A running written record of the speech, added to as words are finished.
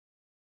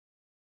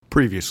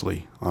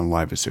Previously on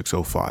Live at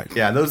 6:05.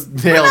 Yeah, those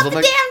What nails. about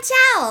the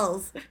damn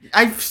towels?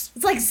 It's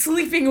like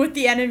sleeping with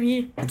the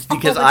enemy.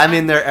 because I'm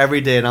in there every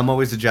day and I'm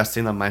always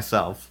adjusting them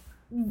myself.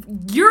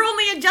 You're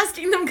only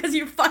adjusting them because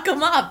you fuck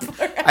them up.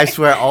 I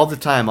swear, all the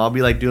time, I'll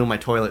be like doing my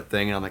toilet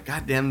thing and I'm like,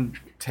 God damn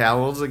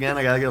towels again.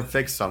 I gotta go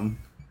fix them.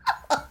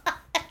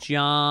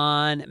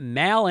 John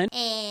Mallon.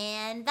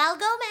 And Val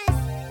Gomez.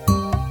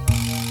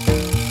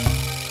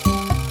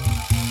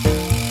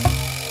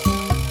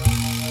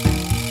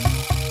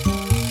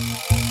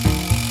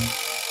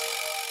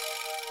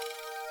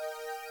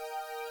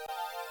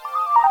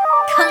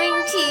 Coming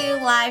to you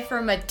live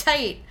from a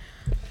tight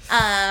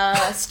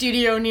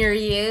studio near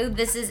you.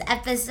 This is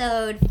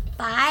episode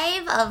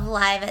 5 of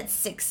Live at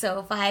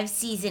 6:05,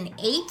 season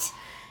 8.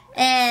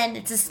 And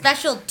it's a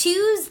special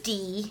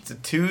Tuesday. It's a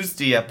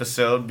Tuesday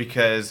episode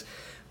because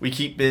we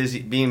keep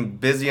being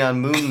busy on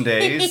moon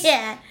days.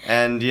 Yeah.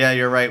 And yeah,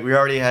 you're right. We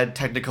already had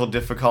technical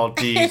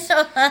difficulties.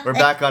 We're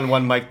back on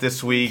one mic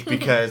this week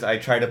because I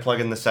tried to plug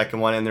in the second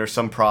one and there's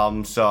some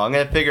problems. So I'm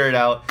going to figure it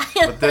out.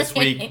 But this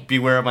week,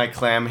 beware of my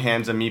clam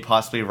hands and me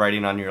possibly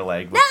writing on your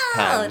leg with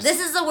pens.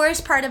 This is the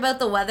worst part about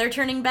the weather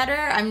turning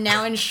better. I'm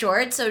now in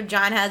shorts, so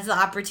John has the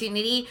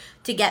opportunity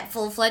to get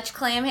full-fledged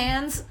clam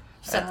hands.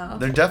 So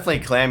They're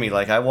definitely clammy.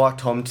 Like, I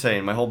walked home today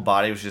and my whole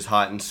body was just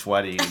hot and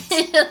sweaty.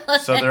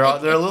 So they're a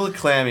little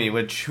clammy,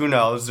 which, who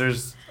knows,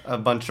 there's a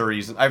bunch of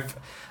reasons. I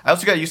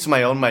also got used to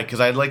my own mic because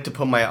I'd like to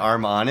put my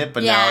arm on it,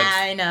 but now it's...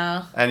 Yeah, I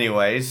know.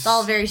 Anyways. It's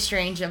all very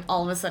strange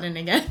all of a sudden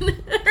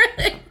again.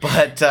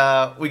 But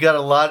we got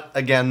a lot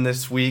again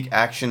this week,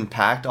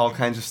 action-packed, all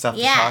kinds of stuff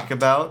to talk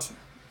about.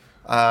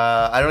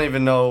 I don't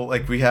even know,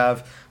 like, we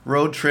have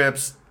road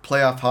trips,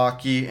 playoff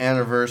hockey,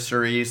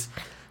 anniversaries,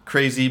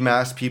 crazy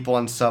mass people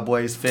on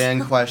subways,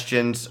 fan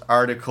questions,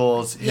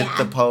 articles, hit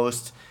the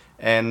post,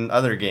 and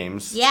other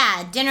games.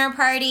 Yeah, dinner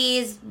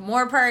parties,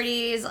 more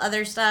parties,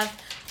 other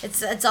stuff.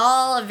 It's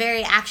all a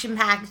very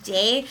action-packed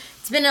day.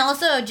 It's been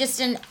also just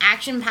an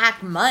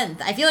action-packed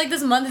month. I feel like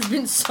this month has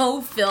been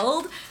so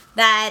filled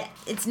that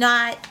it's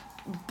not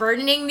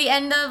burdening the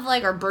end of,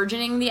 or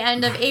burgeoning the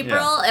end of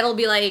April. Yeah. It'll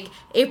be like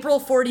April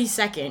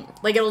 42nd.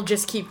 Like, it'll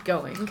just keep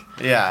going.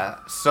 Yeah,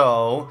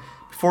 so...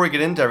 Before we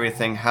get into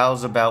everything,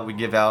 how's about we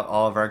give out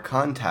all of our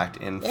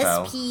contact info?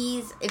 Yes,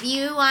 please. If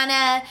you want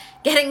to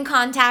get in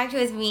contact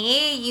with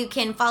me, you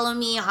can follow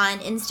me on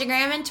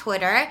Instagram and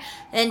Twitter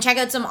and check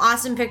out some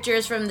awesome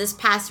pictures from this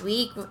past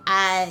week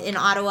in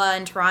Ottawa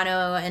and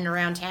Toronto and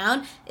around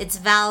town. It's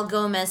Val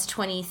Gomez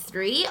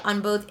 23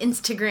 on both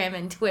Instagram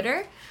and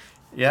Twitter.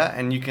 Yeah,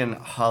 and you can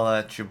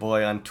holla at your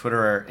boy on Twitter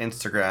or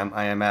Instagram.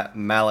 I am at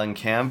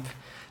Malencamp.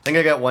 I think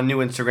I got one new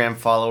Instagram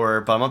follower,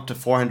 but I'm up to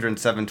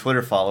 407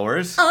 Twitter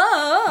followers.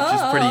 Which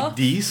is pretty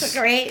decent.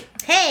 Great.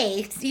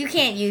 Hey, you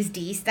can't use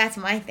Deece. That's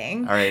my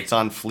thing. All right, it's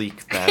on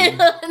fleek then.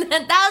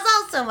 That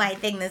was also my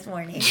thing this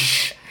morning.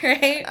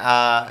 Right?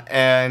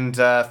 And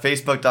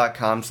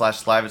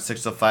Facebook.com/live at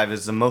 605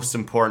 is the most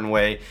important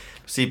way to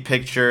see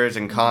pictures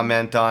and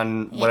comment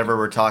on whatever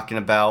we're talking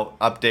about,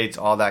 updates,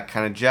 all that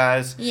kind of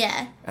jazz.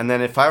 Yeah. And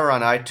then if I were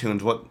on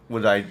iTunes, what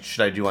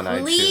should I do on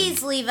iTunes?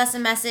 Please leave us a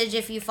message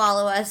if you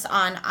follow us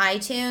on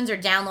iTunes or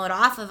download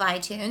off of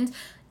iTunes.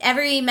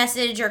 Every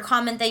message or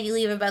comment that you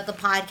leave about the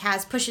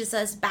podcast pushes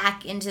us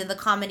back into the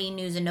comedy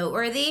news and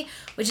noteworthy,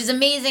 which is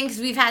amazing because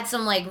we've had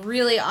some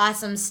really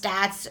awesome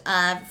stats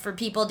for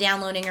people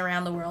downloading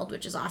around the world,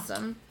 which is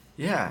awesome.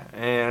 Yeah,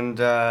 and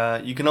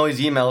you can always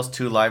email us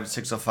to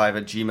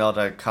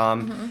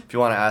live605@gmail.com if you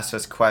want to ask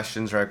us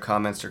questions or have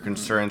comments or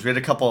concerns. We had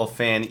a couple of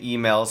fan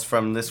emails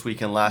from this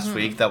week and last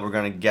week that we're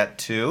going to get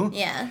to.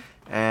 Yeah.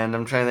 And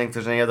I'm trying to think if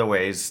there's any other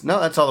ways. No,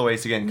 that's all the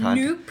ways to get in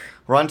contact. Nope.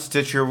 We're on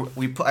Stitcher.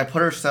 I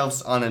put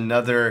ourselves on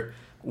another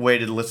way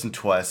to listen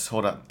to us.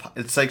 Hold on.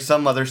 It's like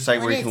some other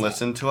site where you can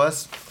listen to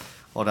us.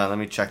 Hold on, let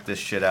me check this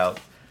shit out.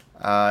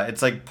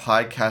 It's like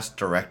Podcast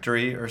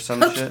Directory or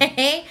some shit.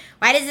 Okay.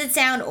 Why does it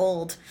sound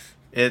old?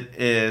 It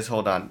is,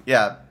 hold on.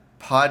 Yeah,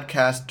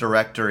 Podcast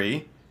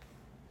Directory.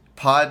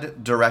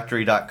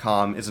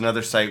 Poddirectory.com is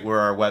another site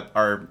where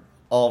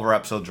all of our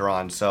episodes are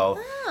on. So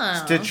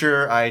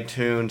Stitcher,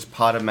 iTunes,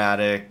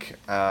 Podomatic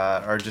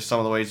are just some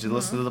of the ways you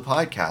listen to the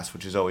podcast,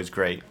 which is always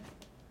great.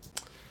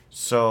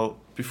 So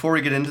before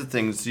we get into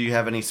things, do you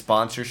have any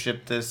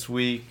sponsorship this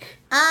week?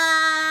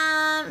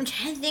 I'm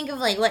trying to think of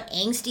what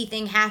angsty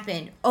thing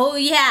happened. Oh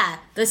yeah,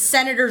 the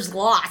Senators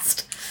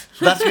lost.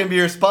 That's going to be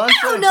your sponsor?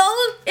 I don't know.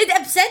 It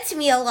upsets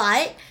me a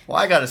lot. Well,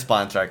 I got a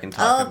sponsor I can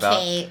talk about.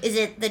 Okay, is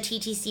it the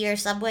TTC or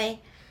Subway?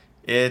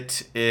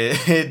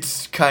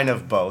 It's kind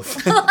of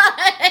both.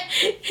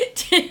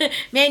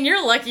 Man,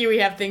 you're lucky we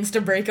have things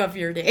to break up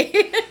your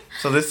day.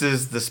 So this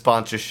is the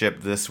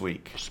sponsorship this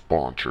week.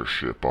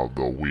 Sponsorship of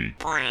the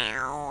week.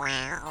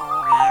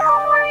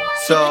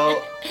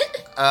 So,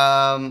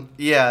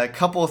 a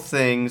couple of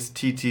things,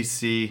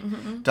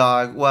 TTC,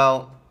 dog.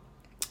 Well,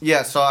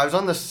 yeah, so I was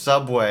on the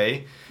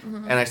subway,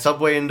 and I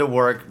subway into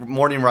work,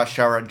 morning rush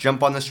hour, I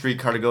jump on the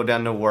streetcar to go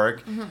down to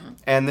work,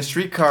 and the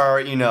streetcar,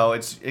 it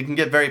can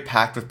get very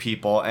packed with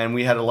people, and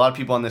we had a lot of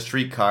people on the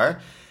streetcar,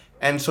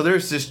 and so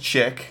there's this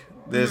chick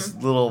this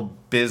little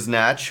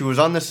biznatch who was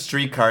on the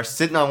streetcar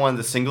sitting on one of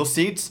the single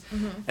seats.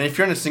 And if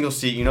you're in a single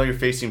seat, you know you're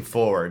facing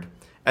forward.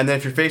 And then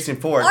if you're facing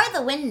forward... Or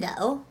the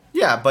window.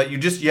 Yeah, but you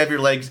have your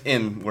legs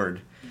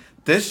inward.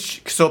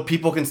 So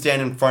people can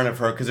stand in front of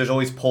her because there's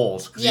always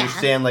poles. Because you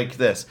stand like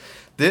this.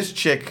 This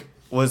chick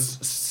was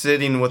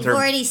sitting with her... You've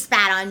already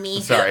spat on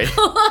me. Sorry.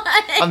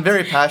 I'm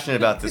very passionate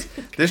about this.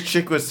 This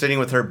chick was sitting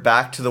with her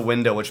back to the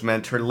window, which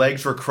meant her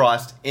legs were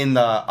crossed in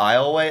the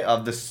aisleway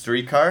of the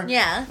streetcar.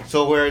 Yeah.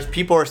 So whereas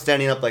people are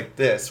standing up like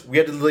this, we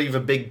had to leave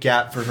a big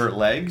gap for her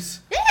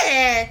legs.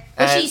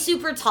 Was she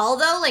super tall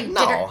though? Like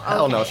no,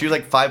 hell no. She was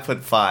like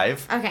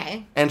 5'5".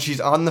 Okay. And she's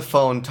on the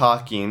phone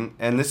talking,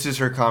 and this is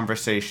her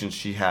conversation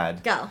she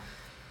had. Go.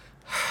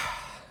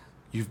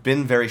 You've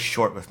been very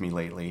short with me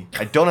lately.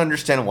 I don't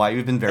understand why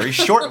you've been very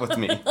short with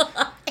me.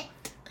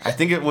 I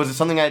think it was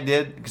something I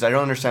did because I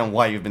don't understand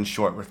why you've been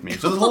short with me.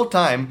 So the whole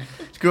time,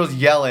 this girl's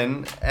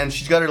yelling, and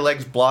she's got her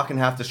legs blocking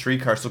half the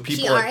streetcar. So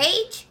people. She our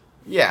age?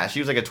 Yeah, she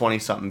was like a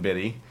 20-something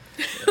biddy.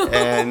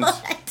 And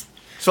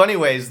so,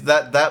 anyways,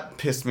 that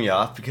pissed me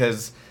off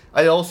because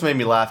it also made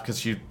me laugh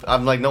because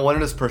I'm like, no wonder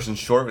this person's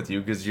short with you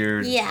because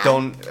you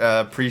don't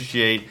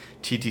appreciate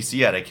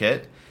TTC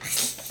etiquette.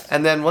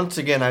 And then once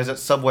again, I was at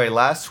Subway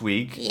last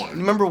week. Yeah.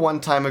 Remember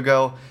one time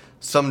ago,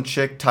 some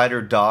chick tied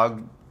her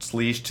dog's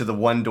leash to the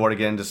one door to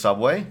get into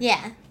Subway?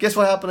 Yeah. Guess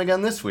what happened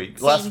again this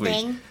week? Last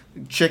week.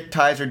 Chick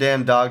ties her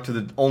damn dog to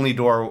the only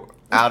door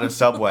out of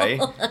Subway.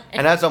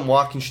 And as I'm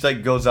walking, she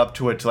like goes up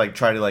to it to like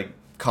try to like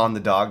calm the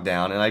dog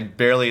down. And I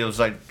barely was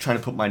like trying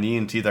to put my knee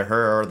into either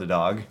her or the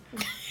dog.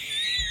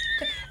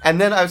 And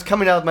then I was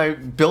coming out of my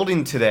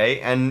building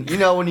today, and you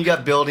know when you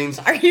got buildings...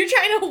 Are you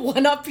trying to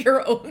one-up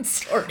your own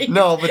story?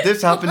 No, but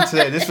this happened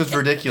today. This was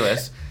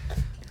ridiculous.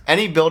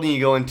 Any building you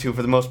go into,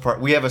 for the most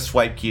part, we have a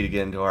swipe key to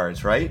get into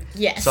ours, right?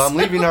 Yes. So I'm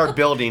leaving our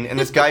building, and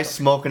this guy's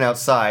smoking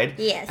outside.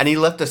 Yes. And he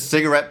left a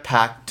cigarette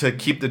pack to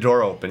keep the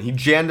door open. He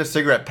jammed a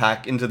cigarette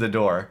pack into the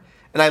door.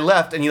 And I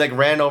left, and he like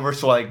ran over,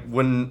 so like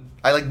when...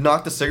 I like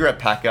knocked the cigarette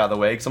pack out of the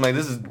way, because I'm like,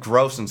 this is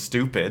gross and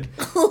stupid.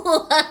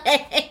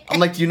 I'm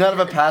like, do you not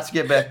have a pass to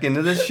get back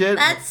into this shit?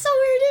 That's so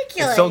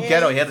ridiculous. It's so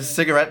ghetto. He had a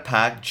cigarette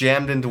pack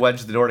jammed into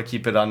wedge the door to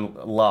keep it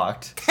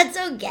unlocked. That's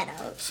so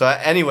ghetto. So,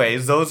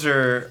 anyways, those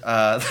are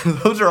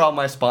all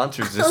my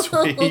sponsors this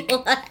week.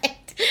 What?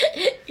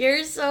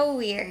 You're so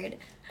weird.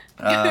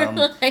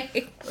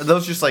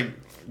 Those just like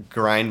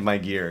grind my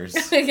gears.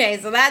 Okay,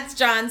 so that's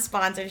John's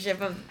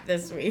sponsorship of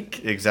this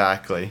week.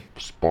 Exactly.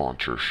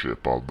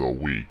 Sponsorship of the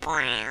week.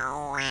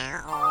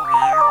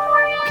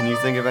 Can you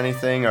think of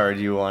anything, or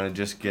do you want to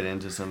just get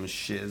into some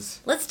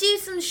shiz? Let's do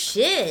some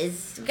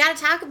shiz. We gotta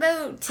talk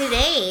about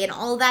today and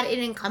all that it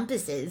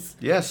encompasses.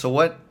 Yeah,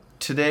 so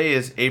today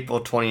is April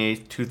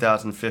 28th,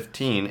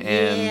 2015,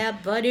 and yeah,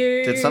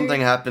 buddy. Did something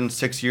happen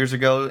 6 years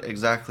ago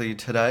exactly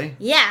today?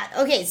 Yeah,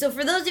 okay, so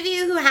for those of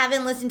you who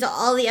haven't listened to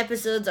all the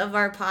episodes of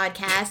our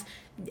podcast,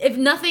 if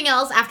nothing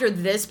else, after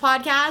this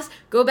podcast,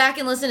 go back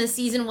and listen to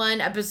season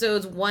 1,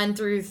 episodes 1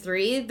 through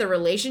 3, the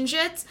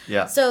relationships.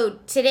 Yeah. So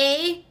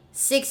today,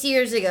 6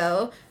 years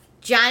ago,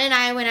 John and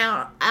I went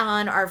out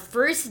on our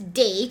first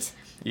date.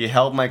 You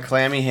held my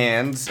clammy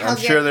hands. I'm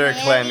sure they were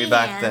clammy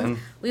back then.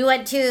 We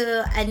went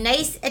to a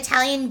nice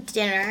Italian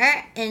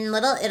dinner in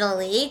Little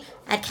Italy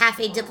at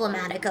Cafe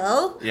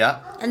Diplomatico. Yeah.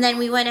 And then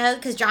we went out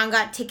because John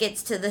got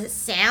tickets to the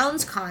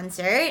Sounds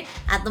concert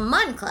at the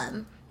Mun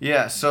Club.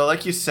 Yeah, so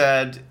like you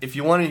said, if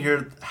you want to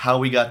hear how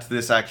we got to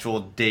this actual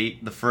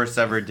date, the first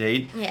ever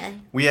date,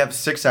 we have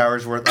 6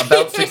 hours worth,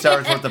 about 6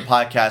 hours worth of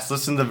podcasts.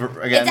 Listen to,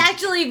 again. It's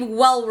actually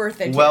well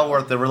worth it. Well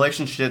worth it.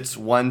 Relationships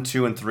 1,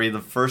 2, and 3,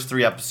 the first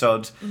 3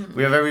 episodes.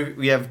 Mm-hmm.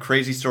 We have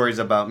crazy stories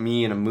about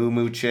me and a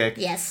moo-moo chick.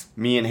 Yes.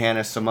 Me and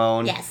Hannah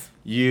Simone. Yes.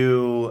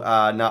 You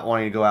not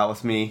wanting to go out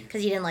with me.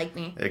 Because you didn't like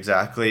me.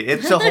 Exactly.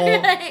 It's a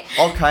whole,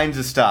 all kinds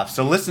of stuff.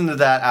 So listen to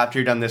that after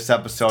you're done this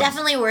episode. It's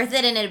definitely worth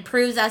it, and it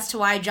proves as to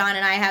why John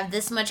and I have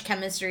this much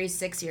chemistry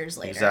 6 years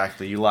later.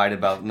 Exactly. You lied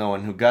about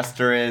knowing who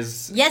Guster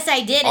is. Yes,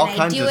 I did,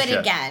 and I do it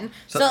again.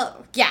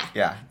 So, yeah.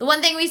 Yeah. The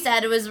one thing we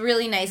said was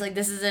really nice. Like,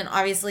 this isn't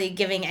obviously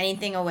giving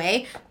anything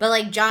away, but,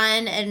 like,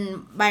 John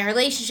and my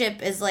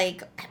relationship is,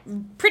 like,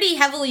 pretty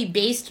heavily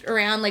based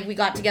around, like, we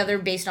got together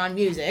based on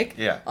music.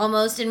 Yeah.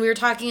 Almost, and we were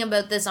talking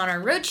about this on our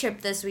road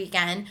trip this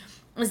weekend,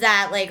 was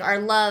that, like, our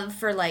love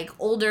for, like,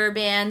 older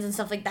bands and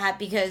stuff like that,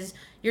 because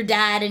your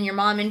dad and your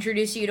mom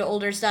introduced you to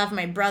older stuff.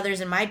 My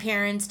brothers and my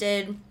parents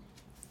did.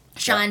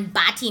 Sean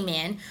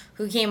Battyman,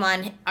 who came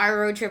on our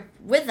road trip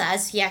with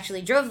us, he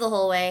actually drove the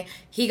whole way.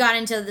 He got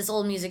into this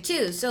old music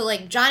too. So,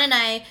 like, John and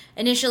I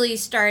initially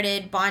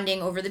started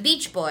bonding over the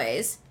Beach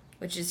Boys,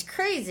 which is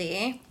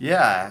crazy.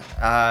 Yeah.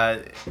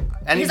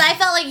 Because I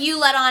felt like you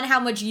let on how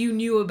much you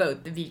knew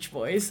about the Beach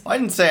Boys. I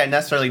didn't say I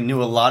necessarily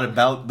knew a lot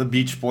about the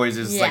Beach Boys.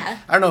 Like, I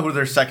don't know who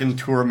their second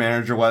tour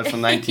manager was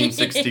from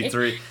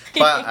 1963.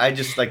 But I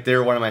just, like,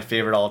 they're one of my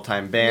favorite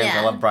all-time bands.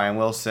 Yeah. I love Brian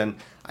Wilson.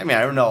 I mean,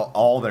 I don't know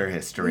all their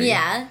history.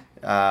 Yeah.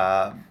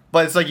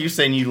 But it's like you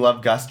saying you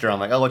love Guster. I'm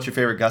like, oh, what's your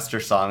favorite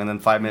Guster song? And then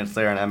 5 minutes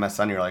later on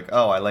MSN, you're like,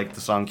 oh, I like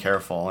the song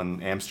Careful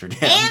in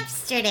Amsterdam.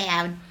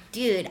 Amsterdam.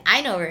 Dude,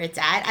 I know where it's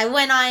at. I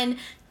went on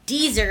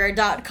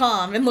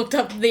Deezer.com and looked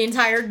up the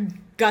entire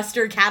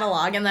Guster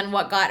catalog and then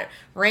what got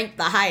ranked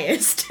the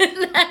highest.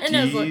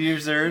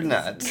 Deezer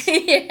nuts.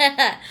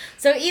 Yeah.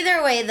 So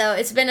either way, though,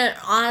 it's been an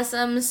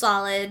awesome,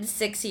 solid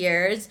 6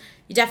 years.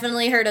 You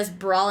definitely heard us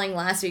brawling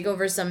last week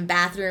over some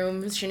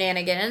bathroom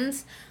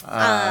shenanigans.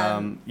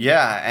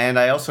 Yeah, and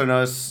I also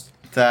noticed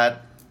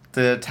that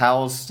the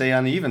towels stay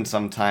uneven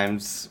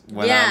sometimes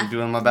when I'm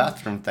doing my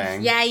bathroom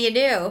thing. Yeah, you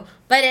do.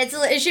 But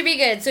it should be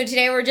good. So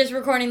today we're just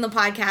recording the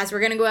podcast. We're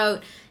going to go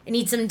out and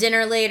eat some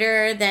dinner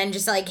later, then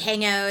just, like,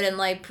 hang out and,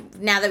 like,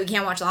 now that we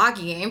can't watch the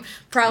hockey game,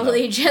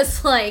 probably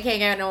just, like,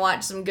 hang out and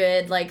watch some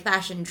good, like,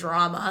 fashion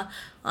drama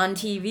on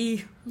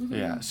TV.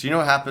 Yeah. So you know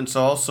what happened?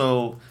 So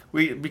also,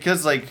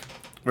 because, like,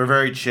 we're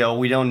very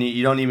chill. You don't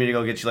need me to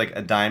go get you, like,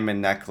 a diamond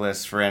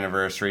necklace for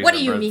anniversaries. What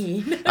do you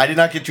mean? I did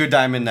not get you a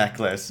diamond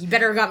necklace. You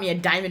better have got me a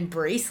diamond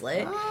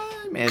bracelet.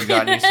 I may have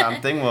gotten you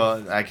something.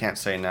 Well, I can't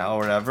say no or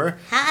whatever.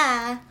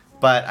 Ha.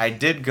 But I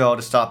did go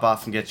to stop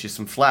off and get you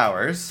some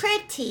flowers.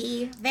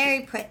 Pretty.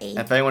 Very pretty.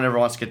 If anyone ever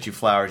wants to get you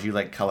flowers, you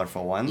like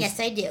colorful ones. Yes,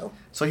 I do.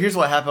 So here's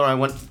what happened when I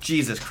went...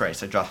 Jesus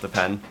Christ, I dropped the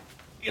pen.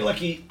 You're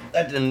lucky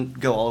that didn't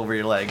go all over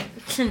your leg.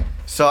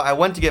 So I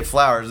went to get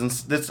flowers, and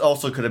this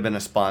also could have been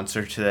a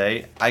sponsor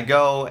today. I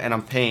go, and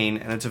I'm paying,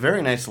 and it's a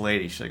very nice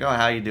lady. She's like, oh,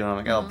 how you doing? I'm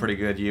like, oh, pretty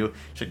good, you?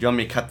 She's like, do you want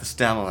me to cut the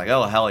stem? I'm like,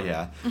 oh, hell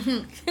yeah.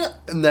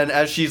 And then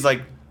as she's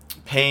like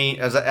paying,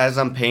 as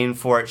I'm paying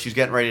for it, she's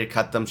getting ready to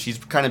cut them. She's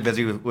kind of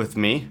busy with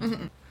me.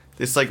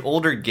 This like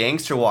older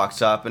gangster walks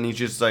up, and he's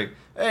just like,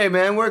 hey,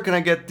 man, where can I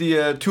get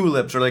the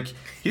tulips? Or like,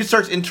 he just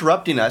starts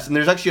interrupting us, and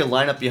there's actually a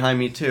lineup behind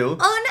me too.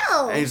 Oh,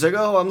 no. And he's like,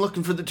 oh, I'm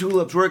looking for the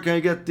tulips. Where can I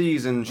get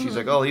these? And she's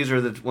like, oh, these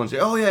are the ones.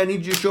 Oh, yeah, I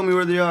need you to show me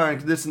where they are.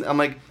 And this, and I'm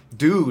like,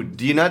 dude,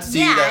 do you not see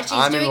that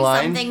I'm in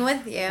line? She's doing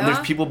something with you. And there's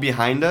people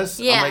behind us.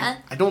 Yeah.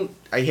 I'm like,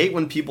 I hate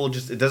when people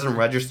just, it doesn't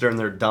register in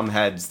their dumb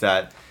heads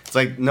that it's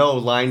like, no,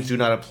 lines do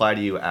not apply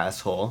to you,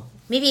 asshole.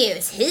 Maybe it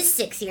was his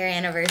 6-year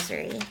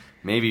anniversary.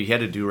 Maybe he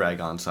had a do-rag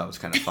on, so that was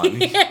kind of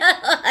funny.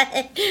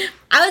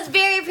 I was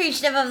very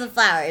appreciative of the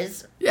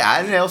flowers. Yeah,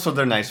 and also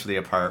they're nice for the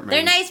apartment.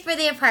 They're nice for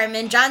the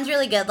apartment. John's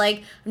really good.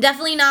 Like, I'm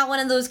definitely not one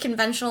of those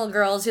conventional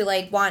girls who,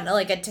 like, want,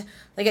 like,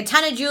 a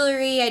ton of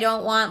jewelry. I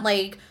don't want,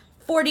 like,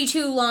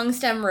 42 long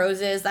stem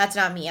roses. That's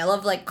not me. I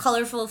love, like,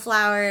 colorful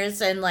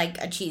flowers and, like,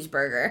 a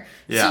cheeseburger.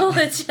 Yeah. So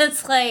it's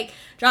just, like,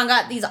 John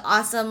got these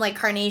awesome, like,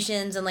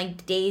 carnations and,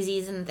 like,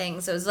 daisies and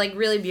things. So it's, like,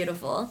 really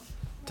beautiful.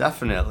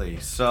 Definitely.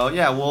 So,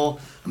 yeah,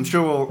 I'm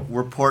sure we'll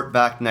report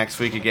back next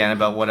week again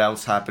about what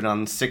else happened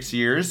on 6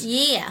 years.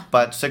 Yeah.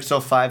 But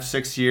 605,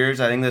 6 years,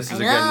 I think this is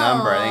a good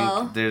number. I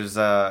think there's,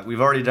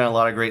 we've already done a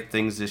lot of great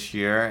things this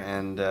year,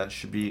 and it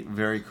should be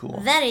very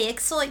cool. Very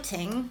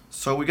exciting.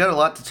 So we got a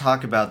lot to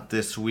talk about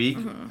this week.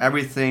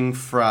 Everything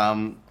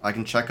from, I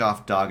can check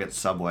off Dog at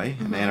Subway,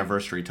 an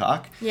anniversary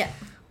talk. Yeah.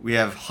 We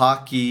have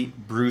hockey,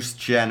 Bruce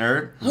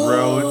Jenner,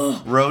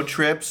 road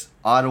trips,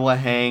 Ottawa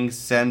hangs,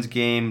 Sens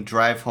game,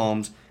 drive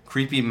homes,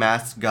 creepy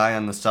masked guy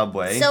on the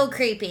subway. So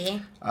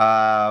creepy.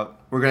 We're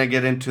going to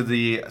get into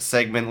the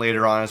segment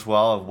later on as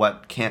well of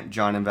what can't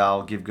John and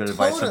Val give good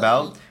advice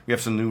about. We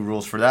have some new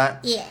rules for that.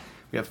 Yeah.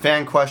 We have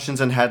fan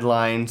questions and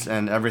headlines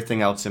and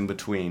everything else in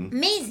between.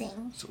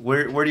 Amazing. So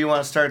where do you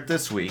want to start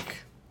this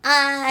week?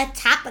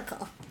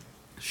 Topical.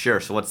 Sure,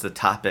 so what's the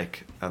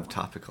topic of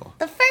topical?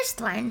 The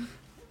first one.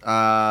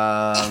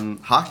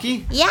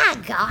 Hockey? Yeah,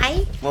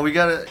 guy. Well, we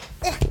gotta...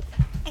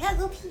 I gotta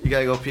go pee. You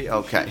gotta go pee?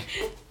 Okay.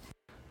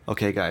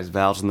 Okay, guys,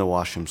 Val's in the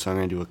washroom, so I'm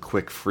gonna do a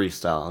quick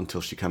freestyle until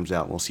she comes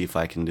out, and we'll see if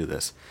I can do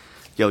this.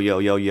 Yo, yo,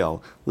 yo,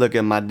 yo, look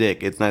at my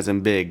dick, it's nice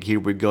and big. Here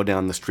we go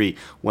down the street.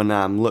 When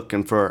I'm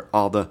looking for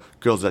all the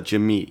girls that you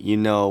meet, you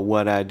know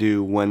what I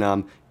do when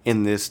I'm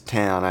in this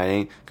town. I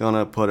ain't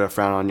gonna put a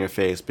frown on your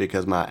face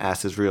because my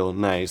ass is real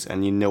nice,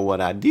 and you know what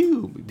I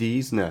do.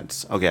 These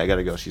nuts. Okay, I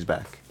gotta go, she's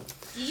back.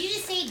 Did you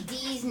just say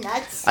D's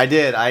nuts? I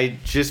did. I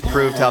just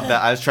proved how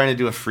bad. I was trying to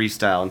do a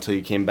freestyle until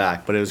you came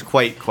back, but it was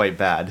quite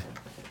bad.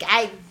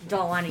 I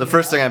don't want to. The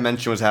first thing I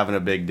mentioned was having a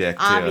big dick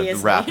to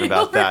Obviously. rap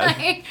about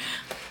that.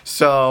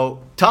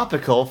 So,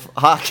 topical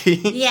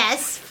hockey.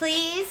 Yes,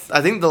 please.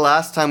 I think the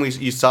last time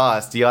you saw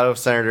us, the Ottawa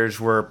Senators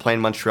were playing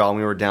Montreal, and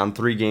we were down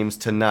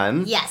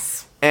 3-0.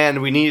 Yes.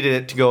 And we needed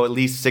it to go at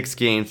least 6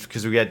 games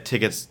because we had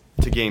tickets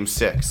to Game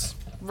 6.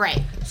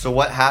 Right. So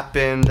what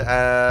happened?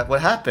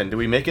 Did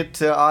we make it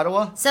to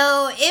Ottawa?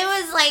 So it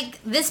was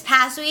like this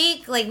past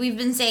week, like we've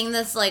been saying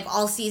this like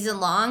all season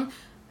long,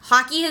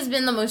 hockey has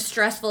been the most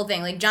stressful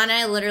thing. Like John and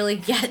I literally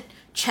get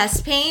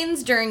chest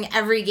pains during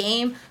every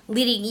game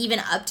leading even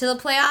up to the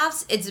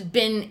playoffs. It's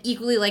been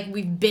equally like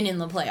we've been in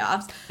the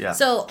playoffs. Yeah.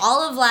 So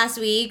all of last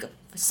week,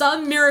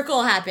 some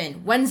miracle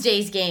happened.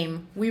 Wednesday's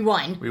game, we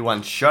won. We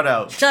won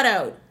shutout.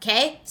 Shutout,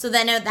 okay? So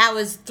then that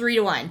was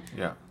 3-1.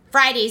 Yeah.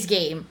 Friday's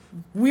game,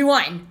 we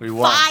won. We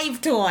won.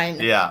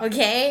 5-1. Yeah.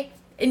 Okay?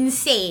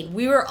 Insane.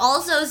 We were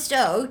all so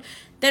stoked.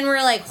 then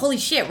we're like, holy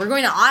shit, we're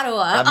going to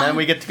Ottawa. And then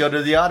we get to go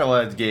to the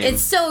Ottawa game.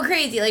 It's so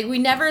crazy. Like, we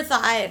never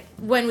thought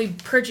when we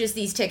purchased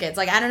these tickets.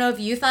 Like, I don't know if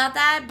you thought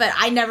that, but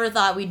I never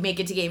thought we'd make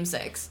it to Game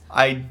 6.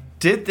 I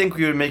did think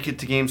we would make it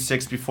to Game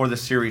 6 before the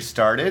series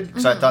started,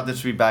 so I thought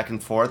this would be back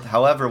and forth.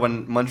 However,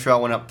 when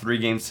Montreal went up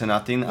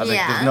 3-0, I was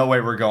like, there's no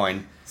way we're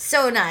going.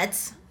 So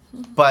nuts.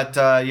 But,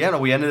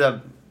 we ended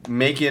up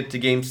making it to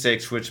Game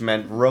 6, which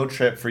meant road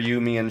trip for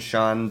you, me, and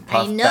Sean,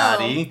 Puff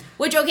Daddy.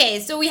 Which, okay,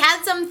 so we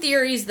had some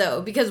theories,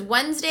 though, because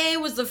Wednesday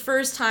was the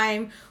first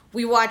time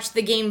we watched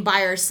the game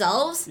by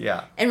ourselves.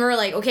 Yeah. And we're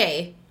like,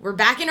 okay, we're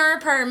back in our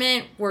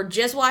apartment, we're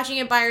just watching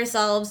it by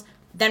ourselves,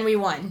 then we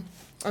won.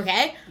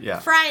 Okay? Yeah.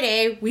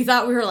 Friday, we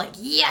thought we were like,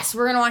 yes,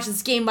 we're going to watch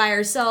this game by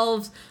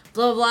ourselves,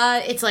 blah, blah.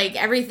 It's like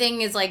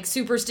everything is like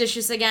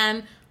superstitious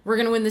again. We're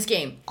going to win this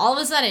game. All of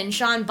a sudden,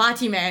 Sean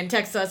Batiman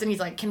texts us and he's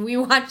like, can we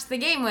watch the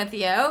game with you?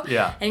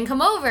 Yeah. And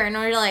come over. And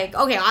we're like,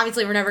 okay,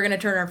 obviously we're never going to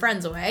turn our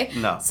friends away.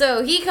 No.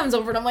 So he comes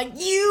over and I'm like,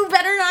 you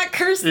better not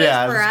curse this for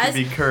us. Yeah, this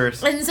could be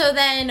cursed. And so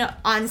then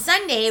on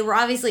Sunday, we're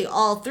obviously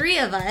all three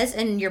of us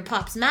and your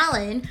Pops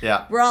Malin.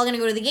 Yeah. We're all going to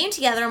go to the game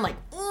together. I'm like,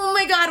 oh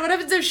my God, what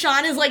happens if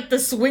Sean is like the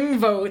swing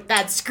vote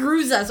that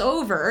screws us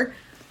over?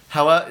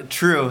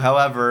 True.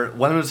 However,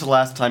 when was the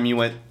last time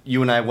you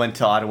and I went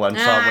to Ottawa and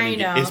saw a winning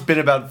game? It's been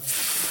about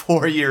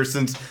 4 years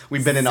since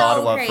we've been in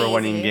Ottawa for a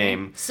winning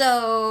game.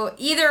 So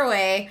either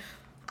way,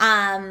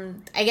 I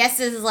guess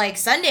this is like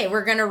Sunday.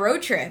 We're gonna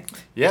road trip.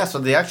 Yeah. So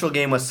the actual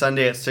game was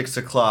Sunday at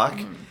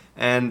 6:00,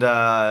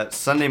 and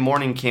Sunday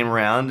morning came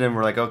around, and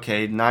we're like,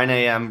 okay, 9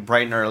 a.m.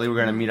 bright and early. We're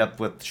gonna meet up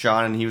with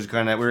Sean, and we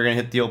were gonna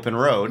hit the open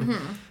road.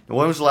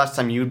 When was the last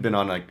time you'd been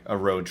on a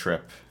road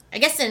trip? I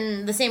guess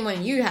in the same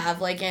one you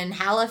have, like in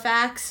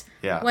Halifax.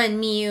 Yeah. When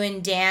me, you,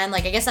 and Dan,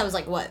 like, I guess that was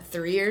like, what,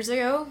 3 years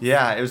ago?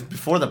 Yeah, it was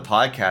before the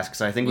podcast,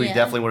 because I think we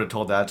definitely would have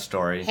told that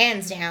story.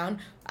 Hands down.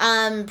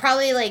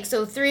 Probably like,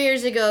 so 3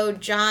 years ago,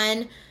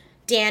 John,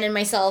 Dan, and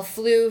myself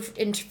flew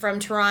from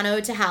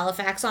Toronto to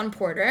Halifax on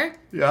Porter.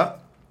 Yeah.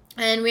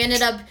 And we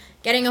ended up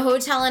getting a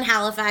hotel in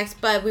Halifax,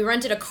 but we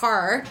rented a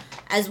car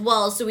as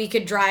well so we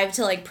could drive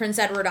to like Prince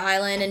Edward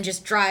Island and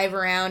just drive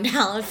around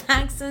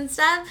Halifax and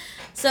stuff.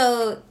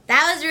 So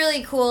that was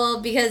really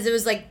cool because it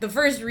was like the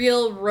first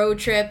real road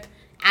trip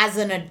as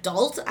an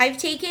adult I've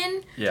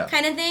taken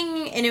kind of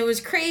thing. And it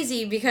was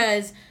crazy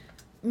because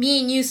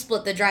me and you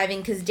split the driving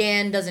because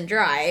Dan doesn't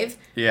drive.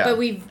 Yeah. But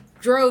we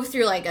drove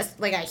through like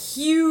a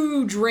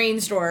huge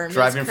rainstorm.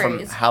 Driving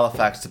from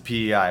Halifax to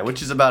PEI,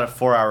 which is about a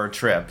 4-hour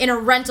trip. In a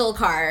rental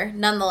car,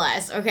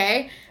 nonetheless,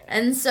 okay?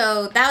 And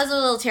so that was a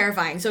little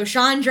terrifying. So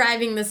Sean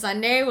driving the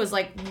Sunday was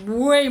like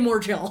way more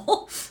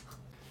chill.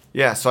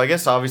 Yeah, so I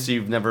guess obviously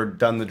you've never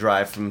done the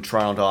drive from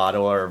Toronto to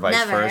Ottawa or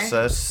vice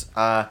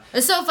versa.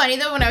 It's so funny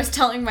though when I was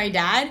telling my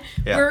dad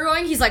we were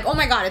going, he's like, oh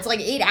my God, it's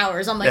like 8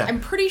 hours. I'm like, I'm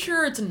pretty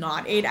sure it's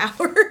not 8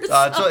 hours.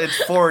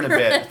 It's 4 and a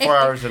bit, 4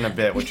 hours and a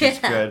bit, which is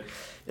good.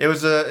 It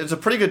was a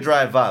pretty good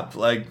drive up.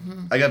 Like,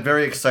 I got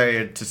very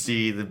excited to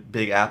see the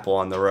Big Apple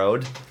on the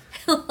road.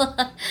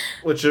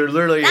 Which are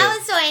literally... That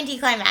was so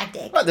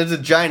anticlimactic. Well, there's a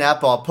giant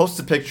apple. I'll post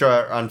a picture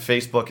on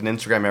Facebook and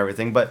Instagram and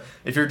everything. But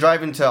if you're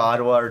driving to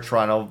Ottawa or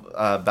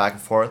Toronto back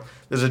and forth,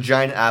 there's a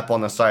giant apple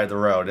on the side of the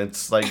road.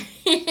 It's like...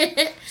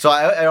 So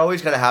I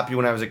always got happy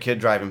when I was a kid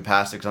driving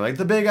past it. Because I'm like,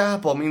 the Big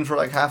Apple means we're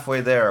like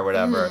halfway there or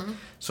whatever.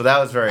 So that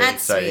was very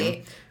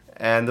exciting. Sweet.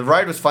 And the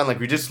ride was fun. Like,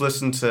 we just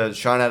listened to...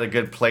 Sean had a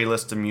good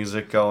playlist of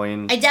music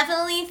going. I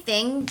definitely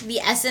think the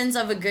essence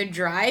of a good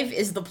drive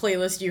is the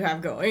playlist you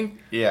have going.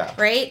 Yeah.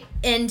 Right?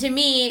 And to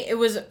me, it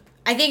was...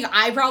 I think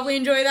I probably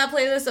enjoy that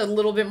playlist a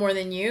little bit more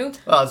than you.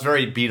 Well, it's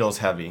very Beatles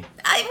heavy. It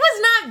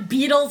was not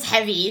Beatles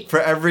heavy. For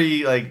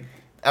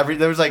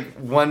there was like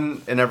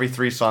one in every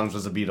 3 songs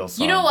was a Beatles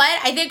song. You know what?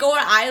 I think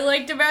what I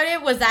liked about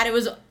it was that it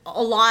was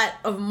a lot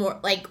of more,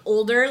 like,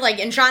 older. Like,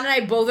 and Sean and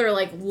I both are,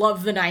 like,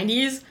 love the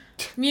 90s.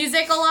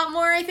 Music a lot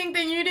more, I think,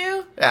 than you do.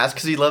 Yeah, that's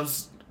because he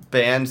loves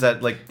bands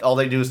that, like, all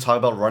they do is talk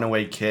about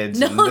runaway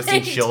kids and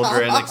missing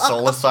children, like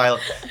Soul Asylum.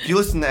 If you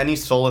listen to any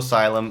Soul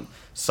Asylum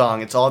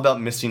song, it's all about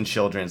missing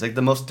children. It's like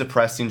the most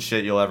depressing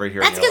shit you'll ever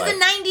hear in your life. That's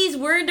because the 90s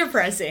were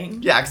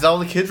depressing. Yeah, because all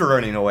the kids were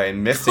running away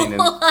and missing.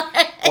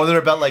 Or they're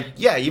about, like,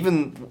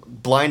 even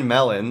Blind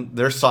Melon,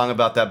 their song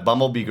about that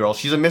Bumblebee girl,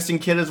 she's a missing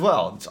kid as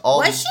well.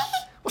 Was she?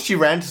 Well, she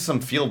ran to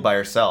some field by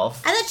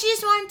herself. I thought she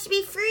just wanted to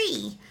be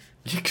free.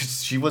 Yeah,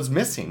 because she was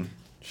missing.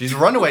 She's a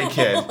runaway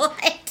kid.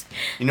 What?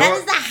 You know that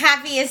is the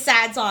happiest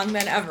sad song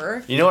then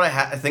ever. You know what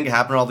I think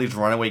happened to all these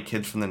runaway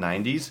kids from the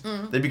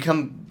 90s? They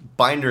become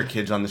binder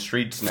kids on the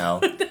streets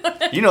now.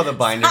 You know the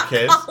binder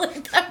kids.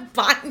 Calling them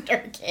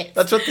binder kids.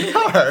 That's what they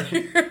are.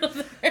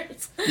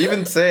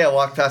 Even say I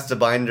walked past a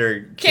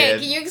binder kid. Okay,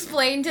 can you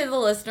explain to the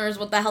listeners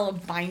what the hell a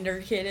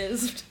binder kid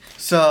is?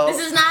 So this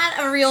is not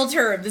a real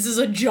term. This is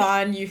a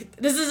John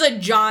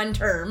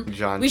term.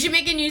 John. We should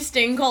make a new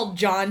sting called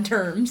John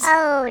terms.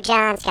 Oh,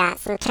 John's got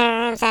some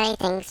terms that he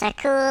thinks are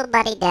cool,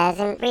 but he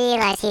doesn't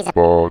realize he's a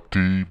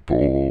Body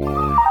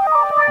boy.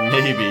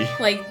 Maybe.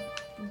 Like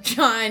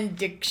John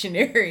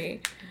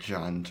Dictionary.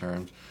 John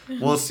terms.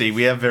 We'll see.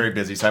 We have very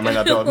busy, so I might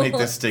not be able to make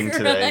this sting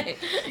today.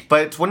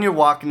 But it's when you're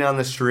walking down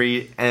the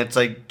street and it's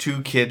like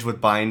two kids with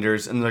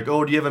binders and they're like,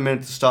 oh, do you have a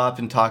minute to stop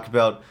and talk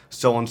about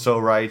so-and-so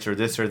rights or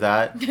this or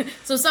that?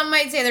 So some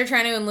might say they're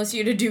trying to enlist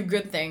you to do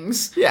good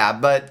things. Yeah,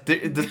 but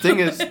the thing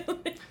is,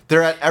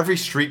 they're at every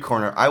street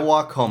corner. I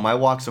walk home. My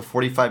walk's a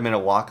 45-minute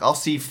walk. I'll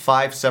see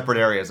 5 separate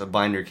areas of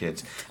binder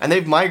kids. And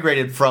they've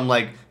migrated from,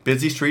 like,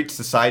 busy streets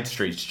to side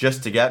streets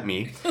just to get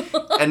me.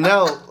 And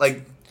now,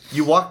 like,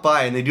 you walk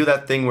by and they do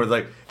that thing where they're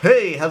like,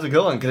 hey, how's it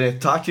going? Can I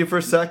talk to you for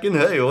a second?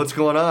 Hey, what's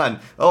going on?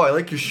 Oh, I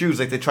like your shoes.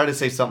 Like, they try to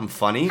say something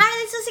funny. How are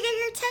they supposed to get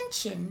your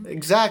attention?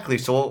 Exactly.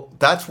 So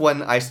that's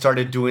when I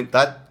started doing...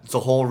 That's the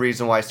whole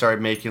reason why I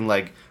started making,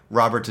 like,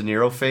 Robert De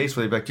Niro face.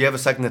 Where they'd be like, do you have a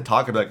second to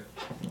talk? I'd be like...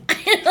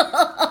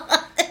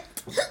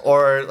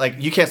 Or, like,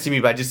 you can't see me,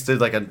 but I just did,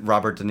 like, a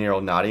Robert De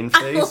Niro nodding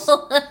face.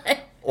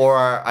 Or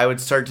I would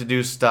start to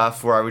do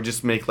stuff where I would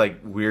just make, like,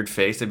 weird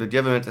face. They'd be like, do you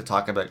have a minute to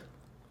talk? I'd be like...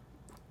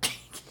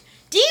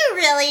 Do you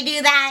really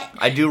do that?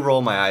 I do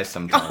roll my eyes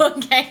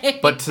sometimes. Okay.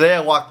 But today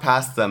I walked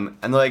past them,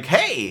 and they're like,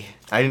 hey!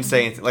 I didn't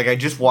say anything. Like, I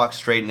just walked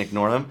straight and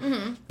ignored them.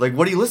 Mm-hmm. Like,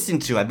 what are you listening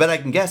to? I bet I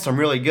can guess. I'm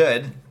really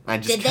good. I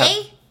just Did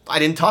they? I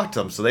didn't talk to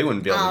them, so they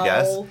wouldn't be able to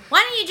guess. Why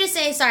don't you just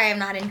say, sorry, I'm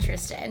not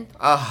interested?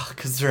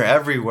 Because they're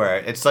everywhere.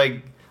 It's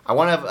like,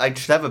 I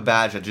should have a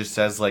badge that just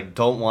says, like,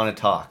 don't want to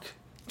talk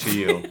to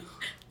you.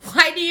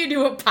 Why do you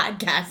do a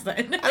podcast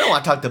then? I don't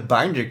want to talk to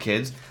binder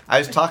kids. I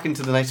was talking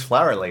to the nice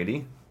flower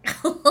lady.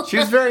 She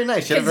was very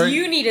nice. Because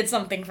you needed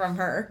something from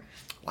her.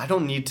 I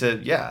don't need to,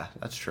 yeah,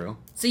 that's true.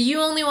 So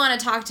you only want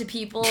to talk to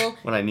people...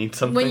 when I need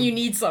something? When you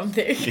need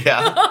something.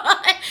 Yeah.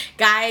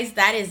 Guys,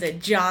 that is a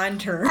John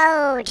term.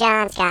 Oh,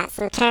 John's got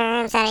some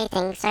terms that he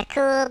thinks are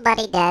cool, but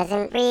he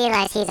doesn't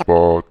realize he's a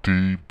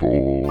Body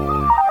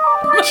boy.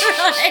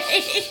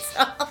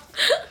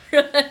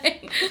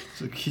 Right.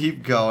 So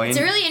keep going. It's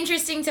really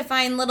interesting to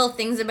find little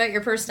things about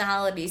your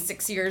personality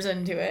 6 years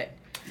into it.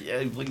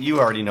 Yeah, you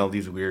already know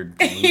these weird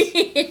things.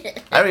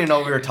 I don't even know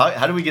what we were talking.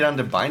 How do we get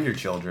onto binder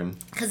children?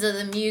 Because of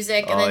the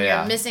music, and then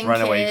you're missing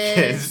Runaway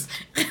kids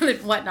and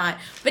whatnot.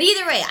 But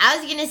either way, I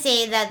was gonna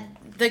say that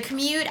the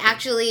commute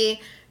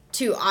actually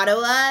to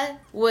Ottawa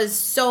was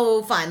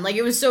so fun. Like,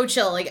 it was so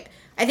chill. Like,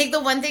 I think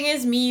the one thing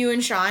is me, you,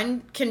 and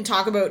Sean can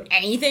talk about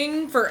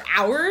anything for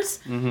hours.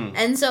 Mm-hmm.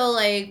 And so,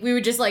 like, we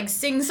would just, like,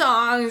 sing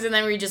songs, and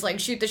then we just, like,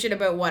 shoot the shit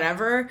about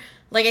whatever.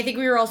 Like, I think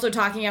we were also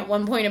talking at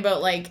one point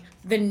about, like,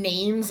 the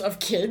names of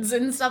kids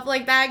and stuff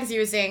like that. Because he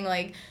was saying,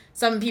 like,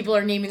 some people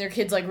are naming their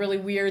kids, like, really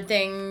weird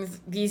things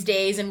these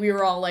days. And we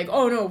were all like,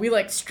 oh, no, we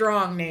like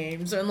strong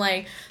names. And,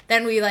 like,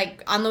 then we,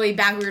 like, on the way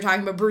back, we were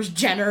talking about Bruce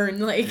Jenner and,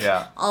 like,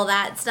 all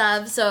that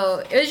stuff.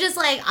 So it was just,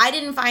 like, I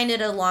didn't find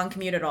it a long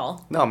commute at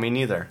all. No, me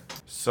neither.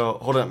 So,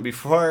 hold on.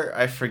 Before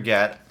I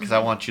forget, because I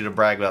want you to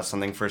brag about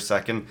something for a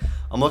second,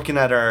 I'm looking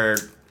at our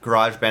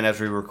GarageBand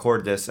as we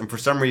record this, and for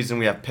some reason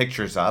we have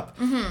pictures up.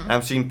 Mm-hmm. And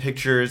I'm seeing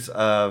pictures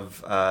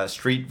of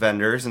street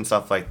vendors and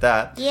stuff like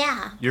that.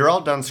 Yeah. You're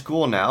all done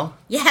school now.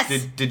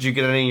 Yes. Did you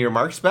get any of your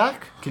marks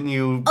back? Can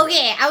you...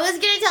 Okay, I was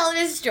going to tell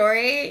this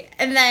story,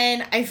 and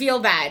then I feel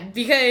bad,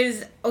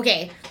 because,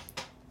 okay,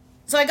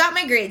 so I got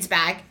my grades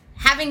back.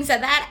 Having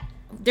said that,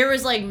 there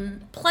was,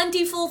 like,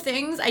 plentiful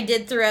things I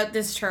did throughout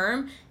this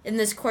term in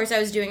this course I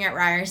was doing at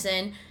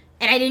Ryerson,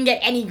 and I didn't get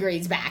any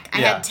grades back. I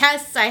had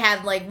tests, I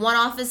had, like,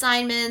 one-off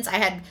assignments, I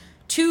had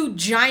 2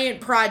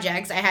 giant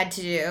projects I had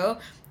to do,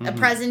 a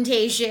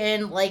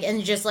presentation, like,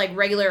 and just, like,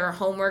 regular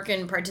homework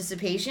and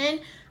participation.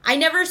 I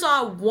never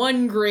saw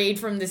 1 grade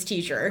from this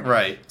teacher.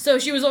 Right. So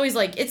she was always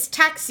like, it's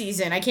tax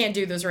season, I can't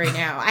do this right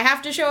now. I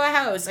have to show a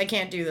house, I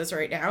can't do this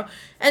right now.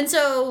 And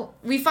so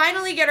we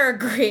finally get our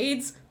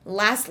grades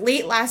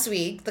late last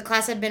week. The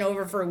class had been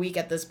over for a week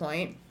at this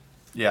point.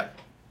 Yeah.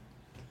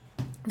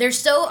 They're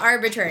so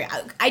arbitrary.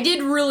 I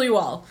did really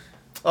well.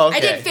 Okay. I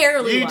did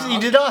fairly well.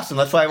 You did awesome.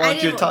 That's why I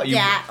wanted you to talk.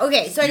 Yeah.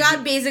 Okay. So I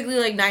got basically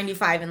like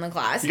 95 in the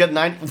class. You got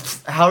 9.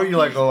 How are you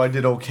like? Oh, I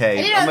did okay.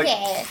 I did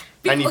okay.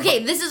 Like,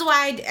 okay. This is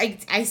why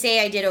I say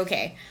I did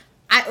okay.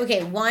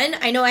 One,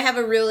 I know I have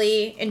a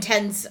really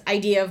intense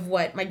idea of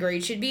what my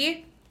grade should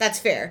be. That's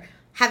fair.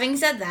 Having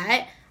said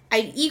that,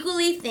 I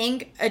equally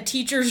think a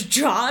teacher's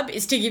job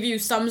is to give you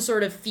some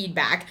sort of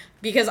feedback,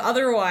 because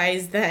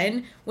otherwise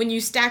then when you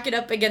stack it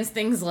up against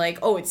things like,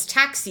 oh, it's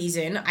tax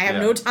season, I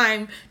have no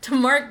time to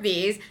mark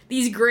these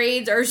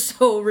grades are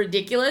so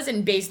ridiculous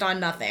and based on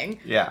nothing.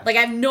 Yeah. Like,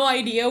 I have no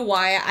idea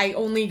why I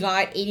only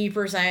got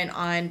 80%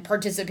 on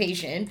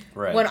participation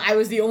when I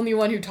was the only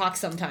one who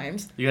talks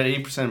sometimes. You got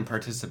 80% in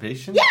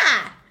participation?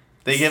 Yeah.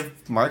 They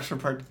give marks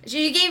for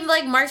She gave,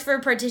 like, marks for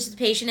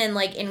participation in,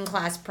 like,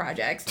 in-class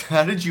projects.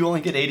 How did you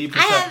only get 80%? I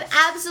have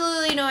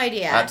absolutely no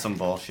idea. That's some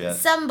bullshit.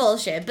 Some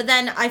bullshit. But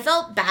then I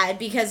felt bad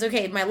because,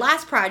 okay, my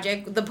last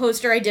project, the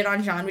poster I did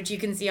on John, which you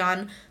can see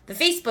on the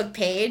Facebook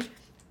page,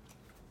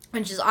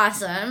 which is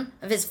awesome,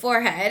 of his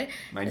forehead.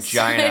 My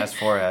giant-ass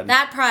forehead.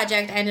 That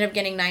project I ended up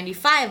getting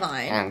 95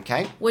 on.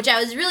 Okay. Which I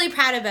was really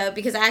proud about,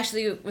 because I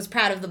actually was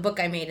proud of the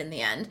book I made in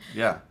the end.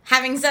 Yeah.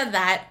 Having said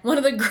that, one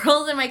of the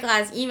girls in my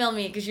class emailed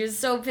me because she was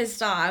so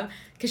pissed off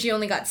because she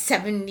only got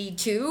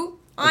 72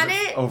 on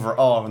it.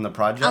 Overall on the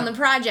project? On the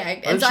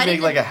project. Why didn't she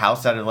make like a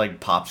house out of like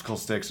popsicle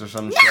sticks or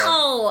something?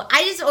 No!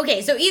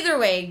 Okay, so either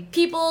way,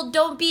 people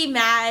don't be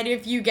mad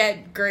if you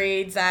get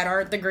grades that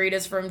aren't the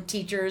greatest from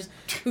teachers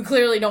who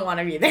clearly don't want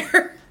to be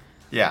there.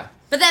 Yeah.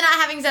 But then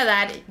having said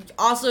that,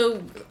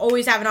 also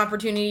always have an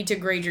opportunity to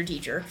grade your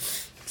teacher.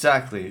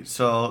 Exactly.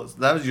 So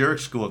that was your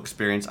school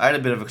experience. I had a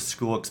bit of a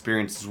school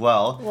experience as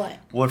well. What?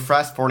 We'll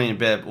fast forwarding a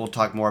bit. We'll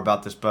talk more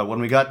about this. But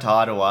when we got to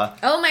Ottawa,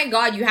 oh my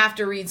God, you have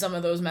to read some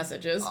of those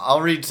messages.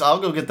 I'll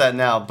go get that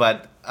now.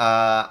 But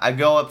I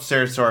go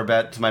upstairs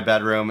to my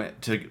bedroom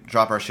to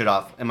drop our shit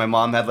off, and my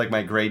mom had like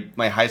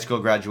my high school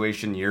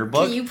graduation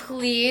yearbook. Can you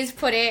please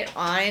put it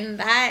on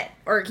that,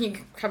 or can you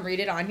come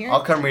read it on here?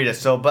 I'll come read it.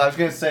 So, but I was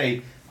gonna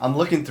say, I'm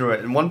looking through it,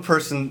 and one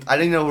person, I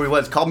didn't know who he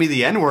was, called me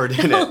the N-word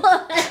in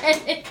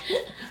it.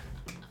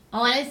 I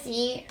want to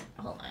see,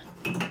 hold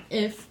on,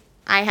 if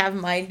I have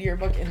my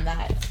yearbook in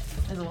that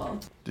as well.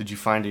 Did you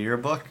find a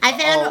yearbook? I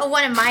found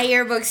one of my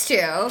yearbooks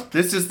too.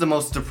 This is the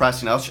most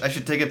depressing. I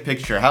should take a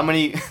picture. How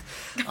many?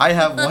 I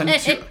have one,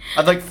 two.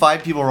 I've like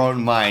 5 people wrote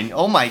mine.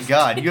 Oh my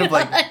God. You have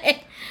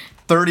like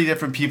 30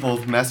 different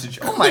people's message.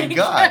 Oh my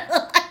God.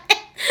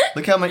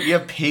 Look how many, you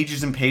have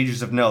pages and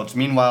pages of notes.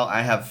 Meanwhile,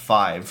 I have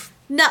 5.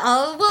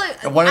 No,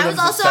 well, One of I was them's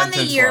a also on the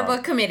sentence yearbook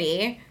long.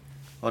 committee.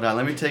 Hold on,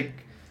 let me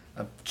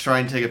try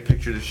and take a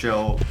picture to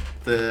show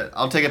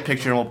I'll take a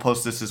picture and we'll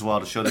post this as well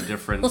to show the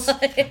difference.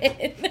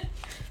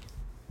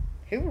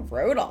 Who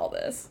wrote all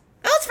this?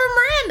 Oh, it's from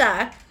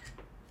Miranda.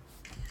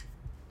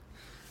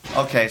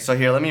 Okay, so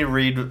here, let me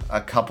read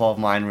a couple of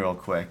mine real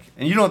quick.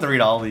 And you don't have to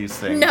read all these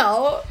things.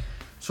 No.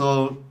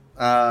 So,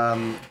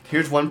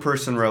 here's one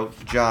person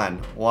wrote,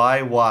 John,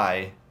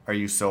 why are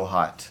you so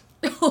hot?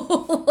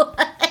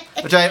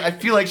 Which I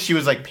feel like she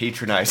was like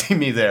patronizing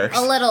me there.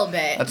 A little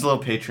bit. That's a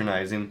little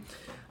patronizing.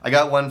 I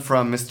got one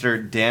from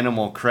Mr.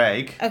 Danimal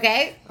Craig.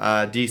 Okay.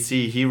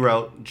 DC, he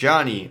wrote,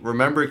 Johnny,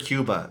 remember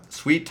Cuba.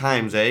 Sweet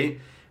times, eh?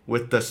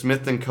 With the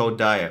Smith & Co.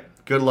 diet.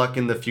 Good luck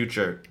in the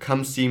future.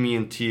 Come see me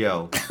in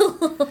TO.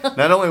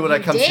 Not only would I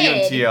come see you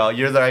in TL,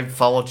 you're that I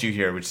followed you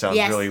here, which sounds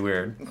really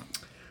weird.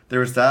 There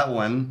was that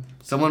one.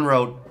 Someone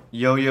wrote,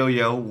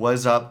 yo,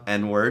 what's up,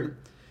 N-word?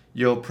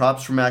 Yo,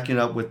 props for macking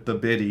up with the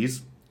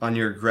biddies on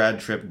your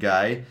grad trip,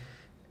 guy.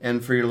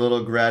 And for your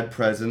little grad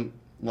present,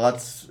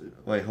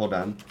 wait, hold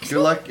on.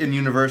 Good luck in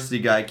university,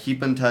 guy.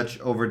 Keep in touch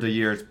over the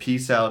years.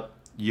 Peace out,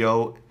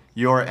 yo,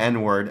 your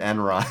N-word,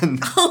 Enron.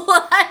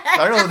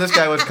 I don't know if this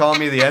guy was calling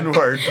me the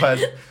N-word, but...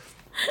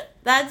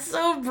 That's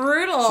so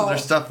brutal. So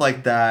there's stuff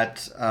like that.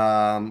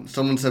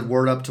 Someone said,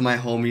 word up to my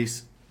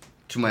homies,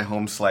 to my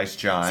home slice,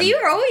 John. So you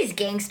were always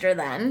gangster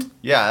then?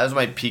 Yeah, that was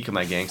my peak of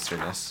my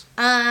gangsterness. See,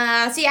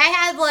 I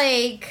had,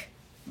 like,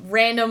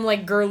 random,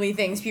 like, girly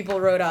things people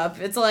wrote up.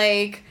 It's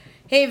like,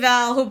 hey,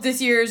 Val, hope this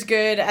year is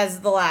good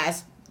as the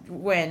last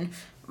win.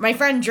 My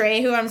friend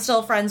Dre, who I'm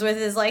still friends with,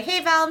 is like,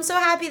 hey, Val, I'm so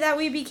happy that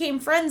we became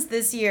friends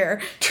this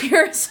year.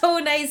 You're so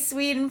nice,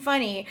 sweet, and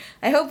funny.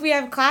 I hope we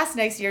have class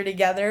next year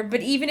together,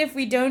 but even if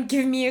we don't,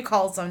 give me a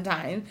call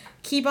sometime.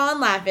 Keep on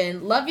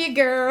laughing. Love you,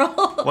 girl.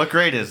 What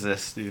grade is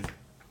this, dude?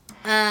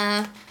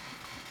 What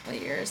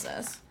year is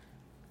this?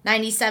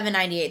 97,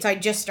 98. So I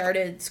just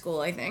started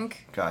school, I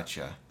think.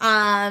 Gotcha.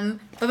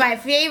 But my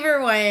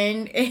favorite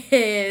one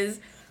is...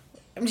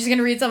 I'm just going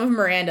to read some of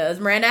Miranda's.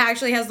 Miranda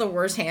actually has the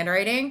worst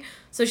handwriting.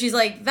 So she's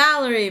like,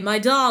 Valerie, my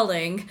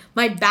darling,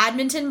 my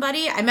badminton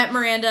buddy. I met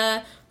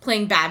Miranda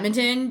playing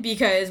badminton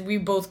because we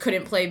both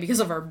couldn't play because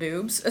of our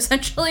boobs,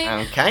 essentially.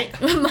 Okay.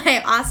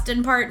 My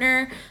Austin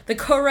partner, the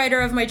co-writer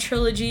of my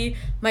trilogy,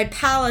 my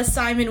pal, as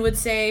Simon would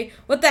say,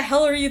 what the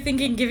hell are you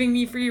thinking giving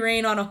me free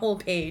reign on a whole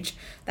page?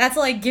 That's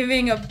like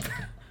giving a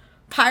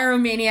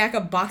pyromaniac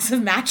a box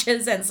of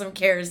matches and some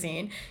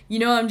kerosene. You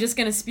know I'm just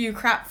going to spew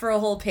crap for a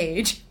whole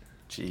page.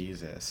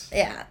 Jesus.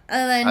 Yeah.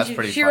 And That's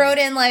then she wrote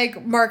in,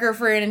 like, marker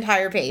for an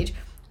entire page.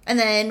 And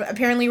then,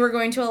 apparently, we're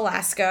going to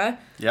Alaska.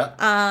 Yep.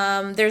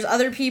 There's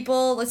other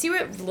people. Let's see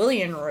what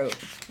Lillian wrote.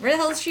 Where the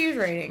hell is she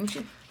writing?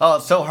 Oh,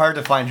 it's so hard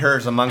to find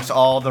hers amongst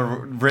all the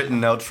written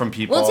notes from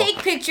people. We'll take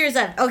pictures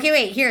of... Okay,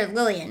 wait. Here,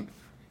 Lillian.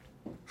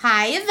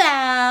 Hi,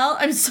 Val.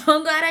 I'm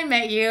so glad I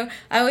met you.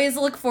 I always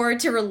look forward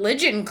to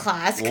religion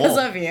class because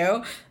of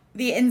you.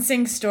 The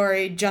NSYNC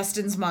story,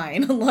 Justin's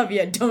mine. Love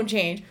you. Don't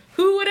change.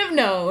 Who would have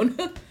known?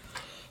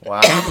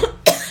 Wow.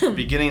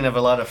 Beginning of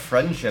a lot of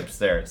friendships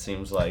there, it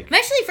seems like. I'm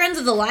actually friends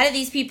with a lot of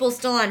these people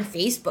still on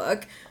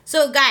Facebook.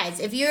 So, guys,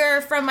 if you're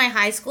from my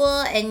high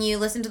school and you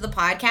listen to the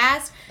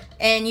podcast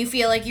and you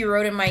feel like you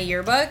wrote in my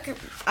yearbook,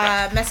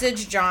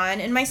 message John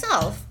and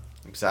myself.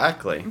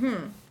 Exactly.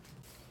 Mm-hmm.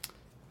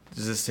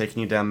 Is this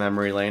taking you down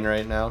memory lane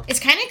right now? It's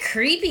kind of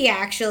creepy,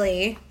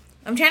 actually.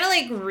 I'm trying to,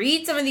 like,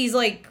 read some of these,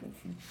 like,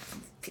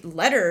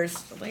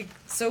 letters. Like,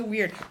 so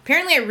weird.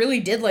 Apparently, I really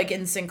did like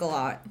NSYNC a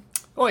lot.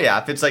 Oh,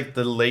 yeah. If it's, like,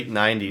 the late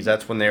 90s,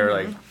 that's when they were,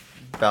 like,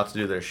 about to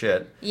do their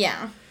shit.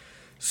 Yeah.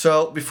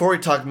 So, before we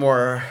talk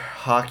more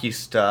hockey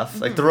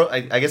stuff, like,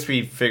 I guess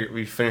we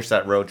finished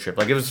that road trip.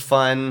 Like, it was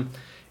fun.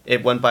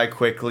 It went by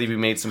quickly. We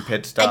made some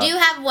pit stops. I do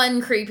have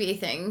one creepy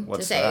thing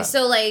to say. That?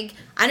 So, like,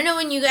 I don't know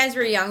when you guys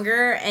were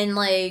younger and,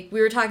 like,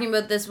 we were talking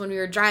about this when we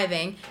were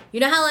driving. You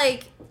know how,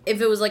 like, if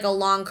it was, like, a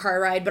long car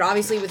ride, but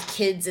obviously with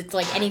kids, it's,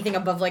 like, anything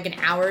above, like, an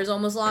hour is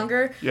almost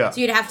longer. Yeah.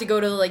 So you'd have to go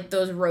to, like,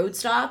 those road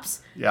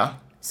stops. Yeah.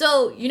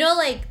 So, you know,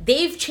 like,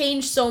 they've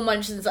changed so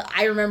much since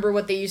I remember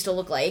what they used to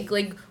look like.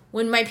 Like,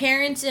 when my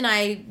parents and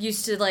I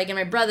used to, like, and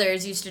my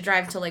brothers used to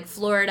drive to, like,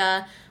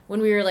 Florida when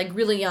we were, like,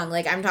 really young.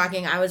 Like, I'm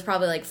talking, I was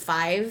probably, like,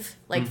 5,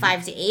 like,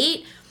 5 to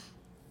 8.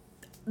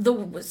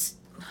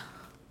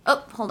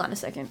 Oh, hold on a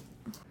second.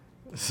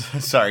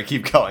 Sorry,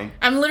 keep going.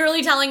 I'm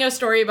literally telling a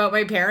story about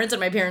my parents, and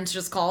my parents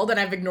just called, and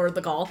I've ignored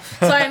the call.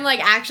 So I'm,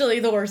 like, actually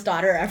the worst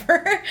daughter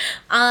ever.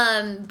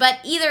 But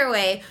either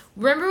way,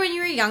 remember when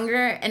you were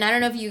younger, and I don't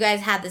know if you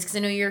guys had this, because I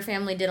know your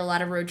family did a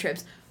lot of road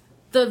trips.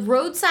 The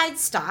roadside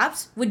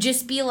stops would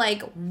just be,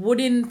 like,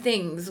 wooden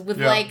things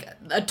with, like,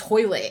 a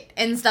toilet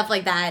and stuff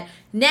like that.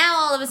 Now,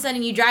 all of a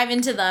sudden, you drive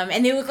into them,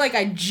 and they look like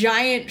a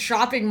giant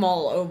shopping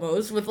mall,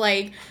 almost, with,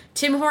 like,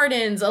 Tim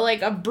Hortons,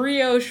 like, a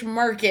brioche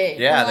market.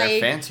 Yeah, and, like, they're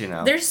fancy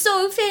now. They're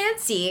so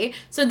fancy.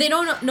 So they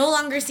don't no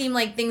longer seem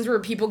like things where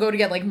people go to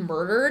get, like,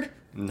 murdered.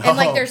 No. And,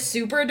 like, they're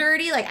super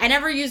dirty. Like, I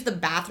never used the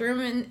bathroom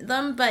in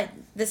them, but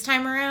this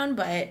time around,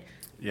 but,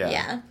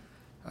 yeah.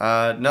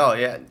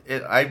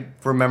 I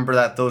remember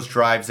that those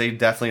drives, they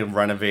definitely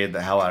renovated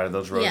the hell out of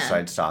those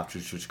roadside stops,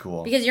 which was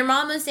cool. Because your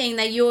mom was saying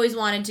that you always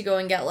wanted to go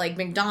and get, like,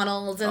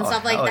 McDonald's and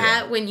stuff like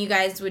that when you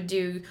guys would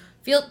do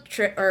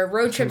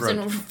road trips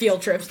and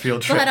field trips.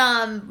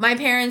 But my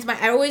parents,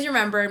 I always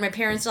remember, and my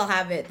parents still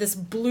have it, this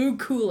blue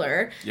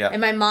cooler. Yeah.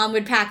 And my mom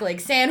would pack, like,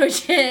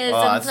 sandwiches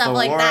and stuff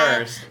like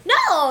that.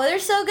 No, they're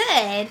so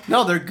good.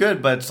 No, they're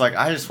good, but it's like,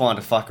 I just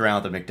wanted to fuck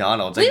around with the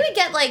McDonald's. We would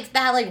get, like,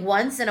 that, like,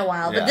 once in a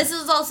while. But this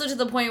is also to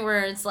the point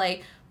where it's,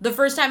 like, the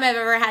first time I've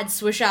ever had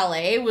Swiss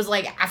Chalet was,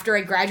 like, after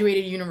I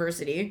graduated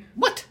university.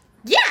 What?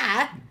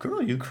 Yeah. Girl,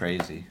 you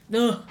crazy.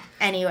 Ugh.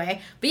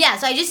 Anyway. But yeah,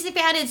 so I just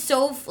found it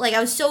so, like, I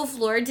was so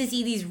floored to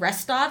see these rest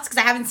stops because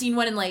I haven't seen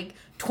one in, like,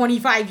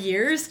 25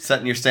 years.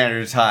 Setting your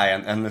standards high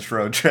on this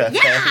road trip.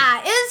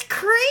 Yeah, it was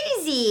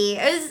crazy.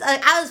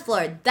 I was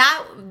floored.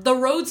 The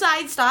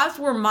roadside stops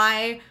were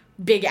my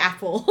Big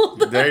Apple.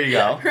 There you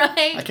go.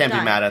 Right? I can't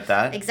be mad at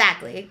that.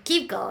 Exactly.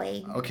 Keep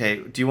going. Okay,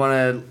 do you want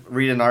to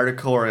read an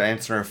article or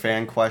answer a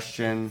fan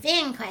question?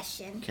 Fan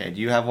question. Okay, do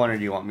you have one or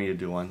do you want me to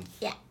do one?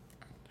 Yeah.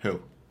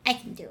 Who? I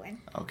can do one.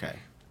 Okay.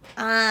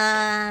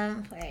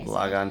 Where is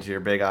Log on to your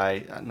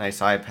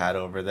nice iPad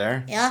over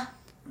there. Yeah.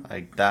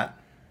 Like that.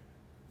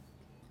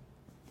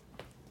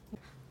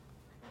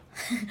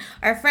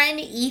 Our friend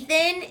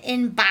Ethan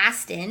in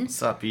Boston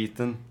What's up,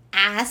 Ethan?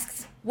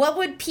 asks, what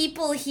would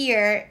people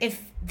hear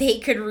if they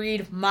could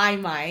read my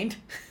mind?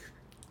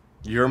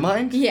 Your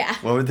mind? Yeah.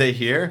 What would they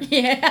hear?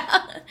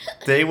 Yeah.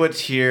 They would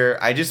hear,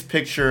 I just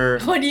picture...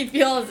 What do you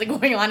feel is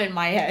going on in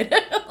my head?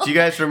 Do you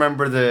guys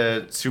remember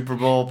the Super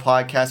Bowl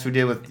podcast we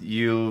did with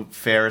you,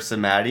 Ferris,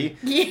 and Maddie?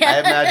 Yeah. I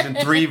imagine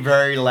 3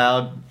 very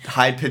loud,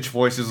 high-pitched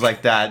voices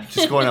like that,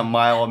 just going a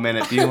mile a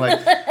minute, being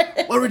like,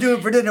 what are we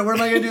doing for dinner? What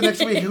am I going to do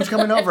next week? Who's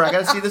coming over? I got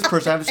to see this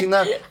person. I haven't seen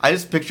that. I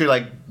just picture,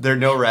 like, there are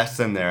no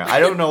rests in there. I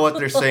don't know what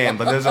they're saying,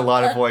 but there's a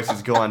lot of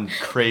voices going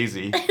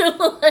crazy.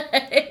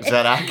 Is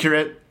that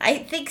accurate? I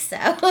think so.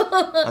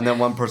 And then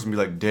one person be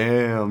like,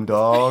 damn,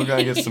 dog,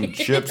 I get some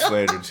chips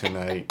later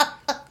tonight.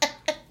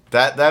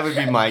 That would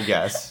be my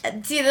guess.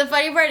 See, the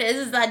funny part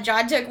is that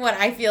John took what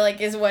I feel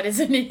like is what is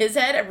in his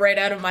head right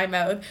out of my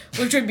mouth,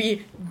 which would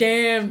be,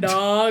 damn,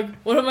 dog,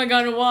 what am I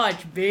going to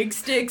watch? Big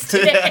Sticks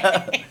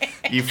today?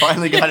 You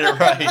finally got it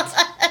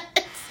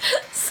right.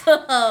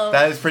 So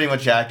that is pretty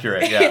much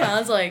accurate, yeah. I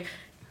was like,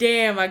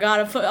 damn, I got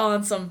to put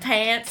on some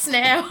pants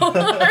now.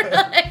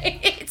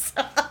 Right?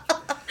 So,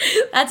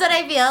 that's what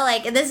I feel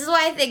like. And this is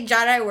why I think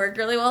John and I work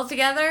really well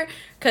together.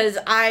 Because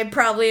I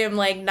probably am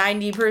like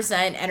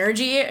 90%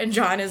 energy. And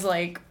John is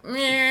like,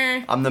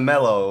 meh. I'm the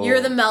mellow. You're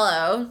the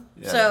mellow.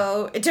 Yeah.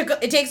 So it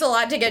takes a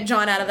lot to get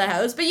John out of the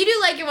house. But you do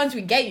like it once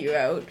we get you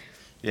out.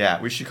 Yeah,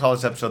 we should call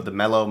this episode The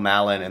Mellow,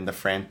 Malin, and the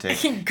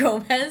Frantic.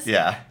 Gomez.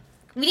 Yeah.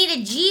 We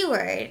need a G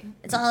word.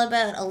 It's all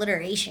about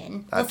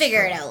alliteration. We'll That's figure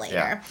true. it out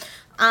later.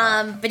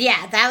 Yeah. But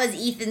yeah, that was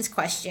Ethan's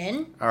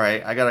question. All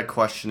right, I got a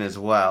question as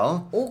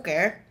well.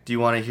 Okay. Do you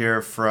want to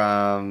hear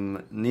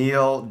from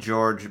Neil,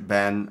 George,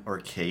 Ben, or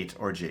Kate,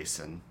 or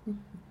Jason?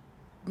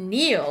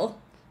 Neil.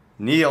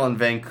 Neil in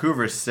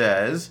Vancouver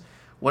says,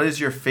 what is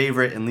your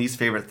favorite and least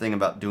favorite thing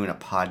about doing a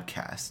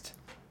podcast?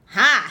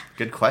 Ha!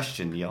 Good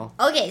question, Neil.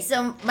 Okay,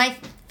 so my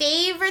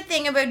favorite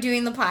thing about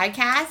doing the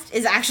podcast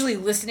is actually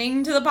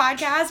listening to the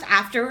podcast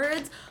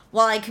afterwards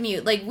while I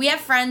commute. Like, we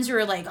have friends who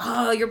are like,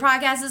 oh, your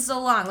podcast is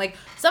so long. Like,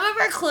 some of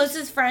our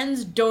closest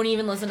friends don't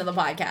even listen to the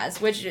podcast,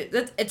 which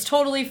it's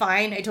totally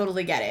fine. I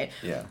totally get it.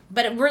 Yeah.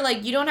 But we're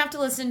like, you don't have to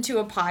listen to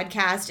a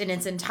podcast in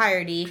its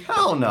entirety.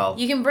 Hell no.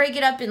 You can break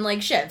it up in,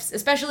 like, shifts,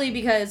 especially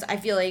because I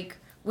feel like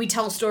we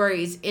tell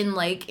stories in,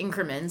 like,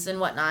 increments and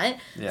whatnot.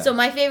 Yeah. So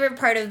my favorite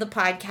part of the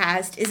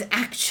podcast is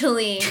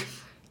actually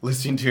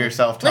Listening to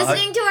yourself talk.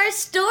 Listening to our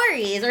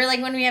stories, or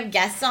like when we have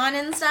guests on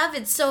and stuff.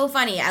 It's so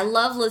funny. I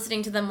love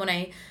listening to them when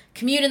I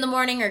commute in the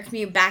morning or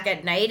commute back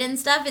at night and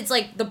stuff. It's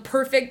like the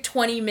perfect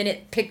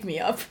 20-minute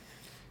pick-me-up.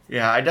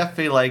 Yeah, I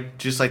definitely like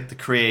just like the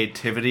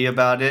creativity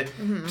about it.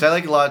 Because I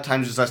like a lot of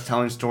times just us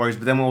telling stories,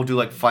 but then we'll do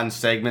like fun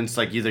segments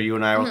like either you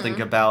and I will think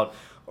about,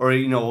 or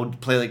you know, we'll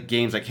play like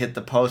games like Hit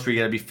the Post where you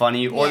gotta be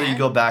funny, or then you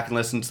go back and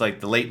listen to like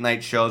the late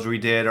night shows we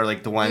did, or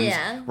like the ones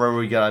where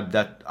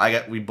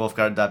we both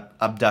got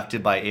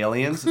abducted by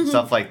aliens and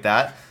stuff like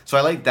that. So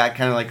I like that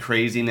kind of like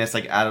craziness,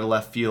 like out of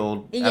left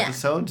field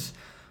episodes.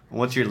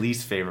 What's your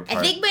least favorite part?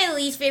 I think my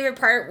least favorite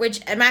part, which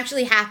I'm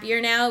actually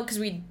happier now because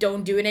we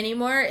don't do it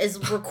anymore,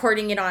 is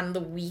recording it on the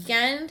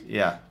weekend.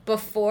 Yeah.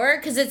 Before,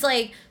 because it's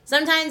like,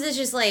 sometimes it's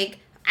just like,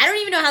 I don't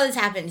even know how this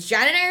happens.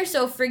 John and I are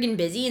so friggin'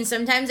 busy, and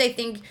sometimes I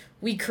think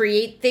we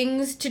create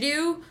things to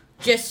do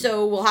just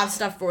so we'll have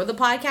stuff for the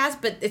podcast,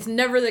 but it's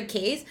never the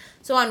case.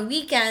 So on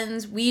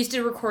weekends, we used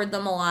to record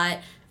them a lot.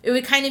 It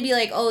would kind of be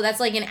like, oh, that's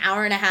like an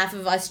hour and a half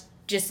of us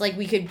just like,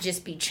 we could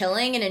just be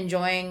chilling and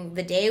enjoying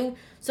the day.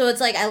 So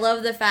it's like, I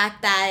love the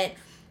fact that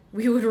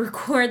we would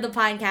record the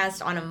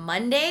podcast on a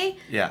Monday.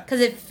 Yeah. Because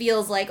it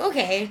feels like,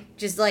 okay,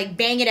 just like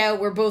bang it out.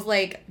 We're both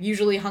like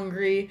usually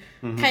hungry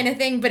kind of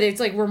thing. But it's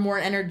like we're more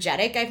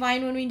energetic, I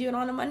find, when we do it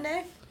on a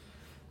Monday.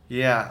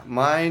 Yeah,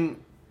 mine,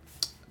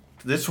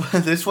 this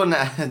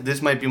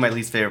might be my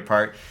least favorite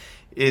part,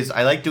 is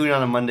I like doing it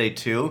on a Monday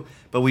too,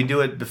 but we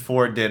do it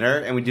before dinner,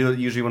 and we do it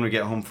usually when we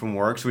get home from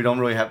work, so we don't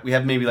really we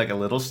have maybe like a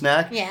little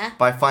snack. Yeah.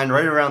 But I find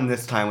right around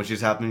this time, which is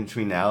happening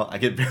between now, I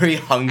get very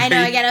hungry. I know,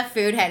 I get a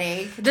food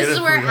headache. This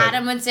is where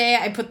Adam would say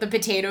I put the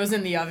potatoes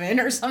in the oven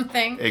or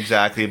something.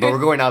 Exactly, but we're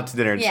going out to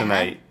dinner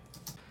tonight.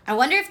 I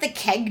wonder if the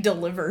keg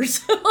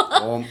delivers.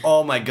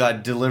 Oh my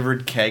god,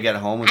 delivered keg at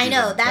home would be I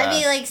know, the that'd best.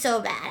 be like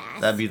so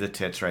badass. That'd be the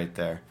tits right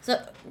there.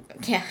 So,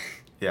 yeah.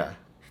 Yeah.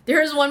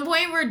 There was one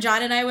point where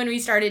John and I, when we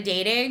started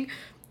dating,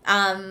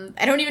 I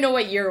don't even know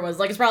what year it was.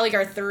 Like, it's probably like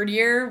our third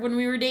year when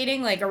we were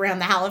dating, like around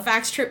the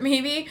Halifax trip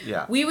maybe.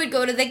 Yeah. We would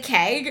go to the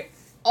keg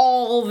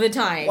all the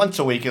time. Once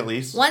a week at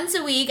least. Once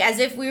a week, as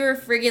if we were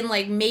friggin'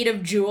 like made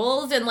of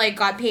jewels and like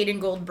got paid in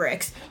gold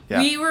bricks.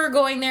 Yeah. We were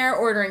going there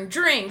ordering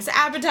drinks,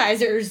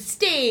 appetizers,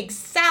 steaks,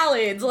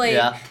 salads.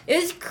 Like,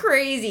 it was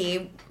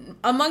crazy.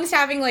 Amongst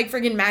having like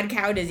friggin' mad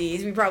cow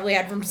disease we probably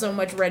had from so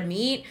much red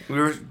meat. We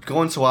were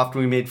going so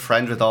often we made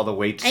friends with all the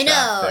wait staff. I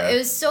know, there. it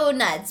was so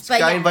nuts. This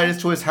guy invited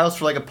us to his house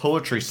for like a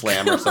poetry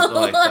slam or something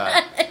like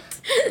that.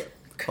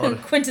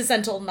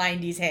 Quintessential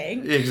 90s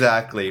hang.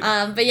 Exactly.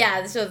 But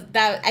yeah, so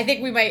that I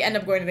think we might end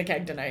up going to the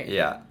keg tonight.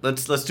 Yeah.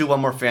 Let's do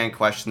one more fan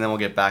question, then we'll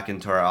get back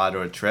into our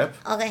Ottawa trip.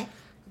 Okay.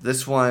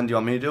 This one, do you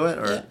want me to do it?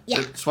 Or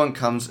yeah. This one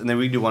comes, and then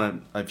we can do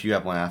one if you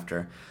have one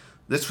after.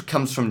 This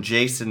comes from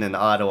Jason in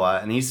Ottawa,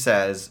 and he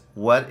says,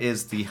 "What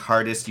is the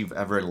hardest you've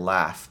ever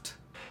laughed?"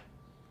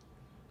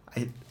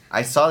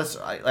 I saw this.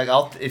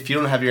 If you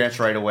don't have your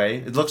answer right away,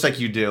 it looks like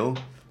you do.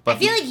 But I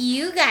feel like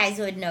you guys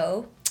would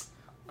know.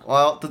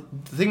 Well, the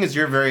thing is,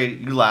 you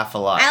laugh a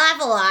lot. I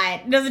laugh a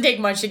lot. It doesn't take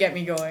much to get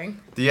me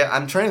going. Yeah,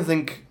 I'm trying to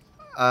think.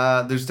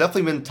 There's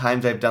definitely been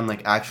times I've done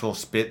like actual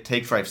spit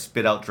takes where I've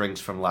spit out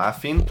drinks from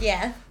laughing.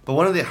 Yeah. But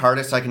one of the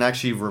hardest I can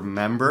actually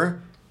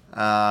remember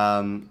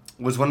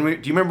was when do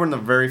you remember when the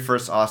very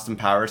first Austin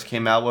Powers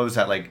came out? What was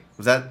that like?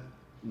 Was that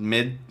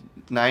mid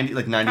 90,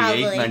 like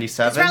 98,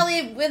 97? It's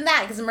probably when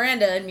that, because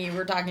Miranda and me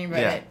were talking about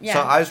it. Yeah.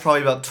 So I was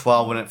probably about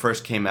 12 when it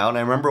first came out, and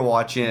I remember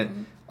watching it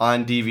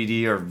on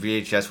DVD or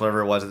VHS, whatever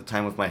it was at the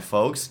time with my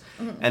folks.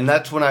 And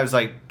that's when I was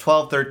like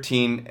 12,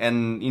 13,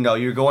 and you know,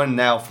 you're going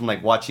now from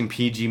like watching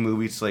PG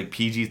movies to like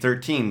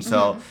PG-13.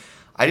 So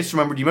I just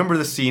remember, do you remember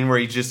the scene where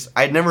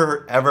I'd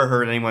never ever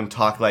heard anyone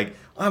talk like,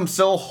 "I'm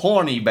so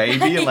horny,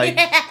 baby," and like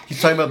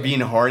he's talking about being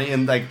horny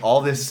and like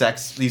all these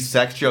sex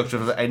jokes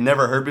I'd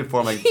never heard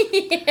before. I'm like,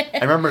 I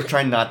remember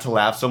trying not to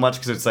laugh so much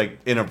because it's like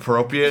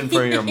inappropriate in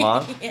front of your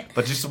mom.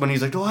 But just when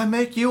he's like, "Oh, I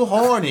make you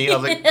horny," I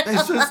was like,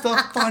 "This is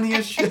the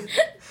funniest shit."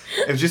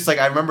 It was just like,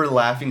 I remember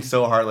laughing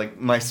so hard, like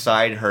my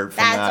side hurt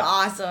from that. That's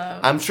awesome.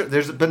 I'm sure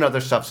there's been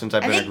other stuff since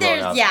I've been a grown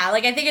up. Yeah,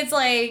 like I think it's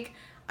like,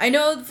 I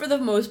know for the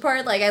most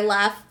part, like I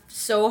laugh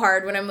so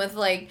hard when I'm with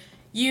like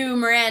you,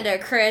 Miranda,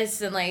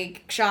 Chris, and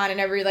like Sean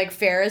and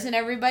Ferris and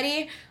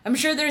everybody. I'm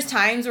sure there's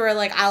times where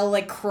like I'll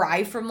like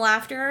cry from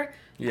laughter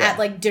at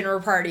like dinner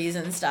parties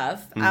and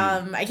stuff.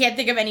 I can't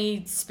think of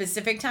any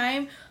specific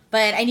time.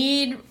 But I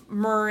need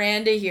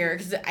Miranda here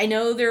because I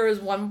know there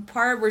was one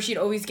part where she'd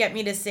always get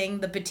me to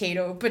sing the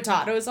potato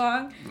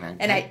song,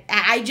 and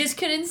I just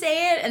couldn't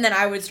say it, and then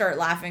I would start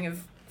laughing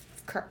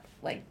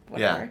like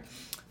whatever.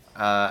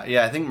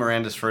 Yeah, I think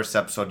Miranda's first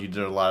episode, you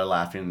did a lot of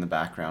laughing in the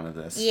background of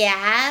this.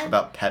 Yeah.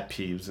 About pet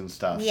peeves and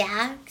stuff.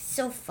 Yeah,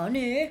 so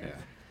funny. Yeah.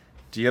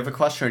 Do you have a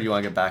question, or do you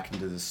want to get back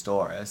into the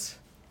stories?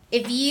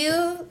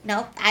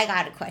 Nope, I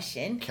got a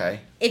question. Okay.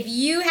 If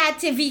you had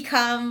to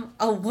become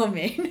a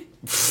woman,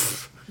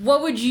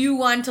 what would you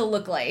want to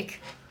look like?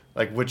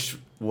 Like which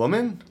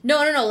Woman? No.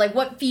 Like,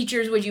 what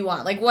features would you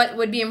want? Like, what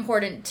would be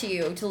important to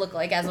you to look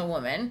like as a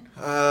woman?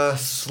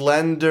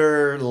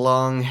 Slender,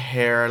 long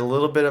hair, a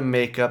little bit of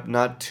makeup,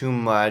 not too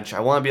much.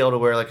 I want to be able to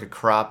wear like a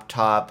crop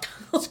top,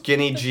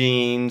 skinny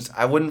jeans.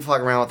 I wouldn't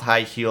fuck around with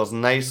high heels.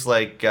 Nice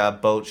like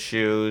boat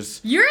shoes.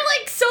 You're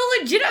like so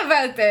legit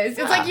about this.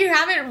 It's like you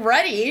have it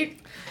ready.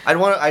 I'd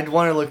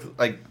want to look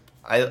like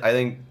I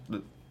think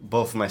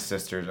both of my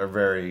sisters are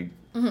very.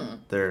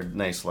 They're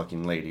nice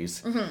looking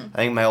ladies. I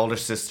think my older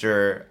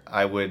sister,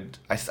 I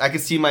could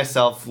see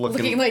myself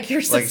looking like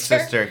your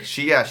sister.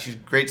 She's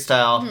great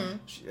style.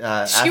 She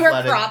wear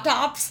athletic. crop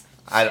tops.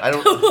 I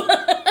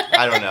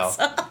don't know.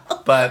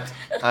 But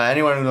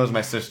anyone who knows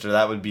my sister,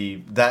 that would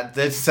be that.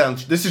 This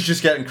is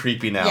just getting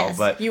creepy now. Yes,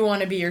 but you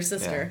want to be your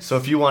sister. Yeah. So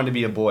if you wanted to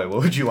be a boy, what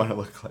would you want to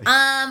look like?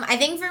 I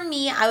think for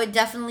me, I would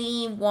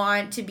definitely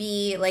want to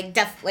be like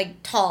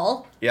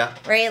tall. Yeah.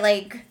 Right,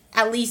 like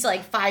at least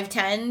like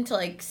 5'10" to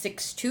like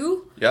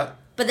 6'2". Yeah.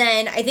 But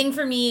then I think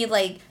for me,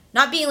 like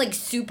not being like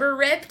super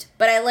ripped,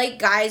 but I like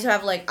guys who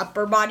have like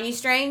upper body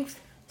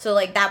strength. So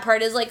like that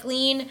part is like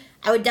lean.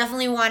 I would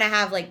definitely want to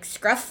have like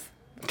scruff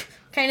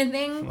kind of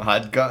thing.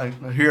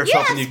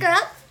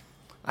 Scruff.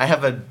 I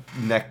have a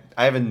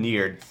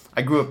neared.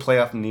 I grew a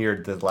playoff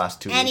neared the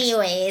last 2 weeks.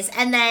 Anyways,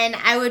 and then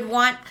I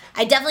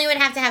definitely would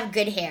have to have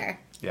good hair.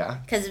 Yeah.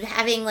 Because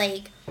having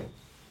like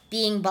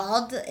being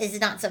bald is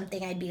not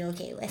something I'd be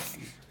okay with.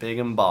 Big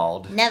and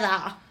bald.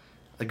 Never.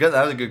 That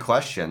was a good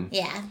question.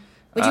 Yeah.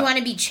 Would you want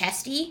to be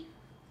chesty?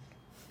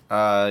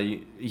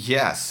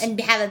 Yes. And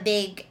have a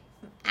big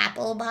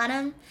apple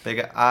bottom?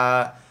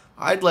 I'd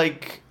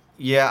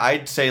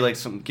say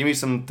like give me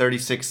some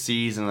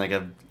 36Cs and like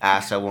a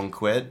ass I won't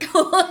quit.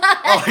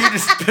 Oh, you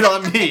just spit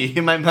on me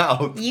in my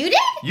mouth. You did?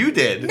 You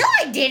did. No,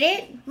 I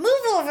didn't. Move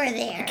over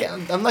there.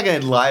 I'm not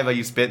gonna lie about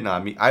you spitting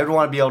on me. I would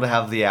want to be able to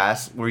have the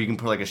ass where you can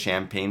put like a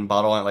champagne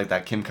bottle on it, like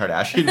that Kim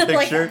Kardashian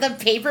picture. Like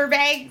the paper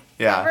bag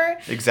yeah, cover?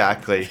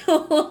 Exactly.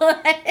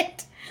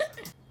 What?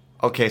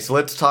 Okay, so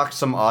let's talk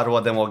some Ottawa,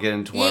 then we'll get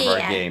into one of our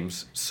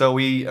games. So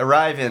we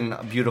arrive in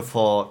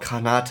beautiful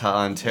Kanata,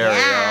 Ontario.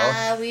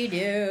 Yeah, we do.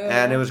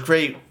 And it was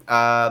great.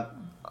 It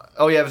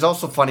was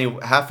also funny.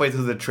 Halfway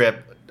through the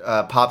trip,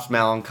 Pops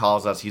Malin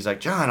calls us. He's like,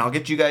 John, I'll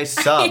get you guys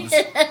subs.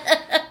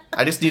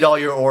 I just need all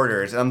your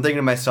orders. And I'm thinking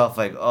to myself,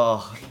 like,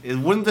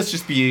 wouldn't this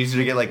just be easier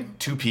to get, like,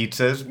 2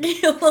 pizzas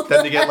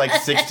than to get, like,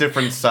 6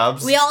 different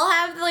subs? We all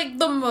have, like,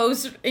 the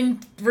most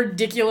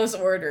ridiculous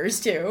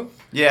orders, too.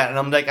 Yeah, and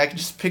I'm like, I can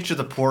just picture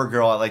the poor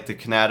girl at, like, the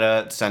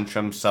Canada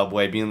Centrum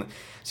subway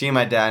seeing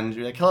my dad and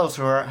be like, hello,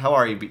 sir, how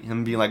are you?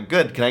 Him being like,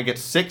 good, can I get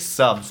 6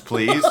 subs,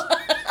 please?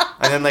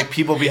 And then, like,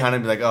 people behind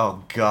him be like,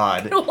 oh,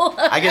 God.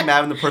 I get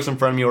mad when the person in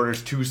front of me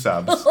orders 2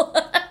 subs.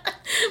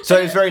 So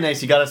it was very nice.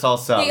 He got us all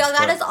subs. He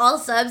got us all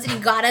subs, and he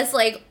got us,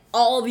 like,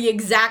 all the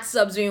exact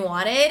subs we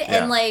wanted.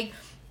 Yeah. And, like,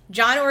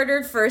 John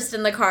ordered first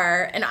in the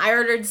car, and I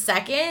ordered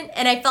second.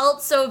 And I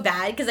felt so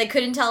bad because I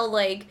couldn't tell,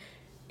 like,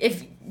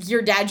 if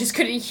your dad just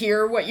couldn't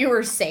hear what you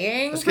were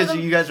saying. That's because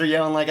you guys are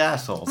yelling like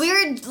assholes. We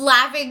were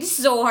laughing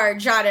so hard,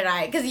 John and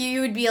I, because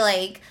you would be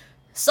like,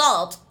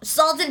 salt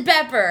and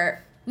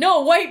pepper.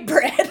 No, white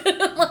bread.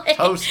 Like,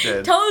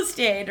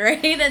 Toasted,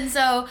 right? And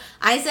so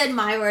I said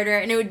my order,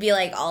 and it would be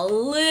like a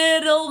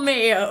little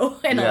mayo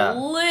and a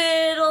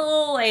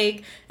little,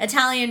 like,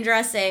 Italian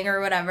dressing or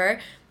whatever.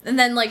 And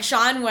then, like,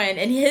 Sean went,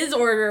 and his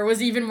order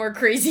was even more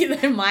crazy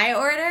than my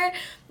order.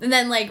 And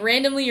then, like,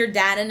 randomly your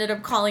dad ended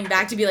up calling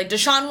back to be like,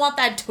 does Sean want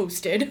that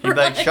toasted? He'd be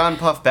like, Sean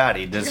Puff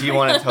Batty, does he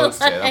want it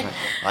toasted? I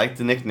like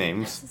the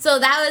nicknames. So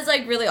that was,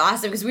 like, really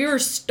awesome because we were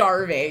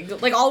starving.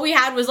 Like, all we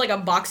had was, like, a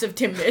box of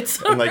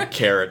Timbits. And, like,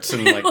 carrots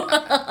and, like,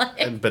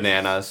 and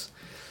bananas.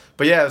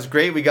 But, yeah, it was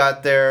great. We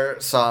got there,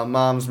 saw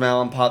Mom's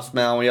Malin, Pop's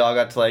Malin. We all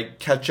got to, like,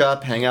 catch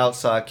up, hang out,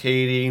 saw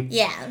Katie.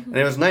 Yeah. And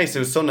it was nice. It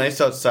was so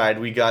nice outside.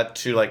 We got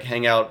to, like,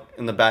 hang out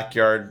in the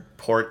backyard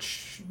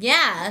porch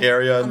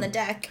area. On the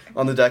deck.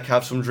 On the deck,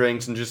 have some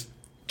drinks, and just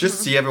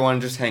see everyone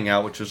and just hang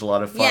out, which was a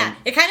lot of fun. Yeah,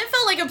 it kind of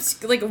felt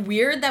like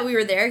weird that we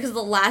were there because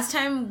the last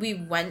time we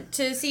went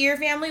to see your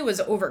family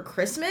was over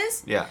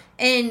Christmas. Yeah.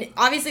 And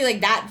obviously,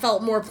 like, that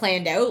felt more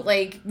planned out.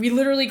 Like, we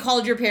literally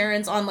called your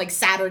parents on, like,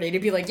 Saturday to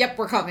be like, yep,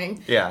 we're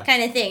coming. Yeah.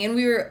 Kind of thing. And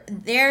we were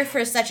there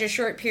for such a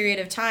short period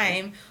of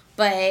time,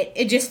 but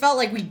it just felt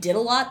like we did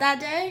a lot that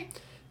day.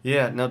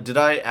 Yeah. Now, did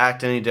I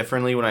act any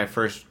differently when I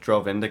first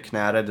drove into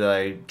Canada? Did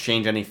I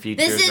change any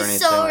features or anything? This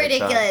is so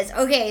ridiculous.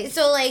 Okay,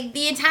 so, like,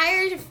 the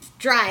entire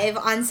drive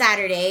on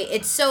Saturday,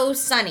 it's so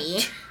sunny,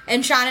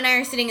 and Sean and I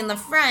are sitting in the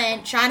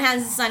front. Sean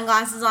has his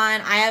sunglasses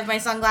on. I have my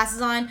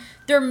sunglasses on.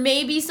 There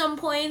may be some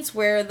points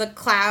where the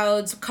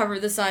clouds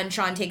cover the sun.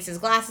 Sean takes his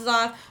glasses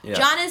off. Yeah.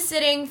 John is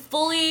sitting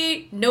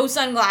fully no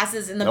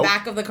sunglasses in the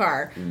back of the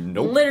car.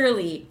 Nope.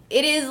 Literally.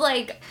 It is,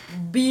 like,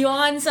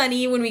 beyond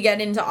sunny when we get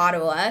into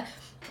Ottawa.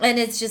 And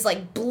it's just,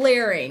 like,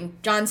 blaring.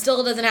 John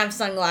still doesn't have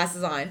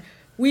sunglasses on.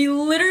 We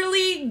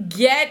literally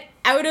get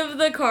out of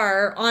the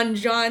car on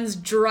John's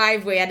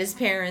driveway at his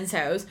parents'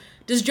 house.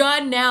 Does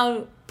John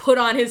now put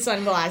on his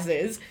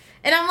sunglasses?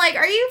 And I'm like,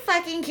 are you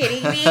fucking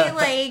kidding me?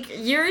 Like,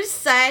 you're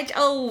such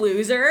a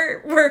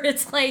loser where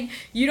it's like,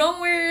 you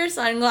don't wear your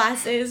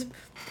sunglasses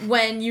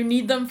when you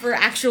need them for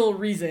actual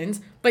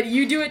reasons, but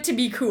you do it to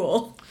be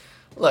cool.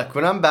 Look,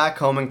 when I'm back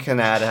home in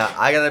Canada,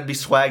 I gotta be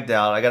swagged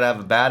out. I gotta have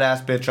a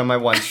badass bitch on my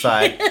one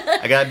side.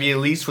 I gotta be at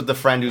least with the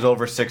friend who's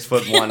over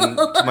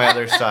 6'1" to my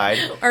other side.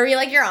 Are we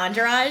like your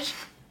entourage?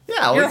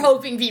 Yeah. You're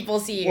hoping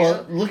people see you.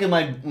 Well, look at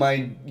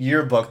my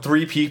yearbook.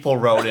 3 people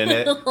wrote in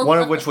it. One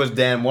of which was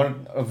Dan.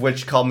 One of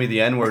which called me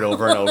the N-word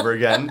over and over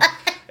again.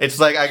 It's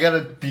like, I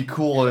gotta be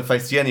cool if I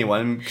see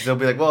anyone, because they'll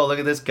be like, whoa, look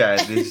at this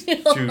guy. These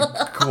 2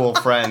 cool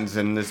friends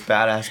and this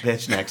badass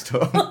bitch next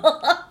to him.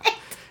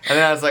 And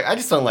then I was like, I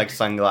just don't like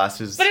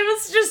sunglasses. But it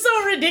was just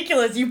so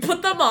ridiculous. You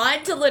put them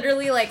on to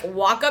literally, like,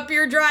 walk up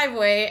your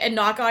driveway and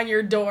knock on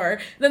your door.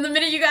 Then the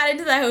minute you got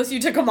into the house,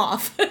 you took them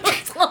off.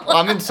 Well,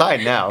 I'm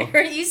inside now.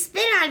 You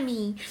spit on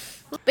me.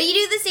 But you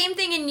do the same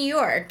thing in New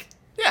York.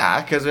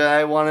 Yeah, because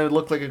I want to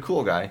look like a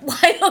cool guy.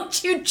 Why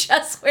don't you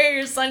just wear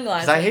your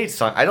sunglasses?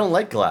 Because I don't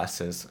like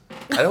glasses.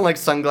 I don't like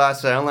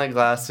sunglasses. I don't like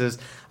glasses.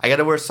 I got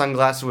to wear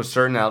sunglasses with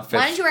certain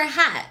outfits. Why don't you wear a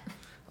hat?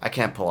 I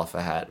can't pull off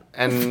a hat.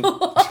 And...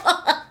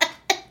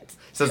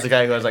 Says the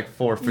guy who has like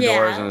 4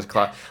 fedoras in his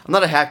closet. I'm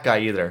not a hat guy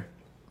either.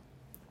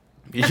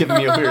 You're giving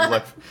me a weird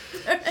look.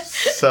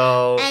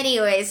 So...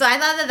 Anyway, so I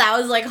thought that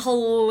was like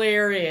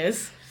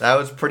hilarious. That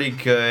was pretty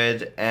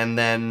good. And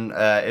then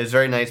it was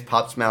very nice.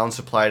 Pops Mountain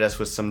supplied us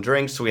with some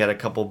drinks, so we had a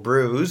couple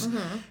brews.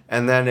 Mm-hmm.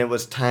 And then it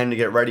was time to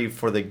get ready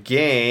for the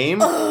game.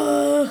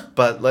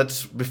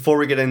 But before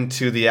we get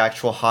into the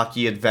actual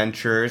hockey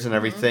adventures and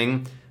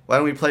everything, why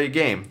don't we play a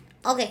game?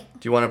 Okay.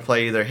 Do you want to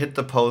play either Hit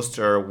the Post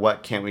or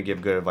What Can't We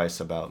Give Good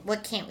Advice About?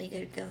 What can't we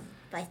give good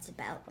advice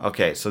about?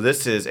 Okay, so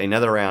this is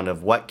another round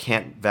of What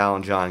Can't Val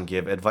and John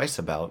Give Advice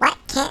About? What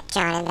can't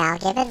John and Val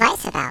give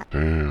advice about?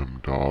 Damn,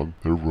 dog.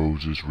 Their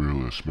roses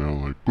really smell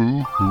like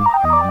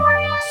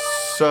boo-hoo-hoo.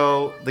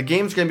 So, the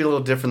game's going to be a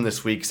little different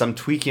this week because I'm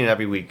tweaking it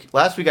every week.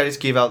 Last week I just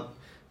gave out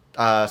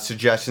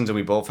suggestions and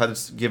we both had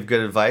to give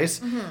good advice.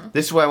 Mm-hmm.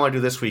 This is what I want to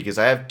do this week is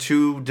I have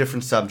 2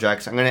 different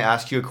subjects. I'm going to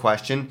ask you a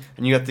question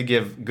and you have to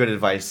give good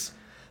advice.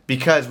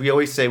 Because we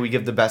always say we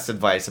give the best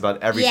advice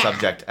about every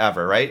subject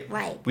ever, right?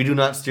 Right. We do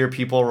not steer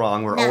people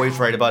wrong. We're always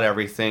right about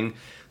everything.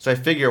 So I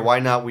figure, how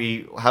about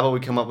we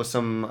come up with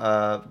some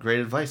great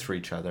advice for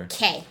each other?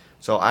 Okay.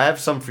 So I have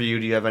some for you.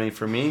 Do you have any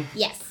for me?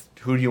 Yes.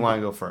 Who do you want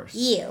to go first?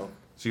 You.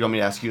 So you want me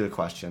to ask you the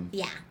question?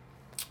 Yeah.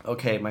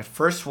 Okay, my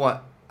first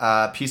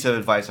piece of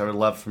advice I would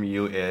love from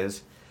you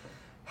is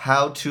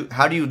how do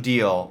you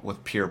deal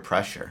with peer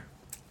pressure?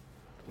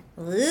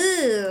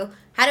 Ooh.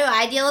 How do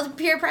I deal with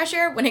peer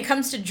pressure? When it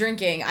comes to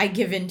drinking, I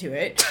give into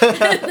it.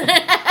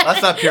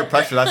 That's not peer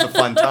pressure. That's a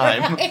fun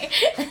time.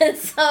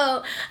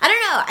 So, I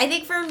don't know. I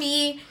think for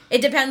me,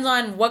 it depends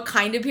on what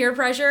kind of peer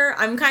pressure.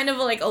 I'm kind of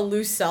like a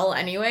loose cell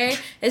anyway.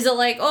 Is it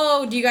like,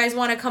 oh, do you guys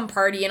want to come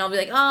party? And I'll be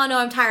like, oh, no,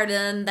 I'm tired.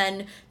 And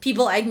then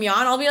people egg me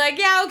on. I'll be like,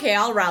 yeah, okay,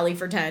 I'll rally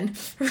for 10.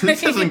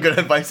 This isn't good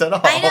advice at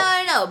all.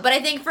 I know. But I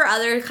think for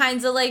other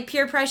kinds of like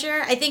peer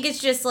pressure, I think it's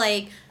just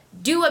like,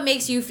 do what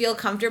makes you feel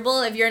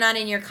comfortable. If you're not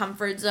in your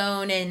comfort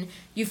zone and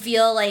you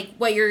feel like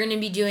what you're going to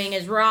be doing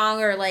is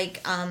wrong or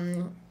like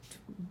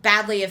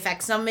badly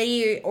affects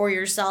somebody or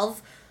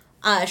yourself,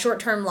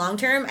 short-term,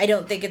 long-term, I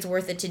don't think it's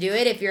worth it to do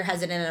it if you're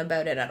hesitant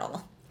about it at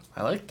all.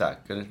 I like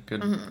that.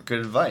 Good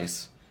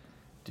advice.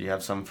 Do you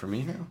have some for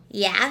me now?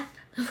 Yeah?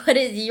 What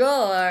is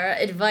your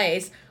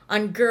advice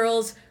on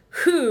girls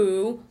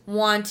who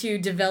want to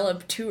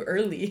develop too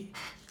early?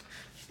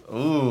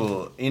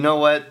 Ooh, you know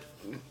what?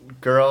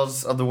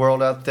 Girls of the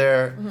world out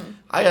there,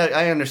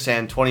 I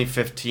understand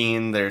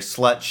 2015, there's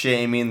slut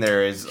shaming,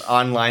 there is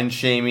online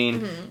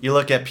shaming. You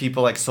look at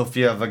people like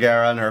Sofia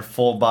Vergara and her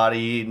full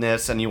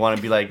bodiness and you want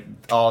to be like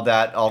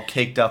all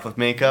caked up with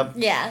makeup.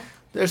 Yeah.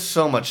 There's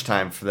so much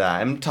time for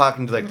that. I'm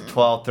talking to like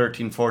 12,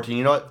 13, 14,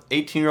 you know what,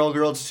 18-year-old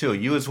girls too,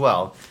 you as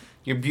well.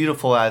 You're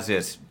beautiful as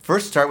is.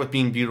 First start with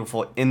being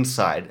beautiful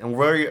inside and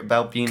worry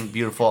about being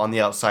beautiful on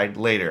the outside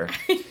later.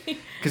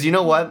 Because you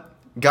know what?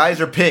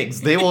 Guys are pigs.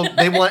 They want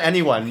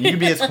anyone. You can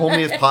be as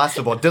homely as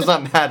possible. It does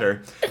not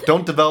matter.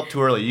 Don't develop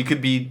too early. You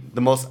could be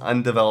the most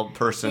undeveloped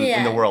person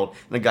in the world,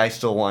 and the guy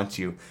still wants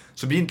you.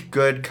 So be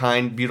good,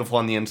 kind, beautiful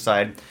on the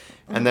inside,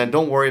 and then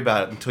don't worry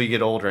about it until you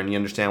get older and you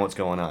understand what's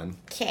going on.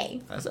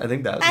 Okay. I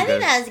think that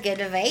was good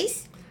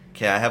advice.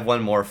 Okay, I have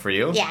one more for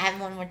you. Yeah, I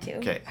have one more too.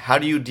 Okay, how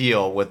do you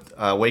deal with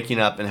waking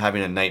up and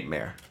having a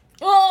nightmare?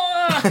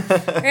 Oh,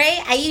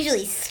 right? I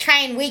usually try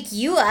and wake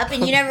you up,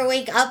 and you never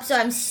wake up, so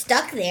I'm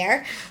stuck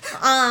there.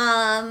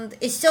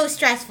 It's so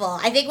stressful.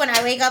 I think when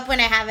I wake up when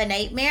I have a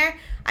nightmare,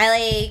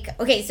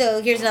 okay,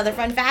 so here's another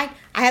fun fact.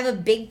 I have a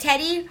big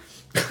teddy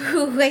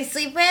who I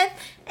sleep with,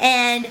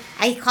 and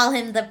I call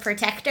him the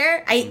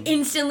protector. I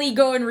instantly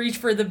go and reach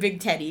for the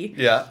big teddy.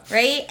 Yeah.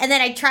 Right? And then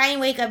I try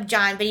and wake up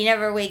John, but he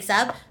never wakes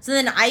up. So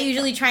then I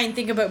usually try and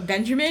think about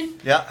Benjamin.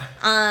 Yeah.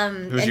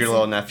 Who's your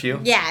little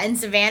nephew? Yeah, in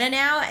Savannah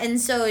now. And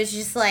so it's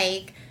just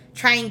like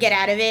try and get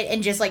out of it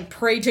and just like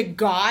pray to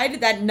God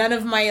that none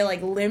of my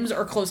like limbs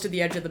are close to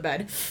the edge of the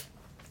bed.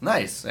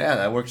 Nice. Yeah,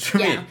 that works for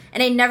me.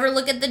 And I never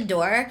look at the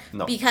door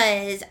No.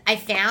 because I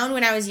found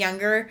when I was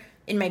younger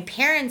in my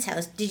parents'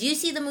 house. Did you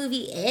see the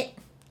movie It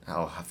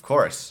Oh, of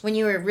course. when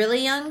you were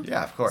really young?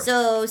 Yeah, of course.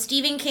 So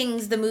Stephen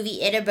King's the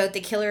movie It about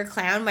the killer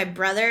clown. My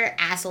brother,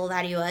 asshole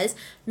that he was,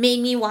 made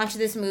me watch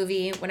this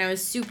movie when I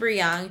was super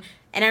young.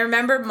 And I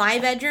remember my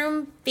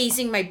bedroom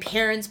facing my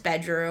parents'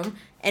 bedroom.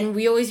 And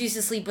we always used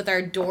to sleep with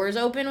our doors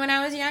open when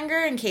I was younger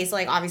in case,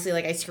 like, obviously,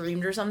 like, I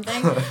screamed or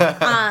something.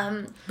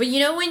 But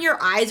you know when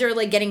your eyes are,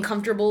 like, getting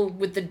comfortable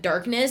with the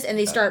darkness and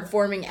they start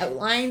forming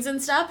outlines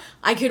and stuff?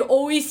 I could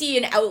always see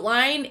an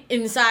outline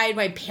inside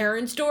my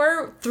parents'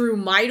 door through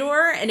my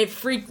door, and it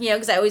freaked me out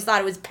because I always thought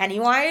it was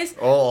Pennywise.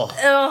 Oh.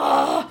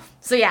 Ugh.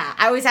 So, yeah,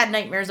 I always had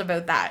nightmares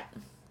about that.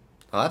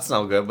 Well, that's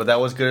not good, but that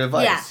was good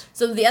advice. Yeah.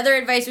 So the other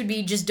advice would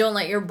be just don't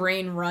let your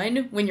brain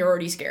run when you're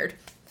already scared.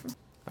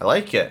 I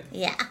like it.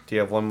 Yeah. Do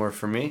you have one more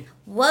for me?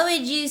 What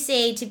would you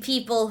say to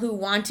people who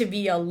want to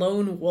be a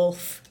lone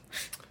wolf?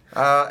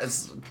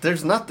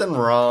 There's nothing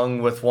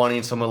wrong with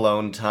wanting some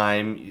alone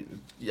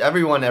time.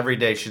 Everyone every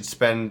day should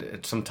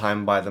spend some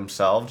time by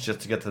themselves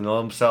just to get to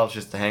know themselves,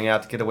 just to hang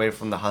out, to get away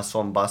from the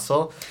hustle and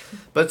bustle.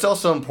 But it's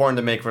also important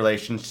to make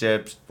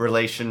relationships, or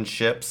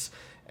relationships,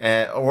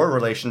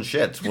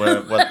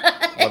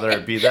 whether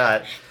it be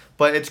that.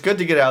 But it's good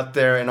to get out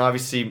there and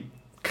obviously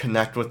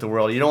connect with the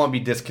world. You don't want to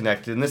be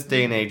disconnected. In this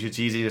day and age, it's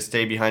easy to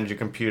stay behind your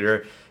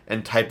computer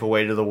and type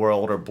away to the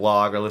world or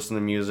blog or listen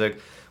to music.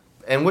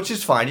 And which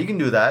is fine. You can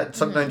do that.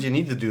 Sometimes you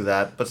need to do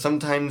that. But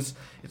sometimes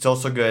it's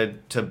also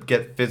good to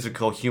get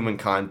physical human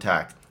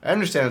contact. I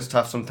understand it's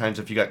tough sometimes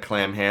if you got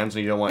clam hands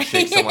and you don't want to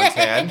shake someone's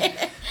hand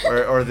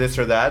or this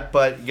or that.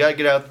 But you got to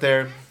get out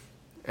there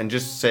and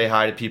just say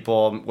hi to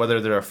people, whether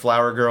they're a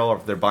flower girl or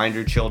if they're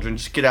binder children.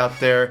 Just get out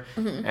there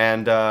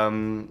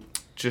and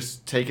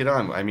just take it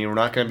on. I mean, we're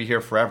not going to be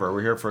here forever.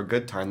 We're here for a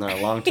good time, not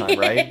a long time,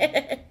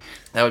 right?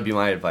 That would be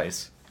my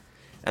advice.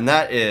 And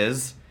that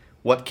is,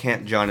 what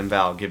can't John and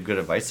Val give good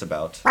advice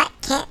about? What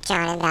can't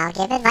John and Val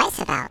give advice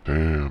about?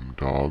 Damn,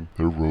 dog.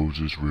 Their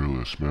roses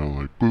really smell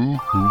like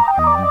boo-hoo-hoo.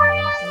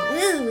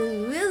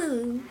 Ooh,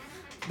 ooh.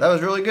 That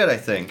was really good, I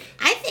think.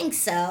 I think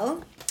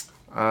so.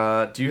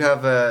 Do you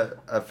have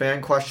a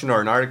fan question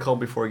or an article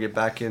before we get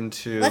back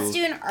into... Let's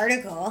do an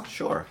article.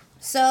 Sure.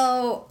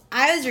 So,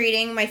 I was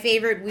reading my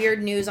favorite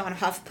weird news on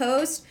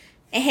HuffPost,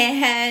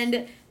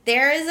 and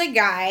there is a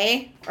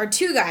guy, or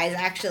two guys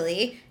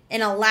actually,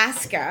 in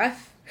Alaska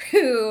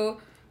who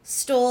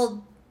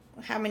stole,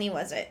 how many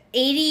was it?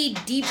 80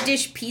 deep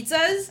dish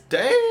pizzas.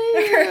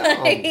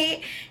 Damn!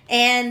 Right?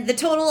 And the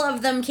total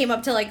of them came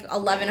up to like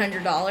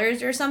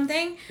 $1,100 or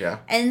something. Yeah.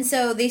 And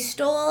so they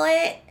stole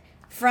it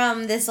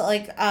from this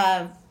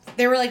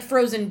they were like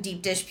frozen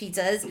deep dish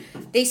pizzas.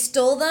 They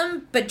stole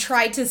them, but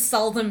tried to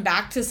sell them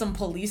back to some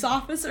police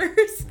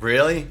officers.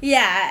 Really?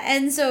 Yeah,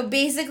 and so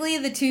basically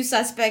the two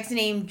suspects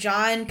named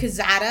John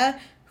Kazada,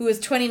 who is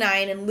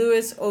 29, and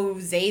Louis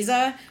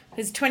Ozaza,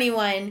 who's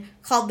 21,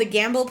 called the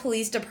Gamble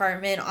Police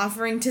Department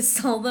offering to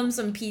sell them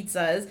some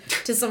pizzas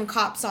to some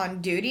cops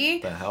on duty.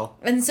 The hell?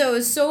 And so it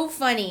was so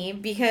funny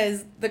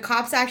because the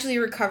cops actually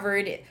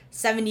recovered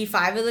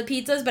 75 of the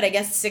pizzas, but I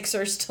guess 6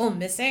 are still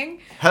missing.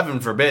 Heaven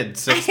forbid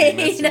 60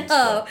 missing. I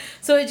know.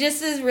 So it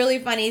just is really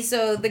funny.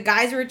 So the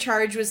guys were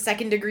charged with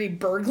second-degree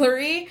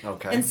burglary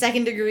and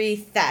second-degree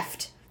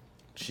theft.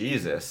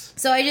 Jesus.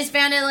 So I just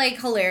found it,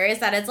 like, hilarious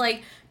that it's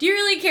like, do you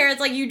really care?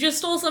 It's like, you just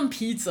stole some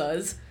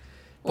pizzas.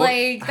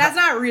 Like, that's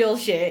not real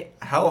shit.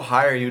 How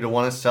high are you to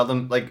want to sell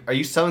them? Like, are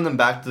you selling them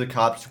back to the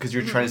cops because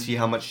you're trying to see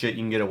how much shit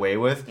you can get away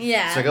with?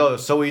 Yeah. It's like, oh,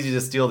 it's so easy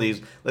to steal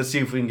these. Let's see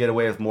if we can get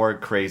away with more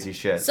crazy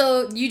shit.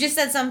 So you just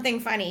said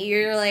something funny.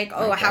 You're like,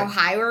 oh, Okay. how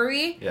high were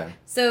we? Yeah.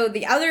 So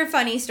the other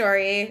funny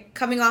story,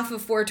 coming off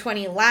of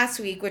 420 last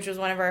week, which was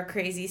one of our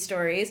crazy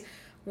stories,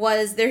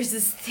 was there's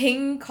this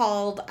thing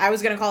called, I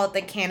was going to call it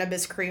the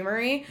Cannabis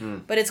Creamery,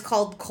 but it's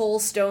called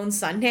Cold Stone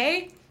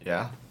Sundae,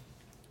 Yeah.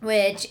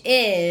 which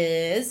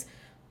is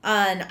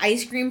an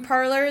ice cream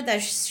parlor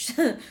that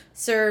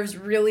serves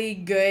really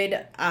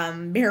good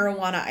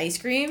marijuana ice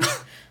cream.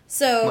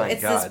 So My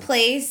it's God. this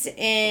place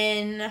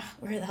in,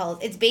 where the hell,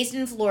 it's based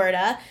in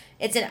Florida.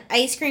 It's an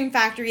ice cream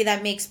factory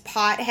that makes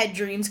pothead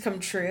dreams come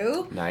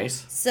true.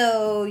 Nice.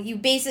 So you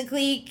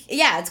basically,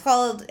 it's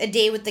called A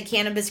Day with the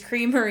Cannabis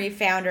Creamery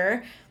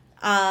founder.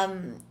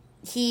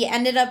 He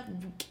ended up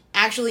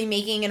actually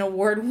making an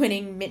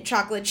award-winning mint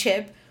chocolate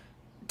chip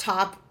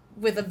top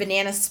with a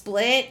banana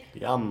split,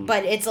 Yum.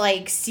 but it's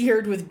like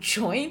seared with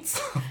joints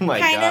Oh my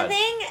kind God. of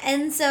thing.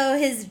 And so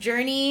his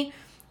journey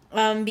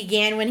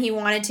began when he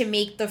wanted to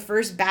make the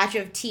first batch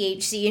of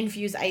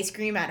THC-infused ice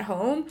cream at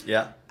home.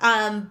 Yeah.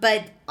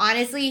 But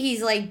honestly,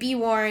 he's like, be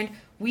warned,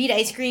 weed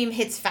ice cream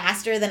hits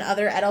faster than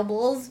other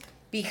edibles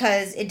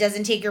because it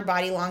doesn't take your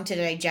body long to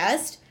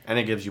digest. And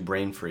it gives you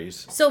brain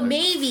freeze. So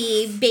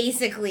maybe,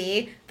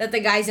 basically, that the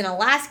guys in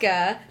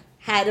Alaska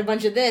had a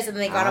bunch of this and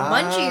they got a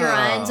munchie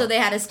run, so they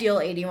had to steal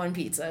 81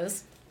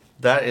 pizzas.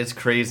 That is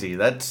crazy.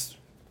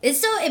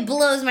 It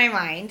blows my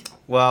mind.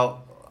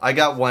 Well, I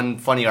got one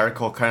funny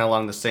article kind of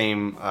along the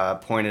same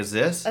point as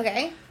this.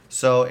 Okay.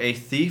 So a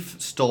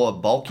thief stole a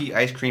bulky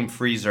ice cream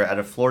freezer at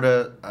a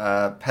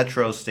Florida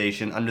petrol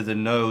station under the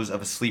nose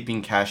of a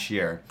sleeping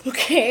cashier.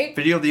 Okay.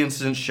 Video of the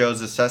incident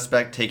shows the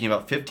suspect taking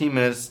about 15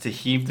 minutes to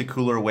heave the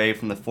cooler away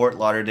from the Fort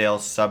Lauderdale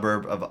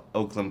suburb of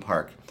Oakland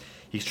Park.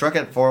 He struck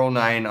at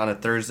 4:09 on a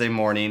Thursday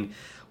morning,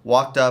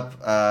 walked up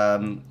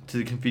to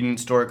the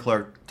convenience store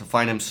clerk to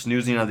find him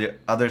snoozing on the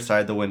other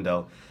side of the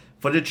window.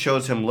 Footage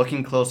shows him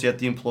looking closely at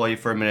the employee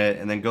for a minute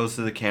and then goes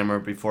to the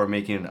camera before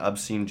making an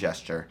obscene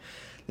gesture.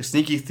 The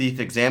sneaky thief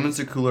examines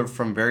the cooler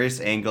from various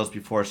angles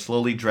before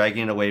slowly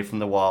dragging it away from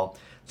the wall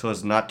so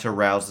as not to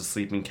rouse the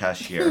sleeping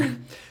cashier.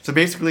 So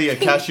basically, a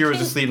cashier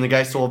was asleep and the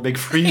guy stole a big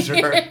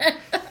freezer. It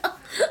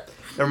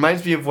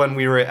reminds me of when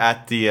we were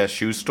at the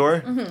shoe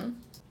store.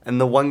 And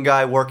the one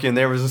guy working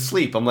there was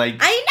asleep. I'm like,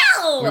 I know!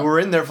 we were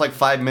in there for like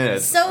 5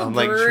 minutes. So I'm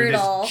like, should we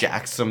brutal. just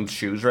jack some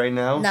shoes right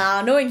now?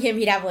 Nah, knowing him,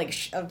 he'd have like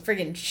a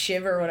friggin'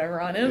 shiv or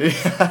whatever on him.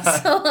 Yeah.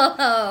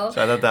 So I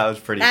thought that was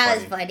pretty that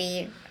funny. was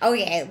funny.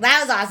 Okay,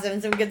 that was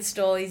awesome. Some good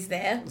stories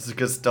there. This is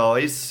good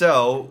stories.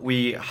 So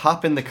we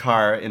hop in the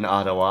car in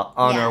Ottawa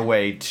on our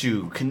way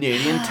to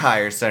Canadian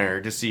Tire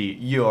Center to see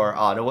your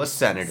Ottawa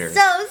Senators.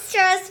 So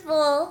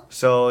stressful.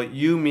 So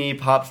you, me,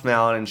 Pops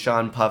Malin, and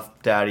Sean Puff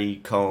Daddy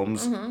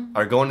Combs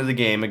are going to the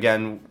game.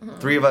 Again,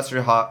 3 of us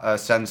are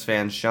Sens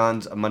fans.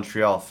 Sean's a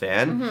Montreal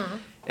fan.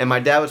 And my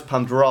dad was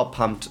pumped. We're all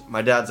pumped.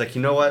 My dad's like,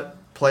 you know what?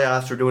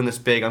 Playoffs are doing this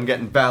big. I'm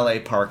getting valet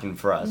parking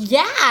for us.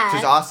 Yeah. Which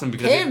is awesome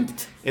because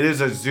Pimped. it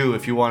is a zoo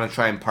if you want to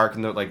try and park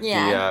in the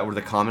where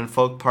the common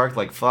folk park.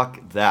 Like, fuck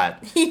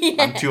that.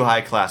 I'm too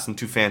high class. I'm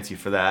too fancy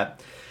for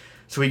that.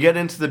 So we get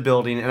into the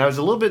building, and I was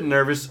a little bit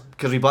nervous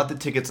because we bought the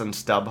tickets on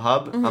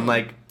StubHub. I'm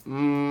like,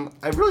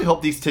 I really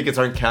hope these tickets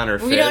aren't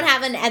counterfeit. We don't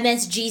have an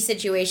MSG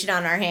situation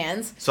on our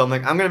hands. So I'm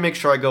like, I'm going to make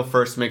sure I go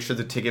first, make sure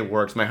the ticket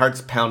works. My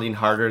heart's pounding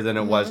harder than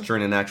it was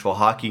during an actual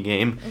hockey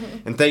game.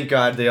 And thank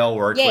God they all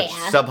worked, which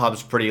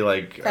StubHub's pretty,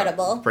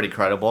 credible. Pretty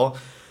credible.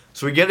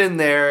 So we get in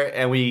there,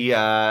 and we,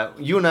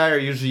 you and I are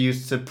usually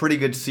used to pretty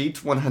good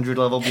seats, 100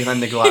 level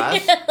behind the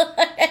glass.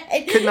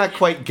 Could not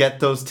quite get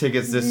those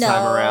tickets this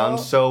time around,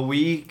 so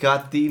we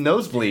got the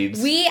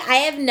nosebleeds. I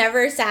have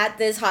never sat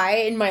this high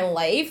in my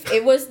life.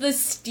 It was the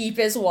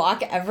steepest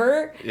walk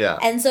ever. Yeah.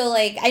 And so,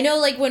 like, I know,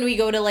 like, when we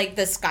go to, like,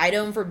 the Sky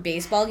Dome for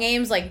baseball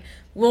games, like,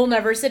 we'll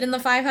never sit in the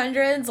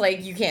 500s.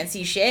 Like, you can't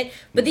see shit.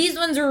 But these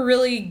ones were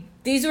really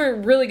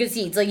good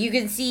seats. Like, you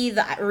can see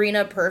the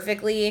arena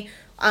perfectly.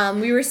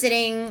 We were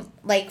sitting,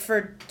 like,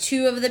 for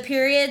 2 of the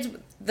periods,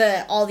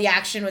 all the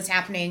action was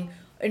happening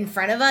in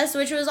front of us,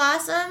 which was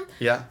awesome.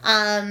 Yeah.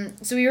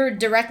 So we were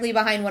directly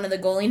behind one of the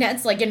goalie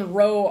nets, like in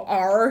row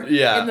R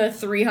in the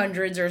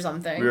 300s or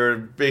something. We were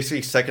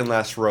basically second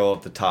last row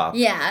at the top.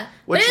 Yeah.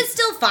 But it was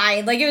still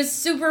fine. Like, it was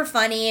super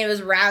funny. It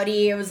was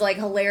rowdy. It was, like,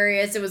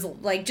 hilarious. It was,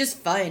 like, just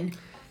fun.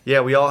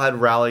 Yeah, we all had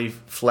rally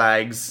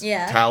flags,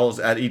 towels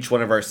at each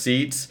one of our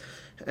seats.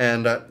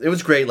 And it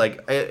was great.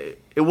 Like,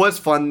 it was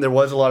fun. There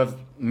was a lot of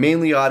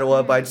mainly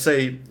Ottawa, but I'd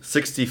say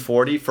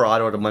 60-40 for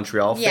Ottawa to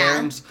Montreal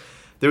fans.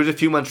 There was a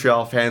few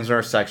Montreal fans in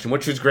our section,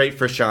 which was great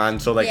for Sean,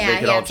 so they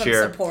could all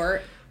cheer. Some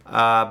support.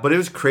 But it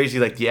was crazy,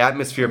 like the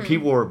atmosphere.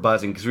 People were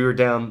buzzing because we were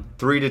down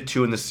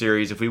 3-2 in the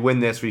series. If we win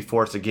this, we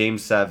force a Game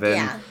 7.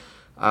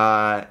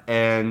 Yeah.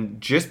 And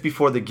just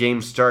before the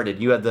game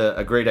started, you had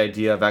a great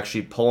idea of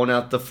actually pulling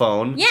out the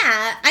phone. Yeah,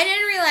 I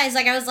didn't realize.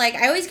 Like,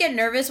 I always get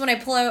nervous when I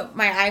pull out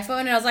my iPhone,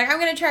 and I was like, I'm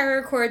gonna try to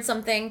record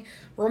something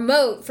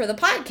remote for the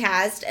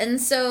podcast, and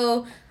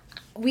so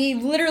we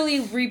literally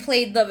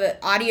replayed the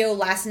audio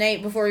last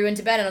night before we went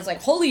to bed, and I was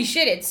like, holy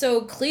shit, it's so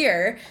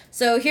clear.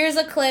 So here's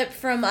a clip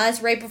from us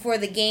right before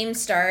the game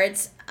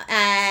starts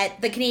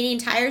at the Canadian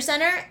Tire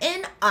Center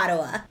in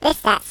Ottawa.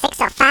 This got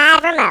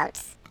 605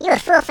 remotes. You a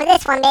fool for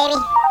this one, baby.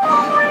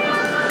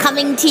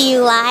 Coming to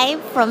you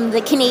live from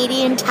the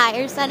Canadian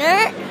Tire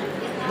Center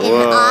in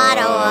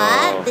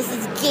Ottawa. This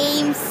is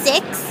Game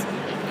 6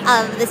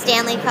 of the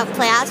Stanley Cup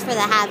playoffs for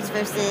the Habs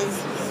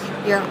versus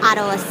your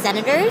Ottawa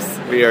Senators.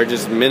 We are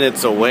just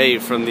minutes away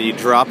from the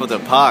drop of the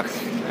puck.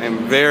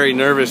 I'm very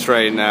nervous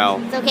right now.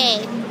 It's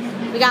okay.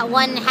 We got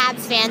one Habs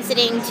fan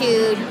sitting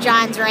to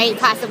John's right,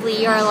 possibly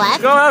your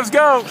left. Go, Habs,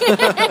 go!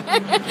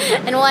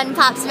 And one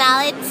Pops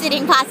Mallet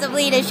sitting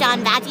possibly to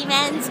Sean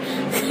Battyman's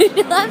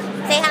left.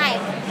 Say hi.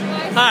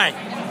 Hi.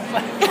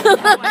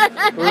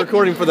 We're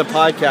recording for the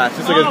podcast,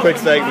 just like a quick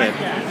segment.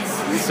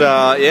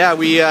 So, yeah,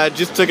 we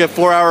just took a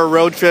 4-hour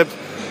road trip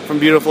from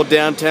beautiful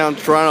downtown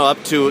Toronto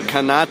up to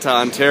Kanata,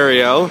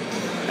 Ontario,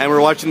 and we're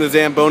watching the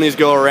Zambonis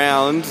go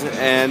around,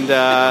 and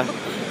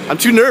I'm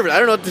too nervous. I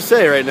don't know what to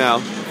say right now.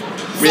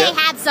 Say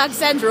Habs suck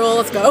Central,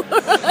 let's go.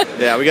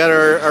 Yeah, we got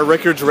our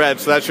Rickards red,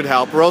 so that should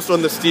help. We're also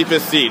in the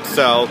steepest seat,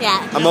 so...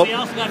 Yeah. We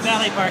also got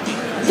valet parking.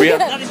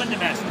 Nothing but the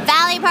best.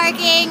 Valet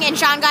parking, and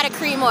Sean got a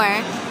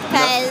Creemore,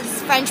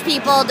 because French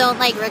people don't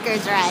like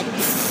Rickards red.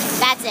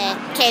 That's it.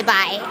 Okay,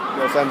 bye.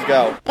 Go, Suns,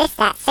 go. This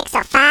got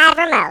 605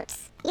 remotes.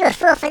 You a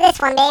fool for this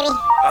one, baby.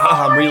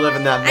 I'm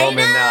reliving that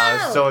moment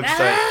now. I'm so Ah!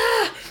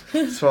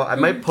 excited. So I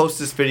might post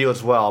this video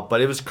as well,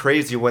 but it was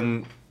crazy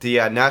when the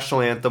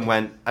national anthem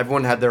went,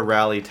 everyone had their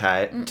rally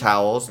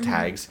towels,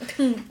 tags,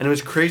 and it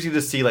was crazy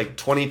to see like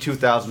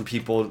 22,000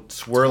 people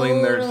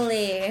swirling their...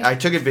 I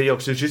took a video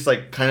because it was just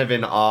like kind of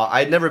in awe.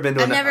 I'd never been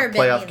to a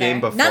playoff game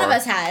before. None of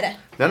us had.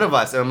 None of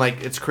us. And I'm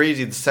like, it's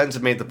crazy. The Sens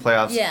have made the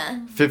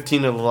playoffs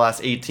 15 of the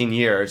last 18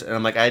 years, and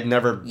I'm like, I'd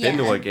never been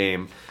to a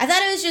game. I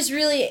thought it was just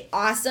really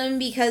awesome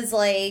because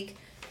like,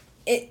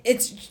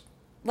 it's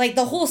like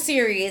the whole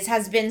series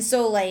has been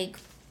so like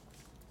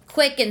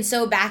quick and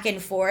so back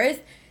and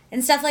forth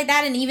and stuff like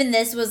that, and even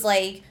this was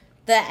like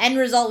the end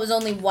result was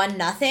only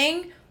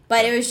 1-0,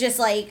 but it was just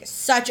like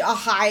such a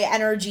high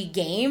energy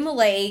game.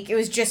 Like it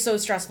was just so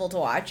stressful to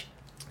watch.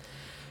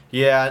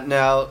 Yeah.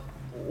 Now,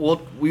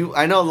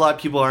 I know a lot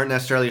of people aren't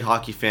necessarily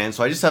hockey fans,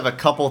 so I just have a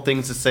couple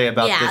things to say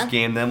about this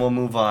game. Then we'll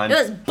move on. It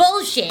was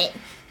bullshit.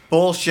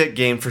 Bullshit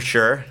game for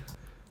sure.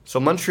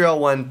 So Montreal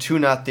won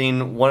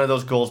 2-0. One of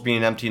those goals being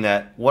an empty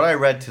net. What I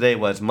read today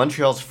was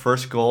Montreal's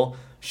first goal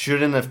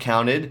shouldn't have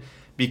counted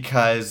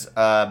because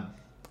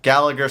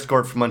Gallagher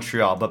scored for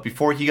Montreal, but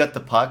before he got the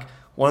puck,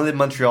 one of the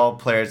Montreal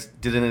players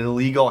did an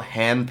illegal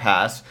hand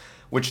pass,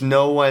 which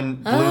no ref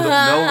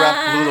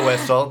blew the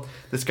whistle.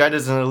 This guy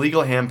does an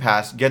illegal hand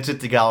pass, gets it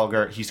to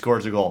Gallagher, he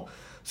scores a goal.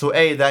 So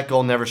that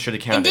goal never should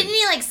have counted. And didn't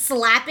he like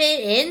slap it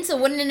in? So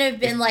wouldn't it have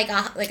been like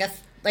almost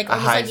like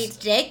a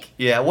stick?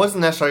 Yeah, it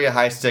wasn't necessarily a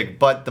high stick,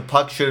 but the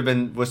puck should have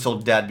been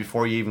whistled dead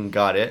before you even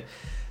got it.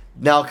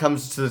 Now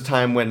comes to the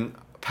time when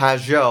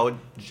Pajot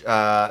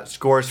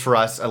scores for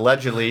us,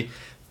 allegedly.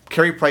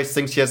 Carey Price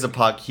thinks he has the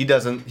puck. He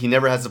doesn't. He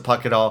never has the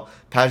puck at all.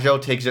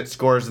 Pajot takes it,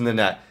 scores in the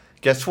net.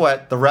 Guess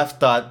what? The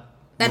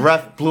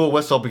ref blew a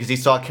whistle because he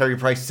saw Carey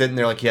Price sitting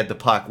there like he had the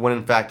puck, when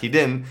in fact he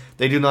didn't.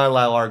 They do not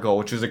allow our goal,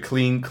 which was a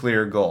clean,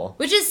 clear goal.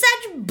 Which is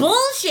such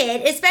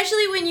bullshit,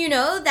 especially when you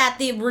know that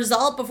the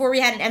result before we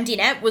had an empty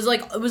net was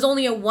like, it was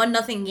only a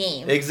 1-0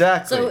 game.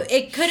 Exactly. So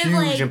it could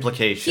have Huge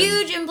implication.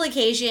 Huge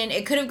implication.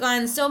 It could have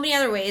gone so many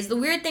other ways. The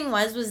weird thing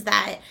was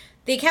that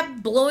they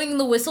kept blowing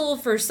the whistle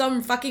for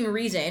some fucking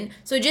reason.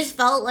 So it just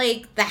felt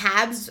like the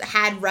Habs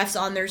had refs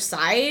on their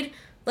side.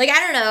 Like, I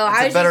don't know.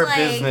 It's a better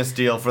business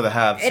deal for the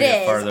Habs to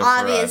get farther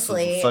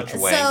obviously. for us. It's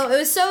such wank. So it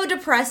was so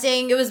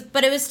depressing.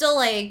 But it was still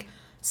like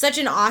such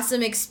an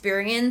awesome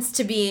experience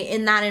to be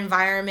in that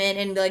environment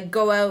and like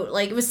go out.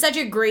 Like, it was such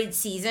a great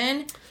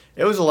season.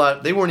 It was a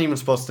lot. They weren't even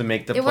supposed to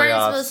make the playoffs. They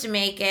weren't supposed to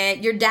make it.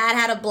 Your dad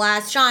had a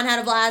blast. Sean had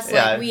a blast.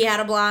 Like, we had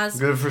a blast.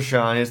 Good for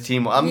Sean, his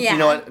team. You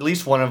know what? At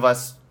least one of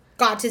us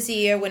got to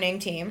see a winning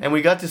team. And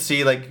we got to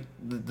see, like,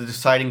 the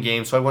deciding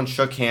game, so everyone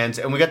shook hands,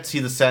 and we got to see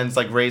the Sens,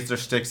 like, raise their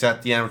sticks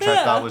at the end, which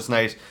I thought was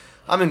nice.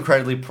 I'm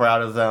incredibly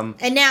proud of them.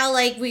 And now,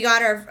 like, we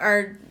got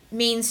our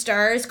main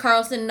stars.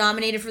 Carlson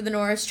nominated for the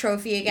Norris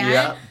Trophy again.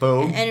 Yeah,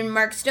 boom. And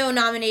Mark Stone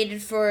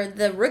nominated for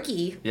the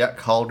Rookie. Yeah,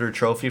 Calder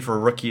Trophy for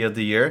Rookie of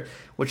the Year,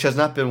 which has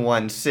not been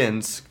won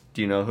since,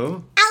 do you know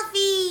who?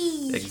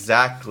 Alfie!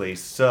 Exactly.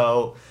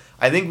 So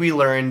I think we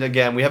learned,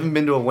 again, we haven't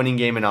been to a winning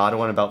game in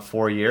Ottawa in about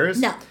 4 years.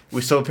 No.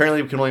 So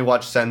apparently we can only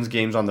watch Sens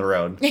games on the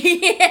road.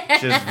 Yeah.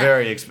 Which is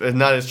very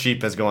not as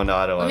cheap as going to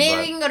Ottawa.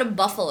 Maybe we can go to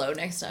Buffalo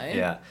next time.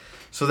 Yeah.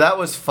 So that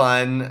was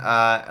fun.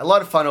 A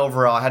lot of fun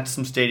overall. I had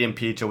some stadium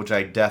pizza, which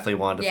I definitely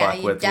wanted to fuck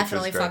with. Yeah, you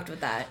definitely fucked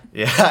with that.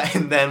 Yeah,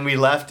 and then we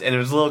left, and it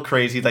was a little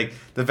crazy. Like,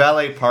 the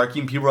valet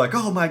parking, people were like,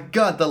 oh my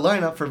god, the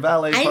lineup for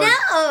valet parking. I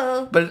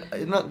know!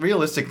 But not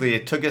realistically,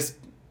 it took us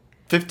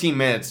 15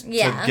 minutes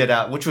to get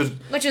out, which was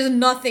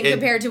nothing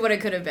compared to what it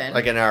could have been.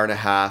 Like an hour and a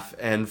half.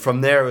 And from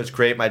there, it was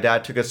great. My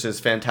dad took us to this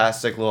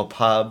fantastic little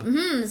pub.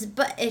 It's a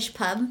British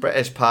pub.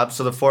 British pub.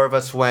 So the four of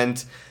us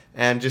went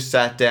and just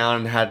sat down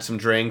and had some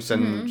drinks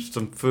and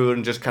some food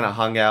and just kind of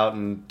hung out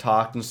and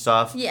talked and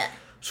stuff. Yeah.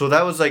 So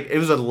that was like, it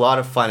was a lot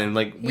of fun. And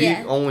like, we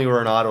only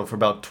were in Ottawa for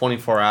about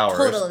 24 hours.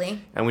 Totally.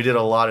 And we did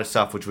a lot of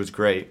stuff, which was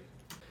great.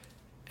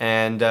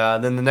 And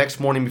then the next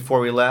morning before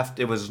we left,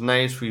 it was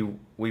nice.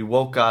 We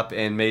woke up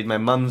and made my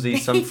mumsy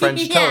some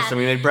French toast, and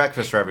we made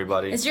breakfast for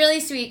everybody. It's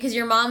really sweet because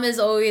your mom is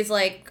always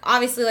like,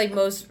 obviously like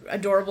most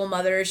adorable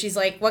mothers, she's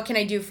like, what can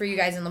I do for you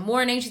guys in the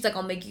morning? She's like,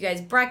 I'll make you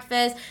guys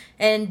breakfast.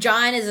 And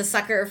John is a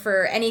sucker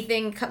for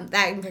anything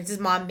that his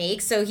mom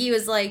makes. So he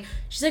was like,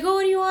 she's like, oh,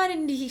 what do you want?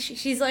 And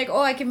she's like,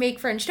 oh, I can make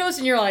French toast.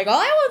 And you're like, oh,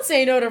 I won't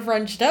say no to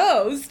French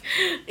toast.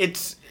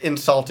 It's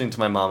insulting to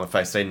my mom if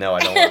I say no, I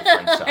don't want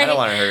French toast. I don't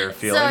want to hurt her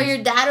feelings. So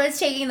your dad was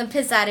taking the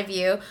piss out of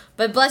you,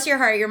 but bless your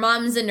heart, your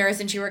mom's a nurse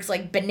and she works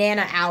like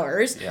banana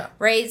hours,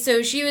 right?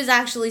 So she was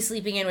actually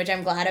sleeping in, which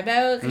I'm glad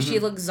about because she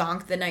looked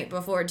zonked the night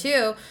before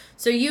too.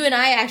 So you and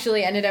I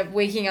actually ended up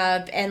waking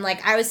up and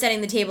like I was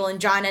setting the table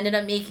and John ended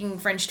up making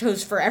French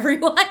toast for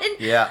everyone.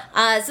 Yeah.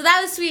 So that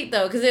was sweet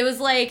though because it was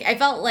like I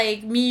felt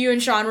like me, you,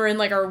 and Sean were in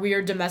like our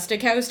weird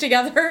domestic house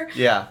together.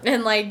 Yeah.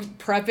 And like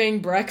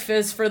prepping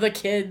breakfast for the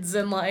kids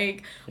and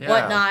like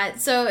whatnot.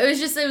 So it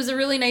was a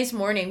really nice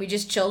morning. We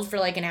just chilled for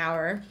like an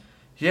hour.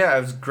 Yeah,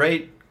 it was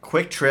great.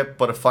 Quick trip,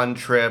 but a fun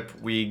trip.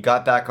 We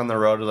got back on the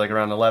road at like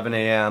around 11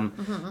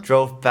 a.m.,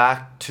 drove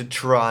back to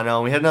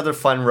Toronto. We had another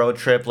fun road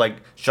trip. Like,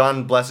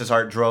 Sean, bless his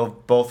heart,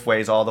 drove both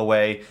ways all the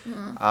way.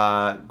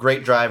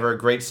 Great driver,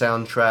 great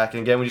soundtrack.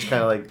 And again, we just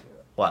kind of like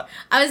What?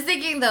 I was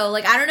thinking though,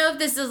 like I don't know if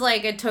this is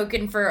like a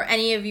token for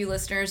any of you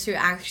listeners who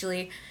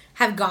actually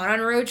have gone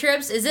on road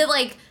trips. Is it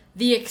like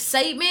the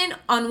excitement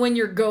on when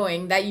you're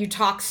going that you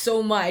talk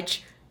so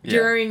much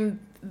during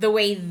the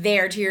way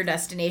there to your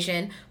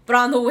destination, but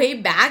on the way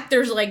back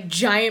there's like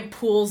giant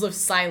pools of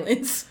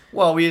silence?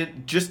 Well, we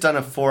had just done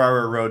a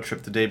 4-hour road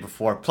trip the day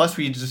before. Plus,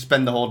 we just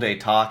spend the whole day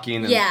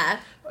talking. And Yeah.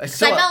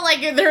 So I felt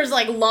like there's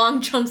like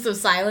long chunks of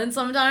silence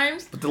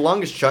sometimes. But the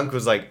longest chunk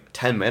was like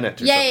 10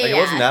 minutes or Yeah, something. yeah, Like, it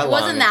wasn't that long.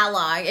 It wasn't that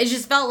long. It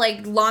just felt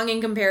like long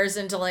in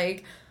comparison to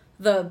like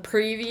the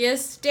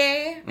previous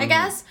day, I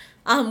guess.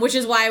 Which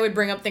is why I would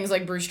bring up things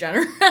like Bruce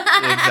Jenner.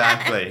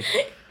 Exactly.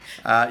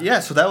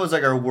 So that was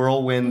like our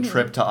whirlwind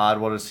trip to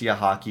Ottawa to see a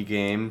hockey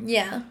game.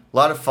 Yeah. A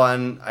lot of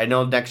fun. I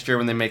know next year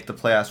when they make the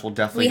playoffs, we'll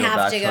definitely We go have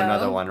back to to go.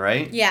 another one,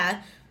 right?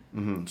 Yeah.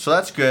 So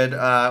that's good.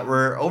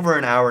 We're over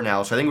an hour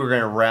now, so I think we're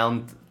going to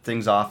round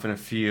things off in a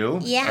few.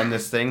 Yeah. On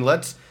this thing.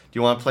 Do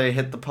you want to play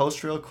Hit the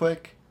Post real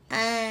quick?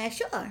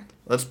 Sure.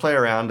 Let's play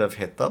a round of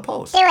Hit the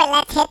Post. Do it,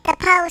 let's hit the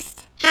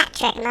post. Hat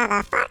trick,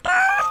 motherfucker.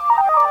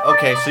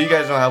 Okay, so you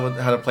guys know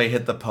how to play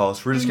Hit the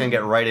Post. We're just going to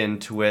get right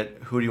into it.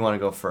 Who do you want to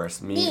go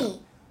first? Me.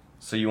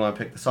 So you want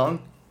to pick the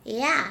song?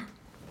 Yeah.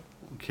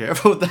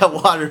 Careful with that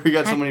water. We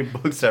got so many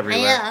books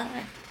everywhere. I know.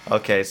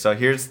 Okay, so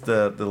here's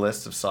the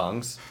list of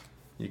songs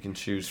you can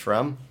choose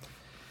from.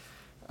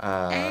 We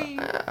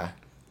got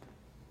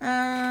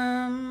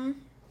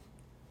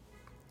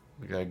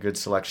a good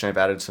selection. I've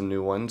added some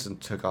new ones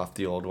and took off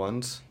the old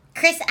ones.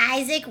 Chris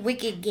Isaac,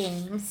 Wicked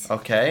Games.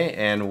 Okay,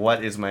 and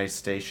what is my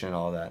station and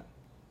all that?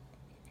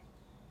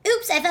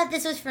 Oops, I thought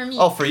this was for me.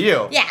 Oh, for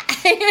you. Yeah.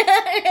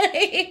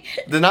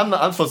 Then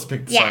I'm supposed to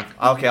pick the Yeah.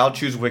 song. Okay, I'll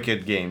choose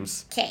Wicked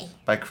Games Okay.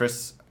 by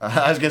Chris.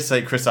 I was going to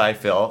say Chris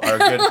Ifill, our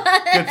good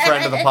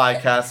friend of the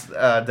podcast,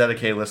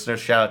 dedicated listener.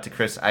 Shout out to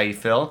Chris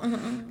Ifill.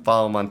 Mm-hmm.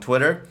 Follow him on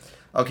Twitter.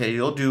 Okay,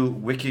 you'll do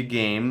Wicked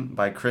Game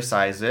by Chris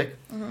Isaac.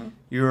 Mm-hmm.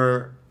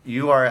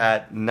 You are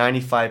at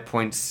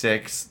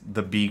 95.6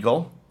 The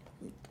Beagle.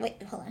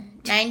 Wait, hold on.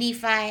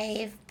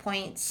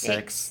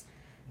 95.6.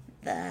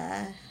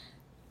 The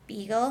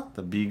Beagle.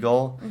 The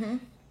Beagle.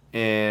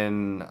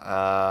 In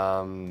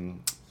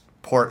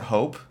Port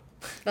Hope.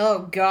 Oh,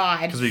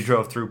 God. Because we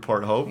drove through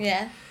Port Hope.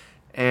 Yeah.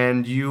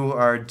 And you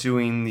are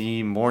doing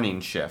the morning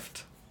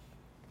shift.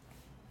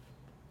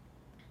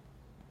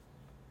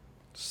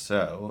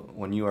 So,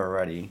 when you are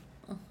ready,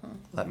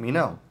 let me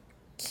know.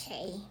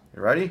 Okay.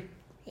 You ready?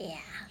 Yeah.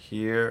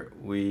 Here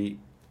we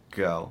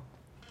go.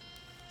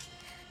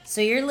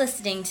 So you're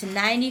listening to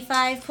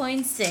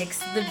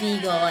 95.6 The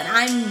Beagle, and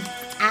I'm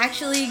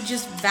actually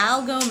just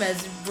Val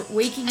Gomez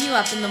waking you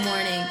up in the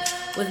morning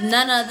with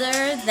none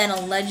other than a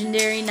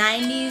legendary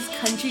 90s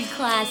country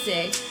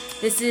classic.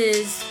 This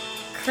is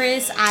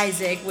Chris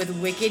Isaac with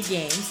Wicked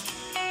Games.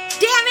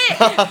 Damn it!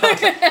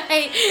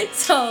 Right?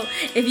 So,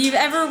 if you've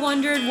ever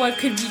wondered what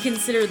could be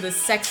considered the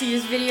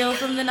sexiest video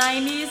from the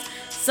 90s,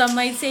 some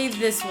might say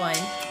this one.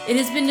 It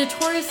has been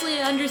notoriously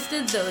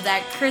understood, though,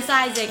 that Chris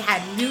Isaac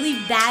had really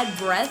bad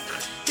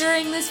breath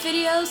during this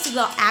video, so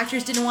the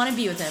actors didn't want to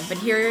be with him, but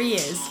here he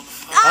is.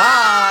 You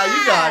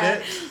got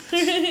it.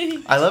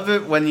 I love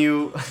it when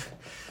you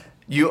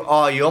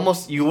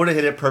would have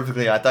hit it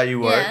perfectly. I thought you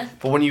would. Yeah.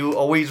 But when you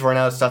always run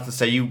out of stuff to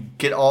say, you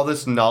get all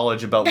this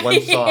knowledge about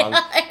one song.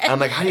 And I'm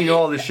like, how do you know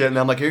all this shit? And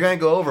I'm like, you're going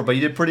to go over, but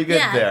you did pretty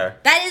good there.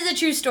 That is a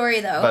true story,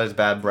 though. About his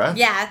bad breath?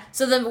 Yeah,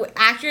 so the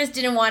actress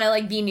didn't want to,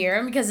 like, be near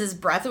him because his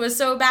breath was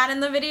so bad in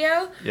the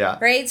video. Yeah.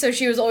 Right? So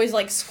she was always,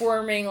 like,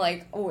 squirming,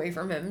 like, away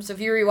from him. So if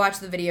you rewatch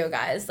the video,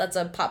 guys, that's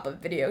a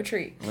pop-up video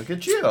treat. Look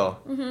at you.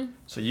 Mm-hmm.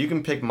 So you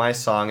can pick my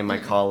song and my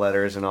call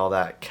letters and all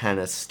that kind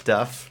of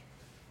stuff.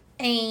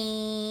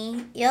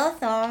 And your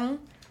song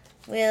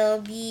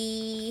will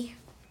be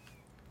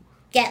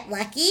Get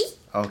Lucky.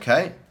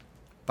 Okay.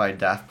 By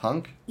Daft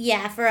Punk.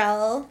 Yeah,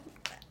 Pharrell.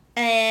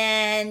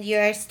 And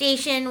your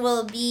station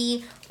will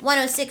be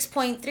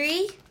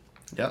 106.3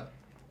 Yep.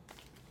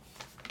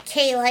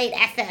 K-Light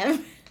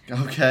FM.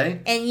 Okay.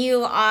 And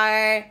you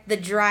are The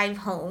Drive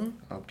Home.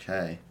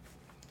 Okay.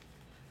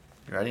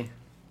 You ready?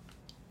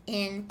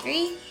 In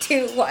 3,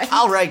 2, 1.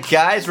 All right,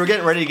 guys, we're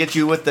getting ready to get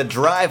you with the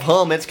drive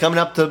home. It's coming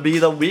up to be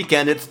the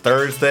weekend. It's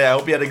Thursday. I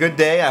hope you had a good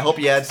day. I hope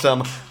you had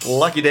some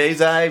lucky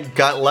days. I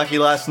got lucky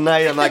last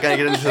night. I'm not going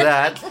to get into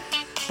that.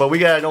 But we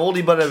got an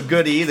oldie but a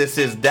goodie. This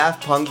is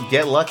Daft Punk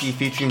Get Lucky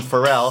featuring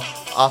Pharrell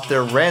off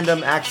their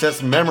Random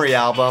Access Memory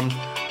album.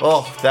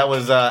 Oh, that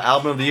was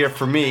album of the year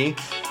for me.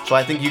 So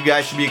I think you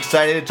guys should be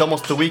excited. It's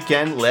almost the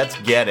weekend. Let's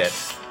get it.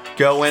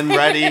 Going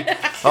ready.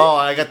 Oh,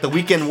 I got the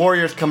Weekend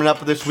Warriors coming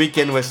up this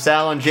weekend with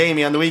Sal and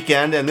Jamie on the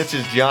weekend, and this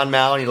is John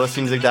Mallon. You're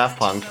listening to Daft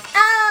Punk.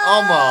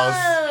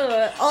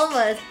 Oh,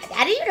 almost.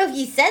 I didn't even know if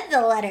you said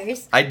the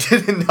letters. I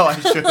didn't know I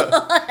should have.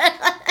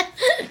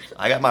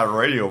 I got my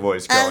radio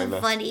voice going.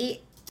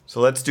 Funny. So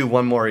let's do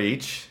one more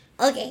each.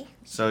 Okay.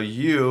 So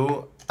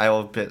I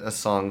will pick a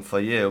song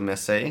for you,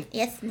 Missy.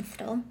 Yes,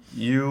 Mr.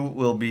 You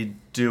will be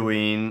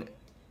doing,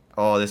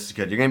 oh, this is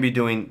good. You're going to be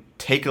doing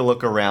Take a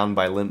Look Around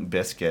by Limp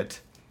Bizkit.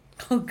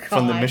 Oh, God.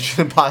 From the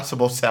Mission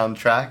Impossible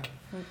soundtrack.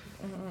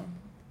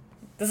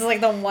 This is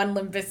like the one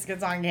Limp Bizkit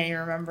song I can't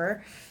even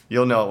remember.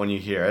 You'll know it when you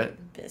hear it.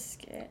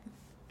 Biscuit.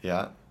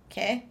 Yeah.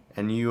 Okay.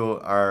 And you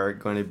are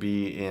going to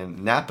be in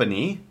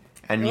Napanee,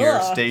 and your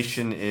Ugh.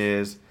 station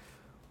is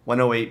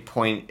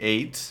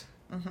 108.8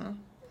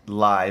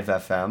 live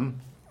FM,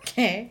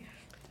 Okay.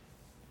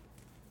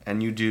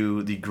 and you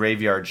do the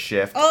graveyard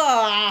shift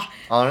Oh,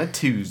 on a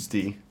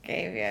Tuesday.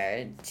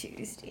 Graveyard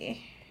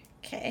Tuesday.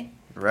 Okay.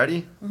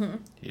 Ready?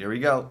 Here we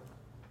go.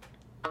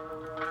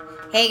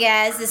 Hey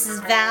guys, this is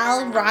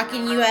Val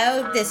rocking you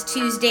out this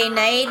Tuesday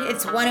night.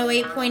 It's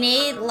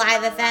 108.8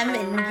 Live FM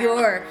in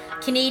your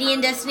Canadian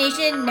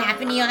destination,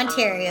 Napanee,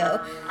 Ontario.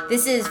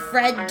 This is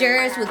Fred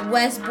Durst with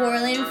Wes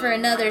Borland for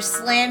another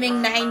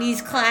slamming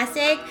 90s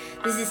classic.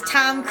 This is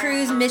Tom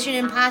Cruise Mission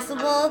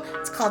Impossible.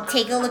 It's called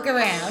Take a Look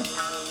Around.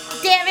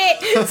 Damn it!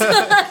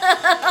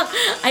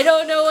 I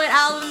don't know what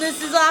album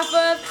this is off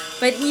of,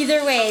 but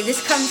either way,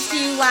 this comes to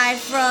you live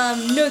from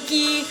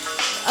Nookie,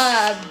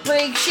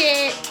 Break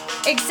Shit,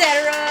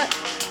 etc.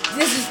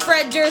 This is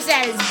Fred Durst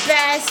at his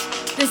best.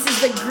 This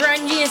is the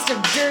grungiest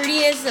of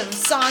dirtiest of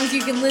songs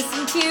you can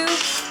listen to.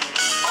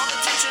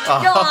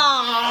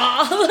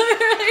 Aww.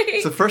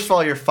 So first of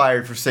all, you're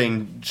fired for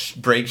saying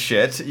break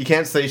shit. You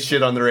can't say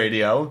shit on the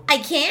radio. I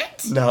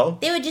can't? No.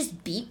 They would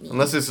just beat me.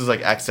 Unless this is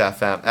like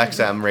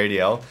XM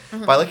radio.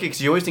 But I like it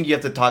because you always think you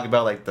have to talk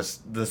about like the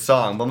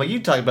song. But I'm like, you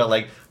talk about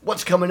like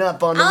what's coming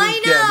up on the weekend. I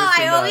know, this and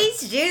I that. always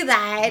do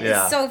that.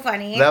 Yeah. It's so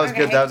funny. That was Okay.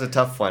 good. That was a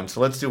tough one. So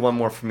let's do one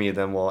more for me,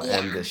 then we'll Yeah.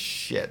 end this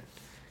shit.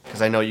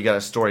 Because I know you got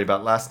a story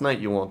about last night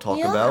you won't talk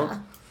about.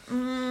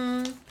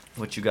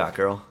 What you got,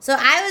 girl? So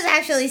I was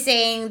actually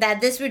saying that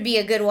this would be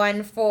a good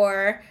one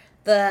for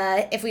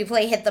if we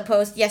play Hit the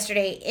Post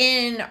yesterday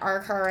in our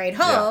car ride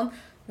home,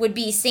 would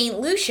be St.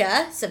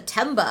 Lucia,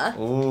 September.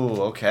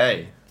 Ooh,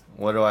 okay.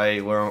 Where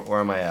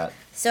am I at?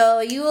 So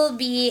you will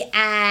be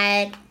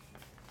at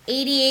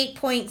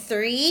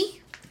 88.3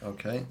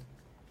 Okay.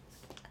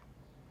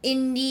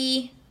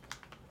 Indie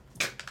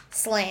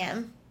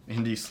Slam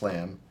Indie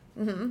Slam.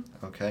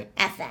 Okay.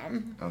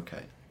 FM.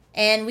 Okay.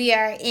 And we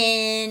are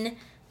in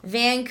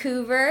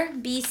Vancouver,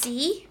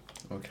 BC.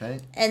 Okay.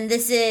 And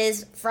this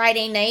is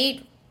Friday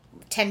night,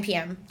 10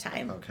 p.m.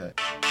 time. Okay.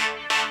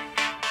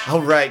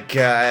 All right,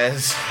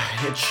 guys.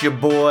 It's your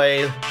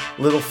boy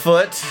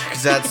Littlefoot,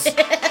 because that's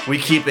we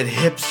keep it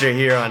hipster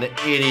here on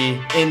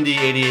Indie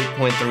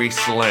 88.3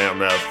 Slam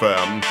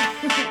FM.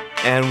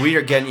 And we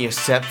are getting you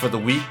set for the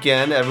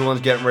weekend.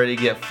 Everyone's getting ready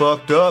to get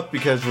fucked up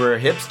because we're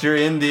hipster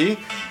indie.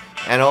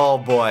 And oh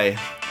boy,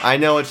 I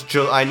know it's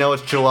July,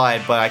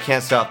 but I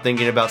can't stop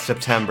thinking about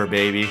September,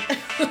 baby.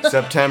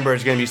 September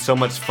is gonna be so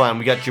much fun.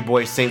 We got your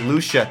boy St.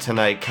 Lucia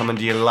tonight coming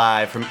to you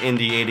live from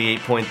Indie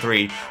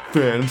 88.3,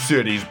 Phantom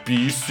City's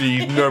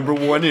BC's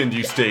 #1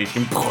 indie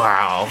station.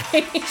 Wow,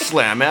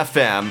 Slam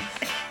FM.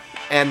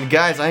 And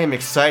guys, I am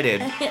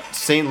excited.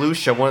 St.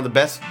 Lucia, one of the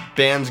best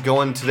bands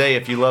going today.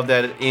 If you love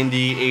that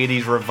indie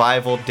 80s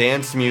revival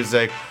dance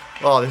music,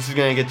 oh, this is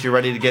gonna get you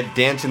ready to get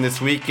dancing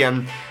this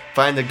weekend.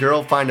 Find a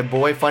girl, find a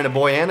boy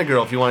and a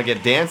girl if you want to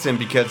get dancing,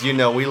 because you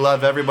know we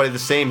love everybody the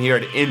same here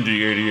at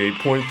Indie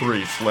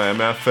 88.3 Slam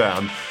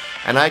FM.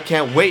 And I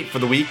can't wait for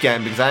the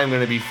weekend because I am going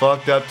to be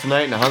fucked up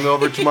tonight and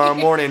hungover tomorrow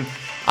morning.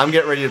 I'm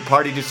getting ready to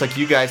party just like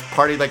you guys,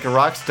 party like a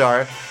rock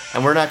star.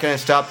 And we're not going to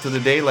stop till the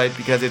daylight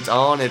because it's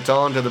on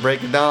till the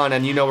break of dawn.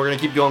 And you know we're going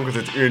to keep going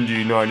because it's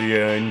Indie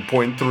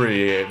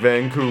 99.3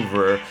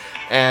 Vancouver.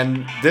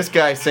 And this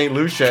guy, St.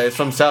 Lucia, is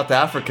from South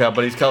Africa,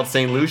 but he's called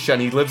St. Lucia,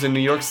 and he lives in New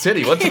York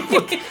City.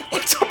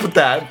 What's up with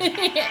that?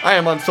 I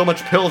am on so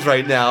much pills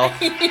right now.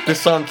 This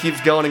song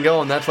keeps going and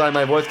going. That's why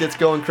my voice gets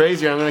going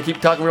crazy. I'm going to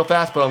keep talking real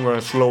fast, but I'm going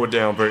to slow it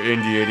down for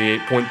Indie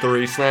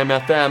 88.3 Slam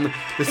FM.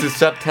 This is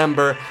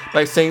September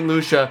by St.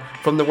 Lucia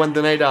from the When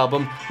the Night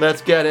album.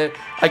 Let's get it.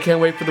 I can't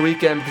wait for the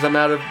weekend because I'm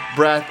out of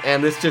breath,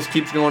 and this just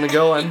keeps going and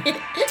going.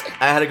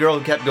 I had a girl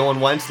who kept going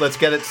once. Let's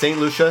get it, St.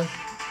 Lucia.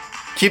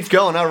 Keeps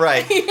going, all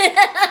right.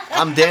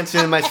 I'm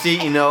dancing in my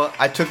seat, you know.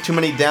 I took too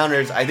many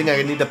downers. I think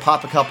I need to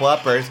pop a couple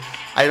uppers.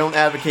 I don't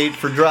advocate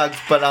for drugs,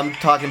 but I'm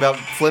talking about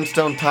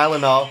Flintstone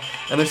Tylenol.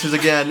 And this is,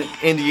 again,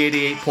 Indie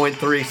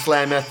 88.3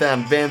 Slam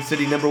FM, Van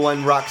City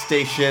 #1 rock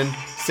station,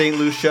 St.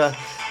 Lucia.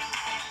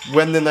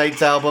 When the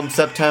Night's album,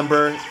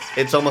 September.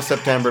 It's almost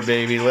September,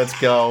 baby. Let's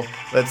go.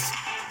 Let's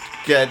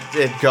get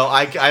it go.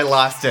 I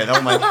lost it.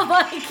 Oh, my. Oh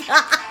my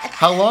god.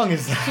 How long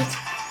is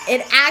that?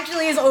 It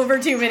actually is over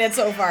 2 minutes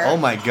so far. Oh,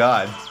 my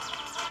God.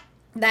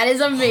 That is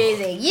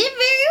amazing. You did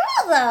very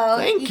well,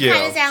 though. Thank You you.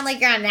 kind of sound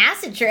like you're on an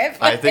acid trip.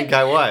 I think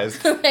I was.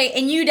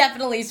 And you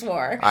definitely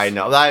swore. I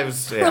know. I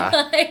was, yeah.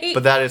 Like-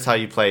 But that is how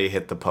you play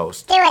Hit the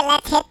Post. Do it,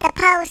 let's hit the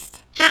post.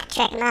 Hat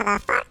trick,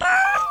 motherfucker.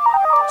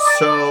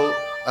 So,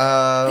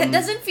 It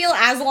doesn't feel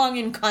as long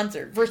in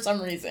concert for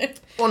some reason.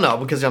 well, no,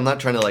 because I'm not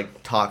trying to,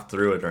 like, talk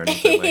through it or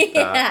anything like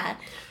that. Yeah.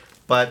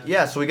 But,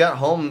 yeah, so we got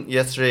home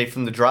yesterday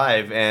from the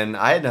drive, and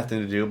I had nothing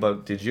to do,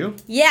 but did you?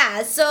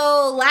 Yeah,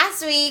 so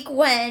last week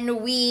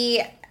when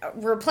we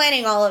were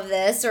planning all of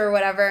this or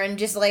whatever and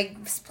just like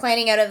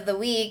planning out of the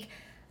week,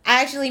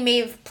 I actually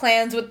made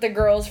plans with the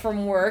girls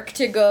from work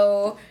to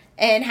go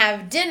and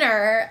have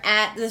dinner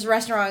at this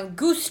restaurant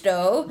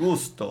Gusto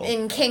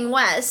in King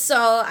West.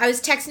 So I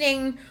was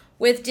texting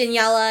with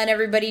Daniela and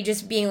everybody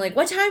just being like,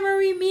 what time are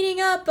we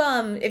meeting up?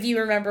 If you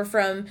remember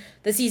from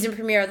the season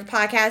premiere of the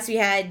podcast, we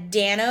had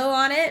Dano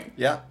on it.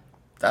 Yeah,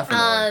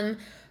 definitely.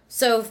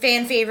 So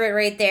fan favorite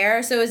right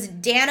there. So it was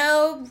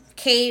Dano,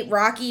 Kate,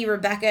 Rocky,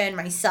 Rebecca, and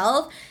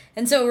myself.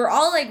 And so we're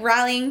all like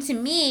rallying to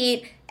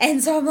meet.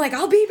 And so I'm like,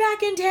 I'll be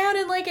back in town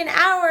in like an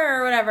hour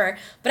or whatever.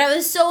 But I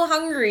was so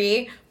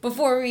hungry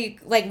before we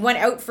like went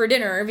out for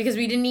dinner because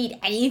we didn't eat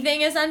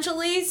anything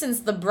essentially since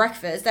the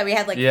breakfast that we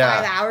had like 5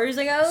 hours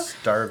ago.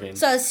 Starving.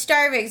 So I was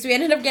starving. So we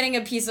ended up getting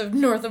a piece of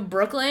North of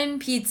Brooklyn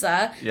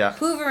pizza. Yeah.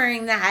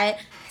 Hoovering that.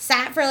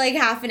 Sat for like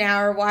half an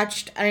hour.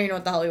 Watched, I don't even know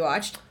what the hell we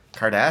watched.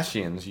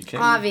 Kardashians, you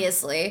can't.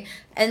 Obviously.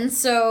 And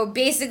so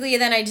basically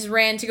then I just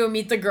ran to go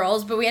meet the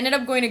girls. But we ended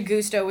up going to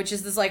Gusto, which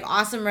is this like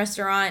awesome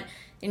restaurant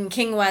in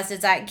King West.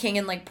 It's at King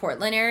and like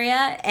Portland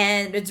area,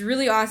 and it's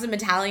really awesome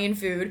Italian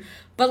food.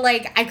 But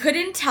like I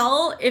couldn't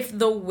tell if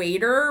the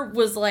waiter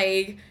was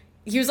like,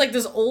 he was like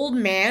this old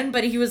man,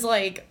 but he was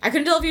like, I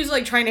couldn't tell if he was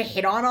like trying to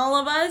hit on all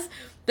of us.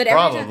 But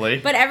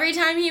every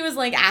time he was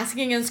like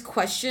asking us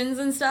questions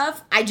and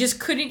stuff, I just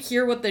couldn't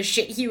hear what the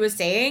shit he was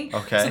saying.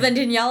 Okay. So then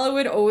Daniela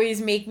would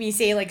always make me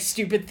say like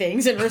stupid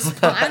things in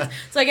response.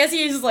 So I guess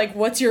he was like,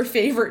 what's your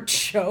favorite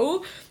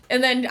show?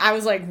 And then I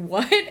was like,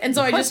 what? And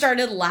so I just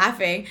started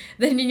laughing.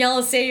 Then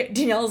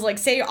Daniela's like,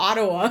 say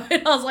Ottawa.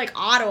 And I was like,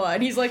 Ottawa.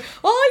 And he's like,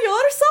 oh,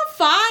 you're so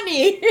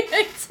funny.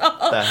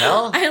 So the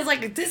hell? I was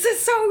like, this is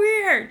so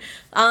weird.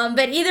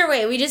 But either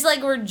way, we just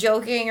like were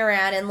joking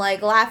around and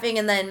like laughing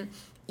and then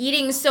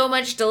eating so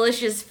much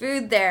delicious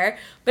food there.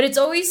 But it's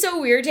always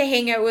so weird to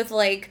hang out with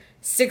like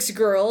 6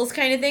 girls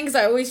kind of thing, because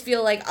I always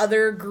feel like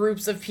other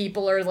groups of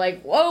people are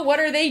like, whoa, what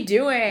are they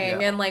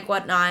doing? And like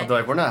whatnot. They're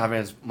like, we're not having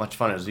as much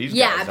fun as these guys.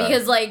 Yeah,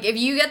 because like if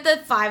you get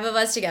the 5 of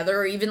us together,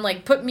 or even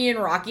like put me and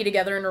Rocky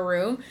together in a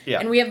room,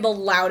 and we have the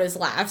loudest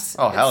laughs.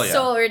 Oh, hell yeah. It's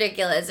so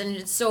ridiculous and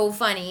it's so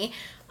funny.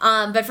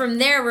 But from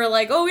there, we're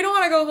like, oh, we don't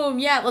want to go home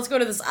yet. Let's go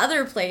to this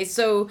other place.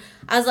 So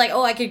I was like,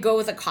 oh, I could go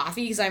with a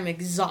coffee because I'm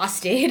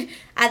exhausted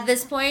at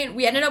this point.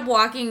 We ended up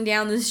walking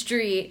down the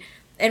street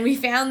and we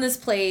found this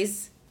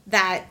place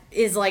that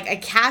is like a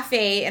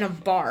cafe and a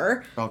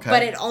bar. Okay.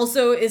 But it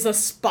also is a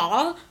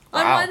spa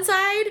on one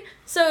side.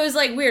 So it was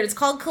like weird. It's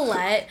called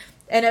Colette.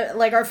 And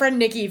like our friend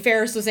Nikki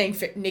Ferris was saying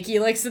Nikki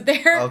likes it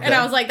there. Okay. And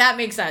I was like, that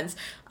makes sense.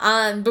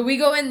 But we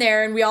go in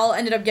there and we all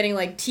ended up getting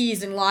like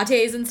teas and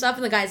lattes and stuff.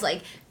 And the guy's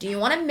like, do you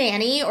want a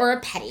mani or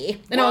a pedi?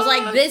 And I was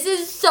like, this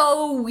is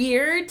so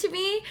weird to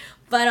me.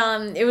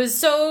 But it was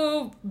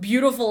so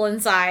beautiful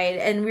inside,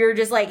 and we were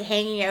just like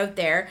hanging out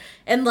there.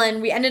 And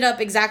then we ended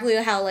up exactly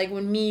how like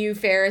when me, you,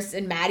 Ferris,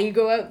 and Maddie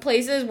go out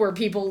places where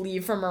people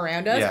leave from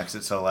around us. Yeah, because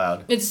it's so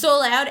loud. It's so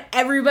loud.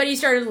 Everybody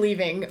started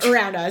leaving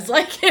around us.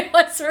 Like it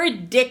was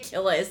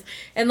ridiculous,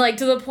 and like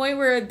to the point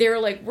where they were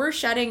like, "We're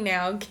shutting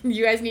now.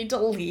 You guys need to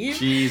leave."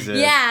 Jesus.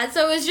 Yeah.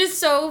 So it was just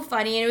so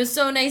funny, and it was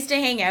so nice to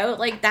hang out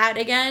like that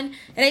again.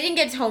 And I didn't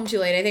get home too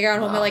late. I think I got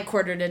home at like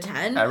 9:45.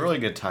 Had a really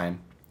good time.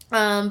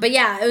 But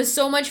yeah, it was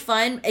so much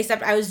fun,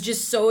 except I was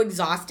just so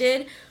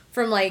exhausted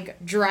from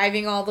like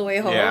driving all the way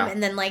home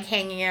and then like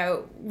hanging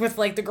out with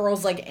like the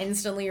girls like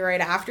instantly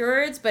right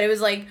afterwards. But it was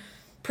like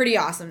pretty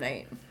awesome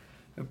night.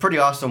 Pretty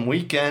awesome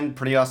weekend,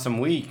 pretty awesome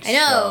week. I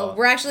know. So.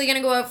 We're actually going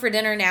to go out for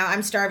dinner now.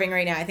 I'm starving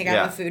right now. I think I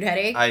have a food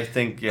headache. I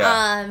think,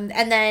 And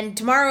then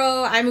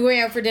tomorrow I'm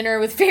going out for dinner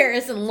with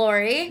Ferris and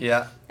Lori.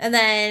 Yeah. And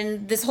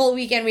then this whole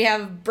weekend we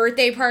have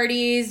birthday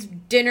parties,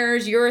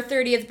 dinners, your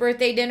 30th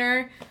birthday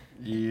dinner.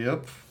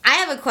 Yep. I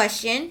have a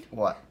question.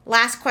 What?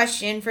 Last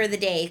question for the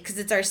day, because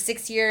it's our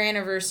 6-year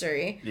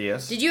anniversary.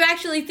 Yes. Did you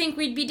actually think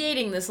we'd be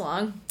dating this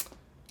long?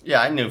 Yeah,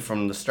 I knew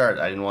from the start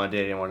I didn't want to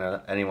date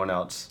anyone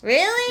else.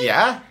 Really?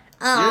 Yeah.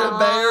 You're a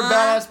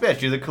badass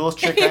bitch. You're the coolest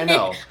chick I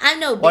know. I'm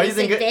no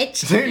basic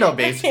bitch. You're no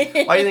basic.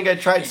 Why do you think I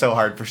tried so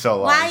hard for so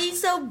long? Why are you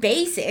so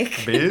basic?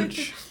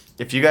 Bitch.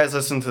 If you guys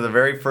listen to the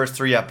very first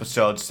 3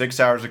 episodes, 6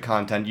 hours of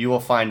content, you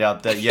will find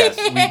out that, yes,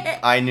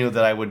 I knew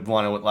that I would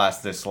want to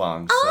last this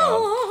long. So.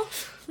 Oh.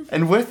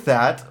 And with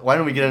that, why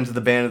don't we get into the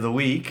band of the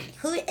week?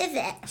 Who is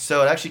it?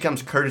 So it actually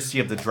comes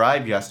courtesy of The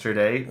Drive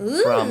yesterday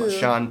from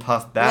Sean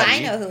Puff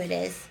Batty. Well, I know who it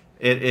is.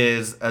 It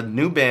is a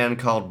new band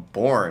called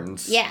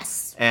Borns.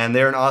 Yes. And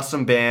they're an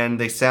awesome band.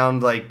 They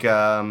sound like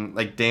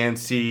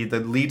dancey. The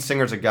lead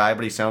singer's a guy,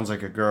 but he sounds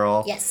like a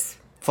girl. Yes.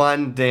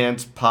 Fun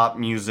dance pop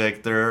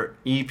music. Their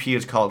EP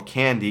is called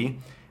Candy.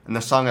 And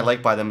the song I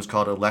like by them is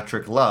called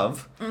Electric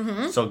Love.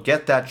 Mm-hmm. So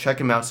get that, check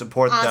them out,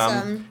 support them.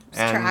 Awesome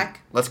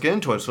track. Let's get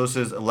into it. So this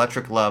is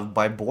Electric Love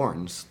by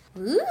Borns.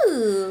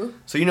 Ooh.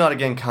 So you know how to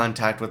get in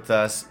contact with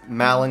us.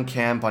 Malin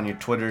Camp on your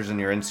Twitters and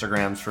your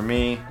Instagrams for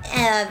me.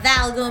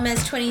 Val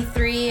Gomez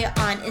 23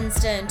 on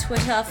Insta and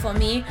Twitter for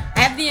me. I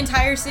have the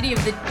entire city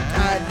of the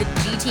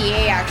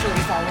GTA actually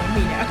following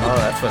me now. Oh,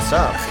 that's what's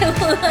up.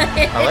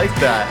 I like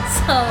that.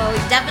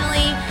 So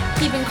definitely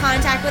keep in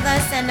contact with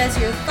us. Send us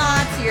your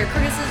thoughts, your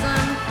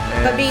criticism,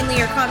 but mainly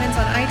your comments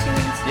on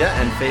iTunes.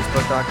 Yeah, and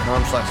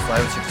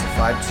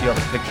facebook.com/Flywood65 to see all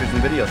the pictures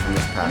and videos from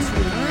this past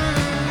week.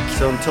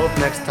 So until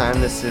next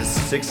time, this is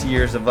 6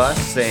 years of us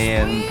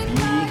saying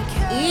be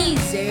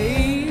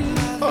Easy.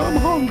 I'm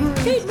hungry.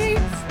 Feed me.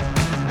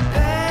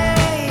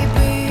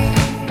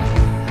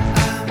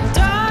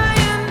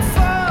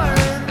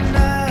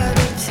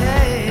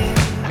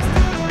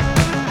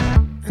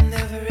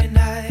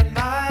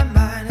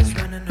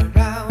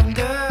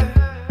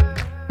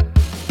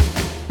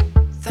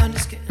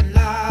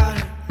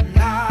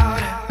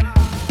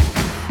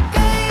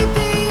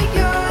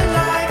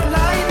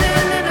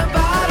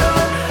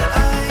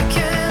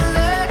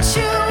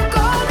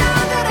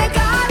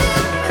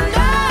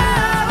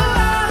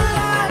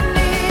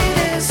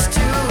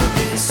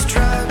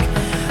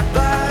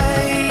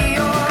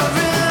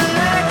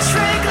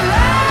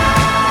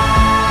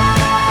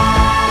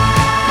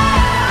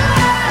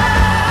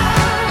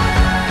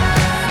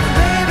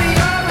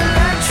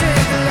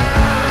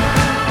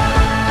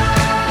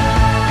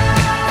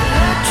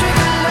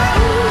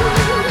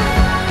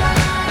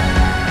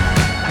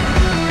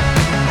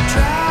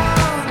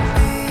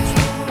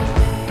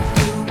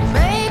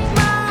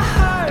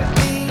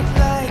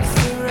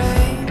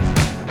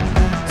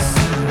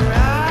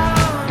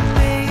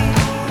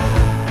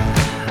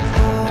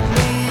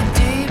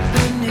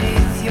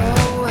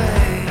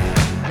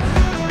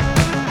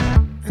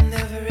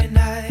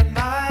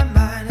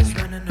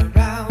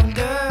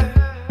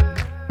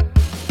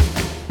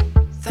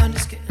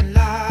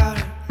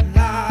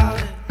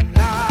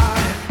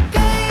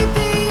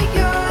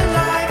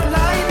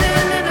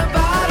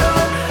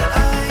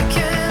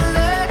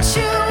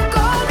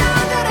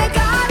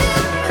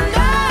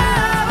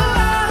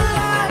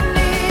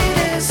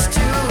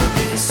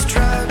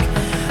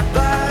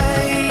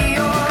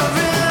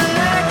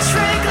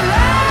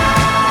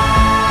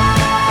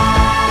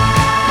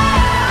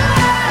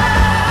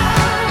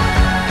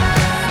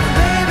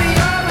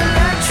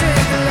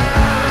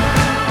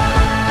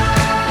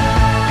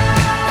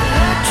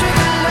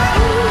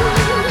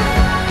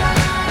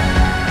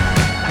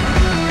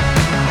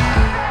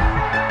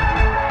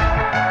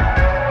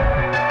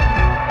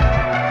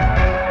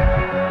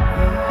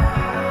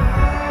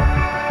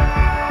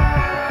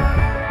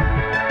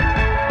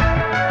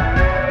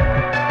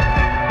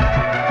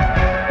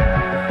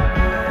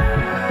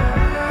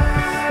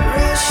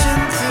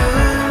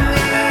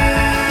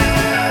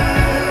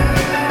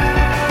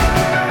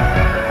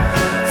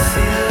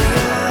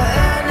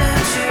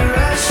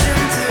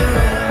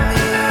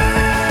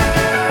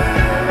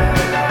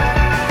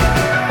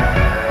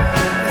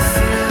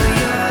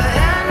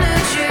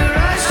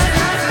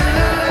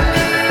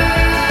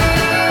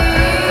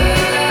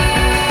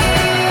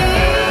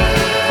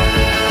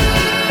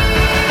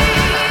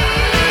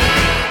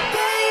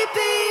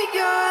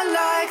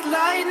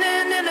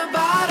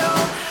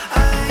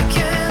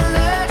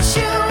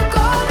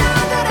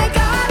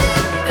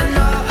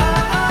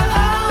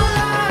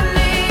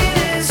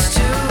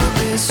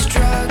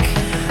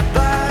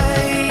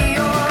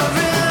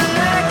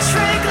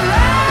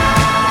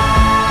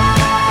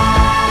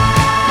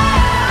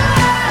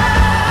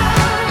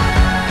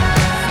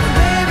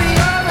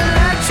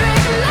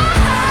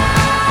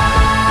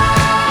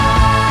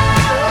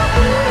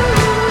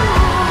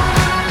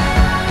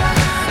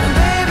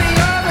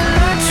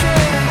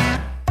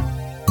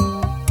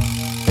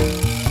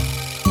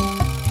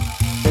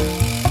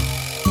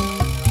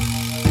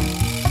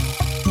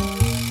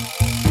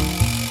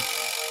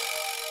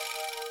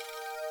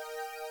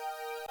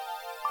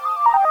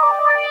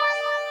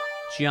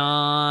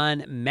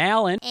 John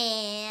Mallon.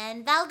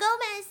 And Val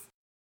Gomez.